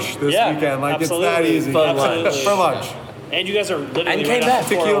Toronto. lunch this Yeah, weekend. Like absolutely. it's that easy. For lunch. Absolutely. For lunch. And you guys are literally And right came off back.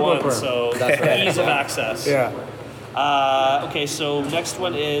 the Tequila 401, Booker. so That's right. ease of access. Yeah. Okay, so next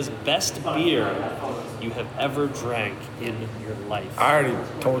one is best beer you have ever drank in your life. I already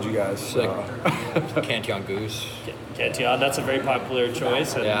told you guys. It's like So. Cantillon Goose. Cantillon, that's a very popular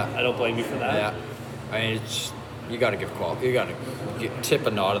choice, and Yeah. I don't blame you for that. Yeah. I mean, it's you got to give quality. You got to tip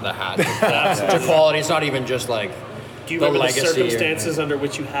a nod of the hat to Absolutely. quality. It's not even just like Do you the remember the legacy. circumstances under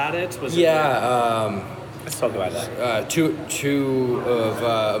which you had it? Was it Let's talk about that. Two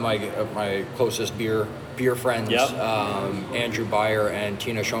of my closest beer friends, Yep. Andrew Beyer and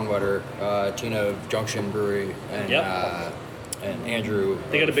Tina Schoenwetter, Tina of Junction Brewery, and Yep. and Andrew.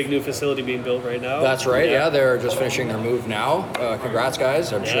 They got a big new facility being built right now. That's right. Yeah, they're just finishing their move now. Congrats,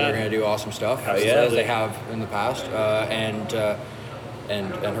 guys! I'm sure Yeah. they're going to do awesome stuff as they have in the past.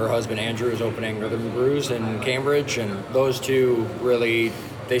 And her husband Andrew is opening Rhythm Brews in Cambridge, and those two really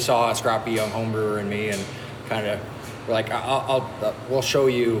they saw a scrappy young home brewer in me and kind of were like, we'll show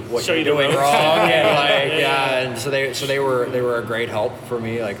you what Show you're you the doing ropes. wrong, and like Yeah. and so they were a great help for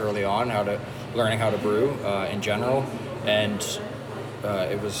me like early on learning how to brew in general, and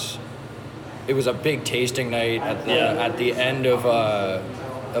it was a big tasting night at the end of a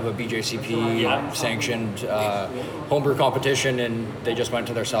BJCP sanctioned homebrew competition, and they just went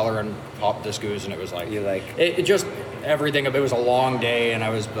to their cellar and popped this goose, and it was like it just everything. It was a long day, and I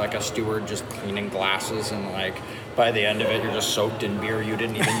was like a steward just cleaning glasses, and like by the end of it, you're just soaked in beer you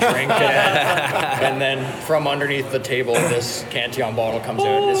didn't even drink, and then from underneath the table, this Cantillon bottle comes out,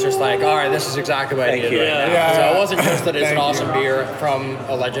 and it's just like, all right, this is exactly what I needed right now. Yeah. So it wasn't just that it's an Thank awesome you. beer from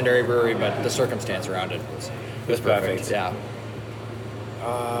a legendary brewery, but the circumstance around it was perfect. Yeah.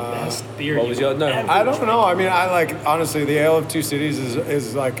 Best beer. What was your no? I don't know. I mean, I like honestly, the Ale of Two Cities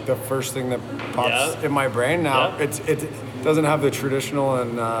is like the first thing that pops in my brain now. Yeah. It doesn't have the traditional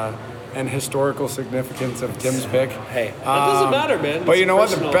and historical significance of Tim's pick. Hey, That doesn't matter, man. But It's you know what?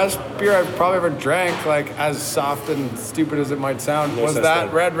 personal. The best beer I've probably ever drank, like as soft and stupid as it might sound, was such that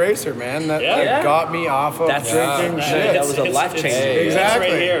thing. Red Racer, man. That Yeah. like, Yeah. got me off of drinking that shit. was a life changer. Exactly.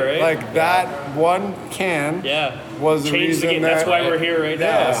 It's right here, right? Like that one can was the Changed reason the game. That's that why we're here right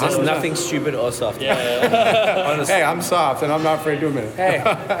now. There's nothing stupid or soft. Yeah. Honestly. Hey, I'm soft and I'm not afraid to admit it. Hey,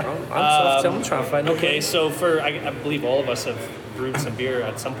 I'm soft. I'm trying to find. Okay, so I believe all of us have brewed some beer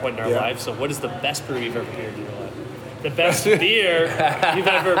at some point in our lives. So what is the best brew you've ever brewed? The best beer you've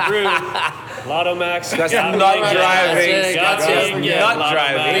ever brewed? Lotto Max. That's Gatling, not yeah, driving. Gatling, yeah, Not Lotto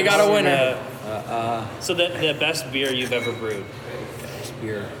driving. Max, We got a winner. yeah. So the best beer you've ever brewed?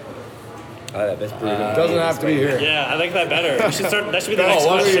 Beer. Best brew. It doesn't have to be here. Yeah, I like that better. We should start. That should be the Best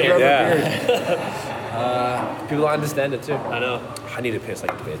next brew you've question. ever Yeah. brewed. People don't understand it too. I know. I need to piss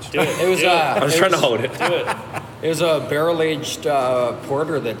like a bitch. Do it. It was Do I was trying to hold it. Do it. It was a barrel aged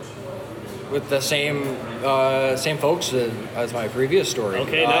porter that with the same folks as my previous story.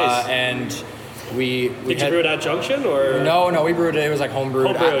 Okay, nice. And we Did you had, brew it at Junction or? No, we brewed it. It was like home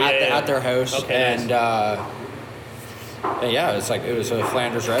brewed Homebrew, at their house, Okay, and yeah, it was a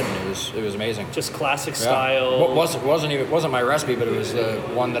Flanders Red, and it was amazing. Just classic Yeah. style. Wasn't my recipe, but it was the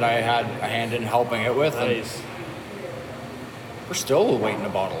one that I had a hand in helping it with. And Nice. we're still waiting to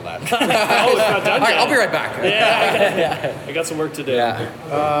bottle that. Oh, it's not done All right, yet. I'll be right back. Yeah, I got some work to do.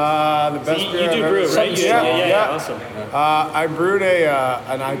 The best You, beer you I've do ever- brew, right? You- Yeah. Awesome. I brewed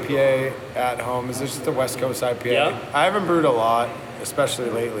an IPA at home. It's just a West Coast IPA. Yeah. I haven't brewed a lot, especially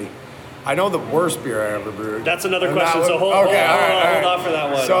lately. I know the worst beer I ever brewed. That's another And question. that So was- hold all right, off for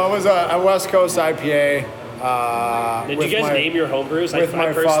that one. So it was a West Coast IPA. Did with you guys my- name your homebrews? with I my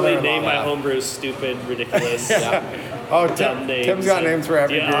personally father-in-law. name my Yeah. homebrews stupid, ridiculous, Oh, dumb names. Tim's got names for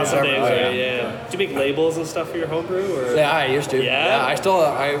every yeah, beer. awesome ever. names, Oh, right? Yeah. Do you make labels and stuff for your homebrew? Or? Yeah, I used to. Yeah? I still.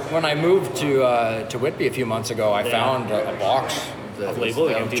 When I moved to Whitby a few months ago, I found a box that Of was, label,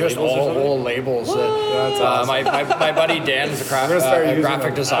 like empty just labels or something? all labels. That's That, awesome. my buddy Dan's a I'm gonna start using graphic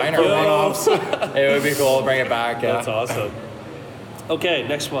them. designer. One-offs. It would be cool to bring it back. Yeah. That's awesome. Okay,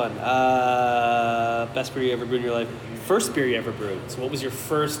 next one. Best beer you ever brewed in your life. First beer you ever brewed. So what was your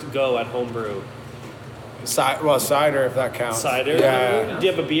first go at homebrew? Cider, if that counts. Cider? Yeah. Do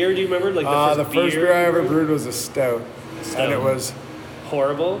you have a beer? Do you remember? Like The first beer I ever brewed was a stout. And it was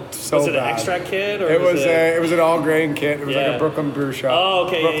horrible. so was it bad. an extract kit or It was it? it was an all grain kit. It was like Yeah. a Brooklyn brew shop. Oh,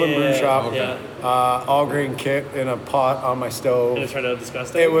 okay. Brooklyn yeah, brew yeah, shop. Yeah. All grain kit in a pot on my stove. And it turned out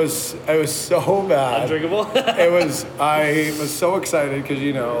disgusting. It was so bad. undrinkable. I was so excited because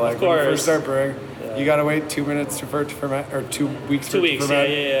when you course. first start brewing, you gotta wait 2 minutes for it to ferment, or 2 weeks for 2 it to weeks, ferment,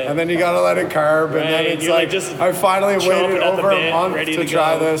 yeah. and then you gotta let it carb, and then Right, it's you're, like, like, just I finally chomping waited at the over a bit, month ready to to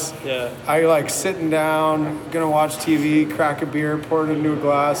try go. this. Yeah. I sitting down, gonna watch TV, crack a beer, pour it into a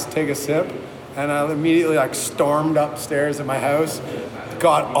glass, take a sip, and I immediately stormed upstairs at my house,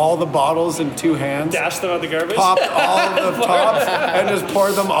 got all the bottles in 2 hands. Dash them out the garbage. Popped all of the tops and just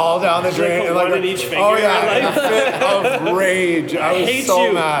poured them all down the drain. put and one in each finger, Oh yeah, right? in a fit of rage. I was hate so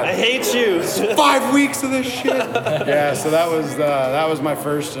you. mad. I hate you. 5 weeks of this shit. Yeah, so that was my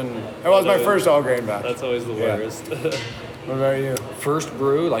first, and it was my first all grain batch. That's always the Yeah. worst. What about you? First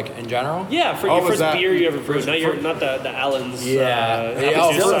brew, like in general. Yeah, for Oh, your was first that- beer you ever brewed. Not the Allen's. Yeah. Appleseed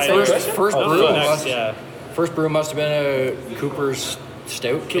Oh, cider. first Oh, brew next, must- yeah. First brew must have been a Cooper's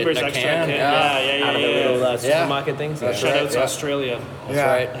Stout. kit, Cooper's a extra can. can. Yeah. Yeah. Out of the little supermarket things. That's Shout right, out to yeah. Australia. That's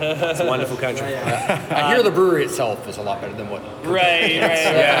Yeah. right. It's a wonderful country. I hear the brewery itself is a lot better than what. Right.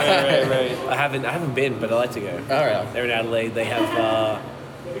 I haven't been, but I like to go. Oh yeah. They're in Adelaide. They have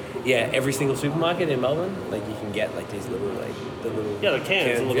every single supermarket in Melbourne. Like you can get like these little Yeah, the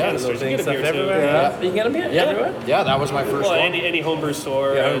cans, the little canisters. You things can get a stuff beer too. everywhere. Yeah. You can get them here Yeah. everywhere. Yeah, that was my first Well, one. any homebrew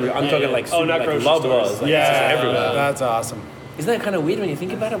store. Yeah, I'm talking like super, not like grocery Loblaws. stores. Like, Yeah, it's just everywhere. That's awesome. Isn't that kind of weird when you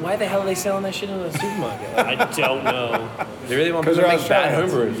think about it? Why the hell are they selling that shit in a supermarket? I don't know. They really want 'Cause people to they're make bad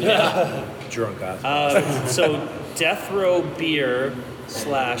Australians. homebrews. Drunk ass. So Death Row beer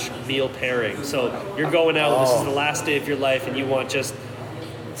 / meal pairing. So you're going out. This is the last day of your life, and you want just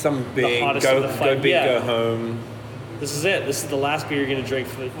Some big hottest go of the go fight. big, Yeah. go home. this is it. This is the last beer you're gonna drink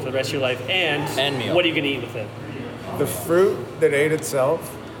for the rest of your life. And meal. what are you gonna eat with it? The fruit that ate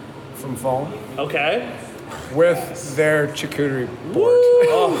itself from foam Okay. with their charcuterie board.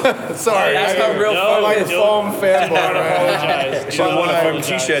 Sorry, That's I'm not real fun. like a Don't- foam fanboy. Don't Right? apologize. Should have worn a foam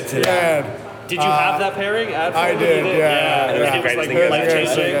apologize. t-shirt today. Man, Did you have that pairing at I Foam? did, You yeah. And It was the it was greatest like thing it was ever. the life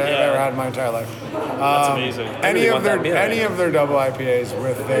greatest changing. thing I've ever Yeah. had in my entire life. That's amazing. Any really of want their that beer. any of their double IPAs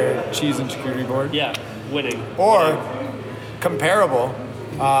with their cheese and charcuterie board, Yeah, winning. or comparable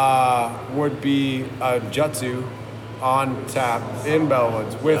would be a Jutsu on tap in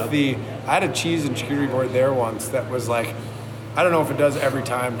Bellwoods with the. I had a cheese and charcuterie board there once that was like, I don't know if it does every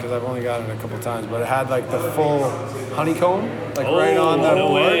time because I've only gotten it a couple times, but it had like the full honeycomb, like right on the no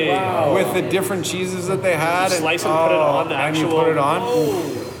board way. Wow. with the different cheeses that they had. You slice and put it on the and actual. you put it on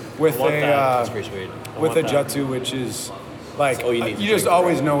with want that. That's a pretty sweet. with a want that. Jutsu, which is like all you need to you just drink.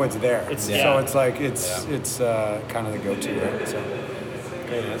 always know it's there. It's- so yeah. it's like it's kind of the go-to, right? So.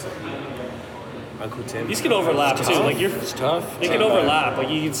 Very nice. Uncle Tim. These can overlap too. Like you're, It's tough. they can overlap. Like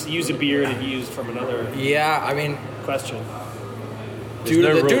you can use a beer that you used from another Yeah, I mean, question. due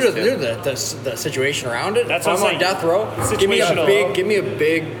no to rules, the situation around it. That's if what I'm I'm on saying. death row. Situational. Give me a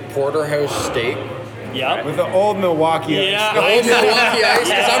big porterhouse steak. Yeah. With the old Milwaukee Yeah. ice. The old Milwaukee ice,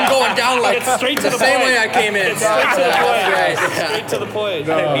 because I'm going down like It's straight to the the same point. way I came in. It's straight to the point. Right, yeah. Straight to the point.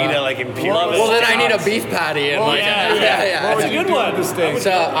 Need a like imperial. Love it. Well, then I need a beef patty and like yeah. What would That's a you good do one. with the steak? So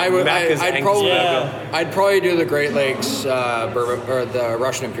I'd Macca's Angus probably burger. I'd probably do the Great Lakes bourbon or the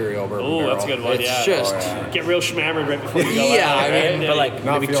Russian Imperial bourbon. Ooh, that's a barrel. good one. It's yeah. just Get real schmammered right before you go Yeah, out. I right? mean, But like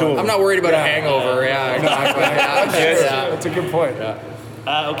Not maybe feeling two. I'm not worried about a hangover. Yeah, exactly. That's, Yeah. that's a good point.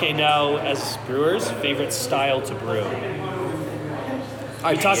 Okay, now as brewers, favorite style to brew.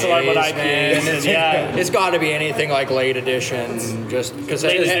 We talked a lot about IPAs, and yeah. It's got to be anything like late edition, just because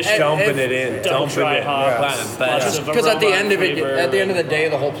Late edition. Dumping it in. Don't Dumping try it. hops. But Lots of Because at the aroma, end of it, flavor. at the end of the day,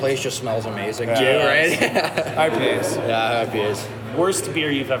 the whole place just smells amazing too, right? IPAs. Yeah, IPAs. Worst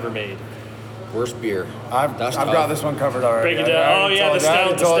beer you've ever made. Worst beer. I've That's got tough. this one covered already. Break it down. Oh yeah, the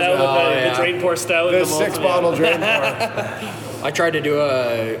stout, the drain pour stout. The and the malt, 6-bottle drain pour. I tried to do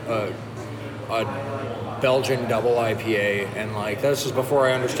a Belgian double IPA, and like this was before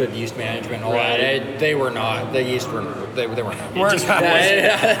I understood yeast management and all Right. that. They were not. The yeast were. They weren't. It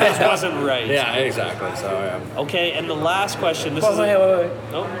just wasn't right. Yeah, exactly. So yeah. Okay, and the last question. This Wait. is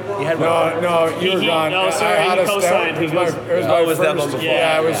You had one. No, you were He- gone. no, sorry, I had he a stout. co-signed. It was He my, goes- it was Oh, my it was that first. one before.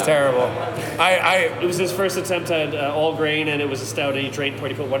 Yeah, it was Yeah. terrible. It was his first attempt at all grain, and it was a stout. And he drained pour.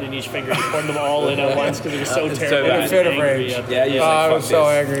 He put one in each finger. He poured them all in at once because it was so It's so terrible. bad. He was Fit of angry rage. at the- Yeah, you I like, was fuck so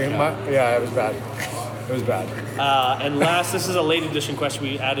this. angry. Yeah, it was bad. It was bad. And last, this is a late edition question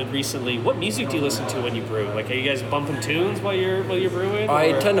we added recently. What music do you listen to when you brew? Like, are you guys bumping tunes while you're brewing? I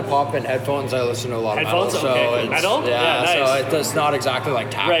or- tend to pop in headphones. I listen to a lot of Headphones? metal. Okay, So cool. it's, Metal? Yeah, so nice. it's not exactly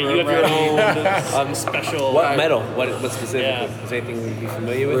like tap Right, you room have your ready. own special. What metal? What specifically? Yeah. Is anything you'd be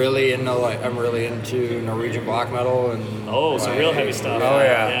familiar with? Really into like I'm really into Norwegian black metal and Oh, some real heavy stuff. Oh,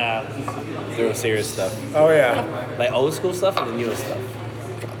 yeah. Yeah. Real serious stuff. Oh yeah. Like old school stuff or the newer stuff?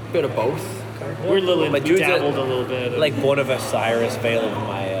 bit of both. We're a little, But we dudes dabbled that- a little bit. Like Born of Osiris, Veil of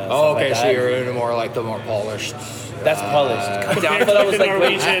Maya. Oh, stuff okay, like so that. you're into more like the more polished. That's polished. God damn, I Compared thought to I was the like,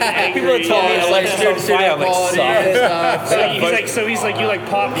 Norwegian angry, people told me yeah. I like Studio Fire. I'm like, quality soft. stuff. So he's like, you like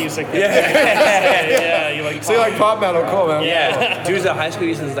pop music. Yeah, you like So you like pop metal? Cool, man. Yeah. Dudes at high school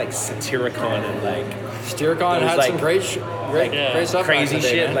used to like Satyricon and like Steercon It was had like- some great, great Yeah. stuff. crazy back in the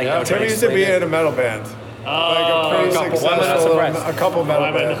day, shit, man. like, yeah. no Tim used to be in a metal band. a pretty Why am I not successful, surprised? a couple metal Why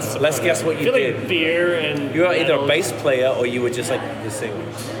am I not bands. surprised? Let's guess what I you feel did. like beer and You were either a metal- bass player or you were just like the singer.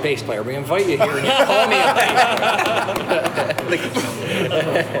 Bass player. We invite you here and you call me a bass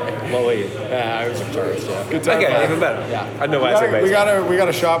What were you? player. I was a guitarist, yeah. Guitar Okay, player. even better. Yeah. I know why I said bass. We got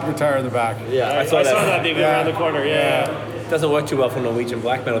a shop guitar in the back. Yeah. I saw I saw that. that David Yeah. around the corner. Yeah. Doesn't work too well for Norwegian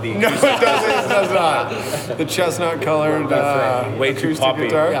black metal. The No, it does not. The chestnut colored Way too acoustic poppy.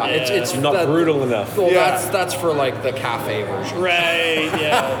 guitar. Yeah, it's not that- brutal enough. Well, Yeah. that's for like the cafe version. Right.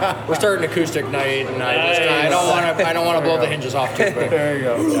 Yeah. We're starting acoustic night, and I don't want to blow the hinges off too quick. There you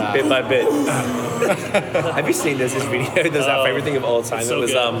go. Bit by bit. Have you seen this video? There's our favorite thing of all time. it's It so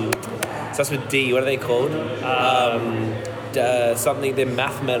was good. starts with D. What are they called? Something. They're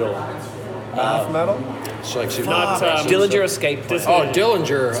math metal. Math metal. It's like super Not, Dillinger Escape Plan. Oh,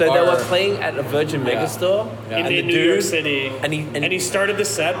 Dillinger. So they are- were playing at a Virgin Megastore, In, and the in New York dude, City, and he started the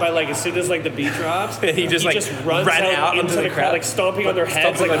set by like as soon as like the beat drops, He just, like, runs ran out out into onto the the crowd, crowd. like stomping on their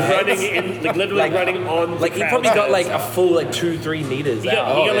heads, Stomping like on running heads. in, like literally running on. like the he probably crowd's got like heads. a full like 2-3 meters He out.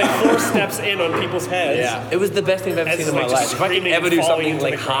 got, he got like 4 steps in on people's heads. Yeah. It was the best thing I've ever As seen in like my just life. If I could screaming ever and do falling something into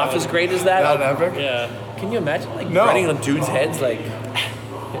like the half crowd. as great as that, That epic. Yeah. can you imagine like No. running on dudes' heads? Like,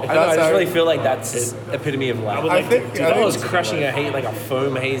 I don't know, I That's just how- really feel like that's epitome of life. I would I like think- to do I If that. I was crushing a like a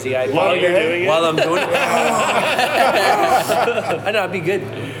foam hazy IPA While you're doing it? while I'm doing it. I know, I'd be good.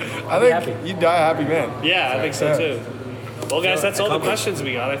 I think happy. you die a happy man. Yeah, I think so Yeah. too. Well, guys, that's all the accomplished. questions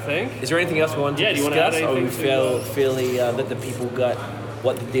we got. I think. Is there anything else we want to Yeah, do you discuss? wanna add Or we anything feel that the people got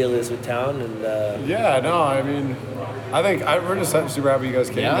what the deal is with town and Yeah, no, I mean, we're just super happy you guys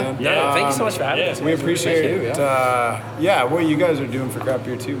came, Yeah. man. Yeah, thank you so much for having yeah. us. We appreciate Thank you, it. What you guys are doing for craft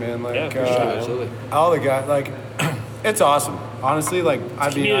beer too, man. Like, Yeah, for sure. Absolutely. all the guys, like, it's awesome. Honestly, like,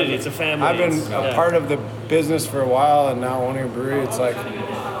 community, it's a family, I've been it's- a yeah. part of the business for a while, and now owning a brewery, it's like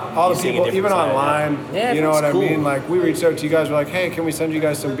all the seeing a people, different even side. online. Yeah, you know it's what cool. I mean? Like, we reached out to you guys. We're like, hey, can we send you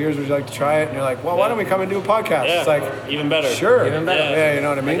guys some beers? Would you like to try it? And you're like, well, why don't we come and do a podcast? Yeah. It's like, Even better. sure, Even better. Yeah, you know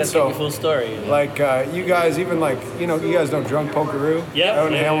what I I mean. guess So. your full story. Like you guys, even like you guys know Drunk Pokeroo Yep. out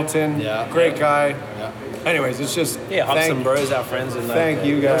in Yeah. Hamilton. Yeah. Great guy. Yeah. Anyways, it's just Yeah, Hobson Bros, our friends, and thank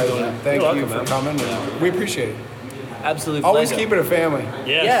you guys. Thank You're you welcome, for man. coming. And we appreciate it. Absolute Always pleasure. keep it a family.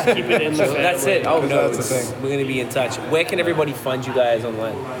 Yes, Yeah. keep it in the family. That's it. Oh Because no, that's the it's- thing. we're gonna be in touch. Where can everybody find you guys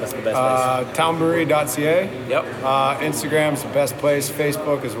online? That's the best Townbrewery.ca. place. Yep. Instagram's the best place.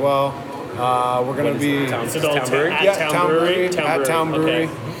 Facebook as well. We're gonna be It's an old Town Brewery? at yeah, Town Brewery. at Town Brewery. Okay.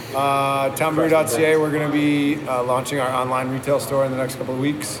 Townbrewery.ca. We're gonna be launching our online retail store in the next couple of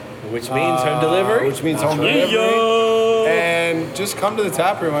weeks. Which means home delivery. Which means home Yeah, delivery. yo. And just come to the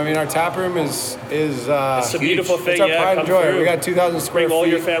tap room. I mean, our tap room is It's a beautiful thing. it's our Yeah, pride come and joy. through. We got 2,000 square Bring all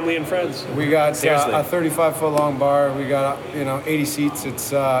feet. your family and friends. We got Seriously. a 35-foot long bar. We got 80 seats.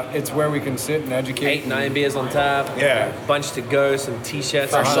 It's where we can sit and educate. 8-9 beers on tap. Yeah. Bunch to go. Some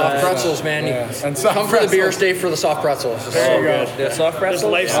t-shirts. Our on soft that. pretzels, man. Yeah. You And soft come for the beer, pretzels. stay for the soft pretzels. There you go. The soft There's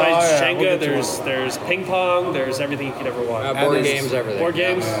pretzels. life-size Oh, yeah, Jenga. we'll get you There's ping pong. There's everything you could ever want. Board And games, everything. Board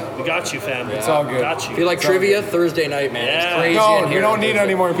games. We got you, fam. It's all good. Got you. If you like trivia, Thursday night, man. Yeah. It's crazy No, in we here. don't need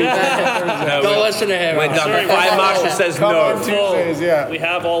any more people. No, Don't listen to him. We're done. sorry, The fire we're marshal full. says Come no. on Tuesdays, yeah. We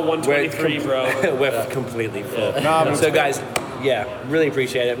have all 123, bro. We're completely full. Nah, but So it's- guys, yeah, really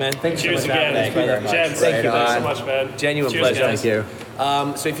appreciate it, man. Thanks Cheers so much for again. having us, brother. Gents, Thank you, thanks so man. much, man. Genuine Cheers, pleasure.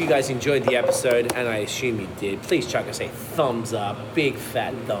 guys. So if you guys enjoyed the episode, and I assume you did, please chuck us a thumbs up, big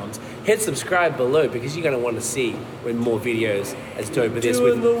fat thumbs. Hit subscribe below because you're going to want to see when more videos as dope as this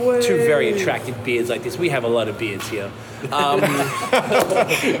with two very attractive beards like this. We have a lot of beards here.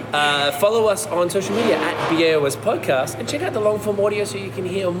 Follow us on social media at BAOS Podcast and check out the long form audio so you can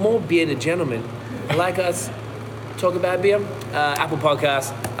hear more bearded gentlemen like us talk about beer. Apple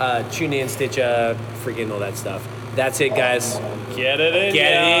Podcasts, TuneIn, Stitcher, freaking all that stuff. That's it, guys. Get it in.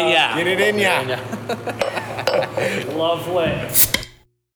 Get it in, ya. yeah. Get it in ya. Lovely.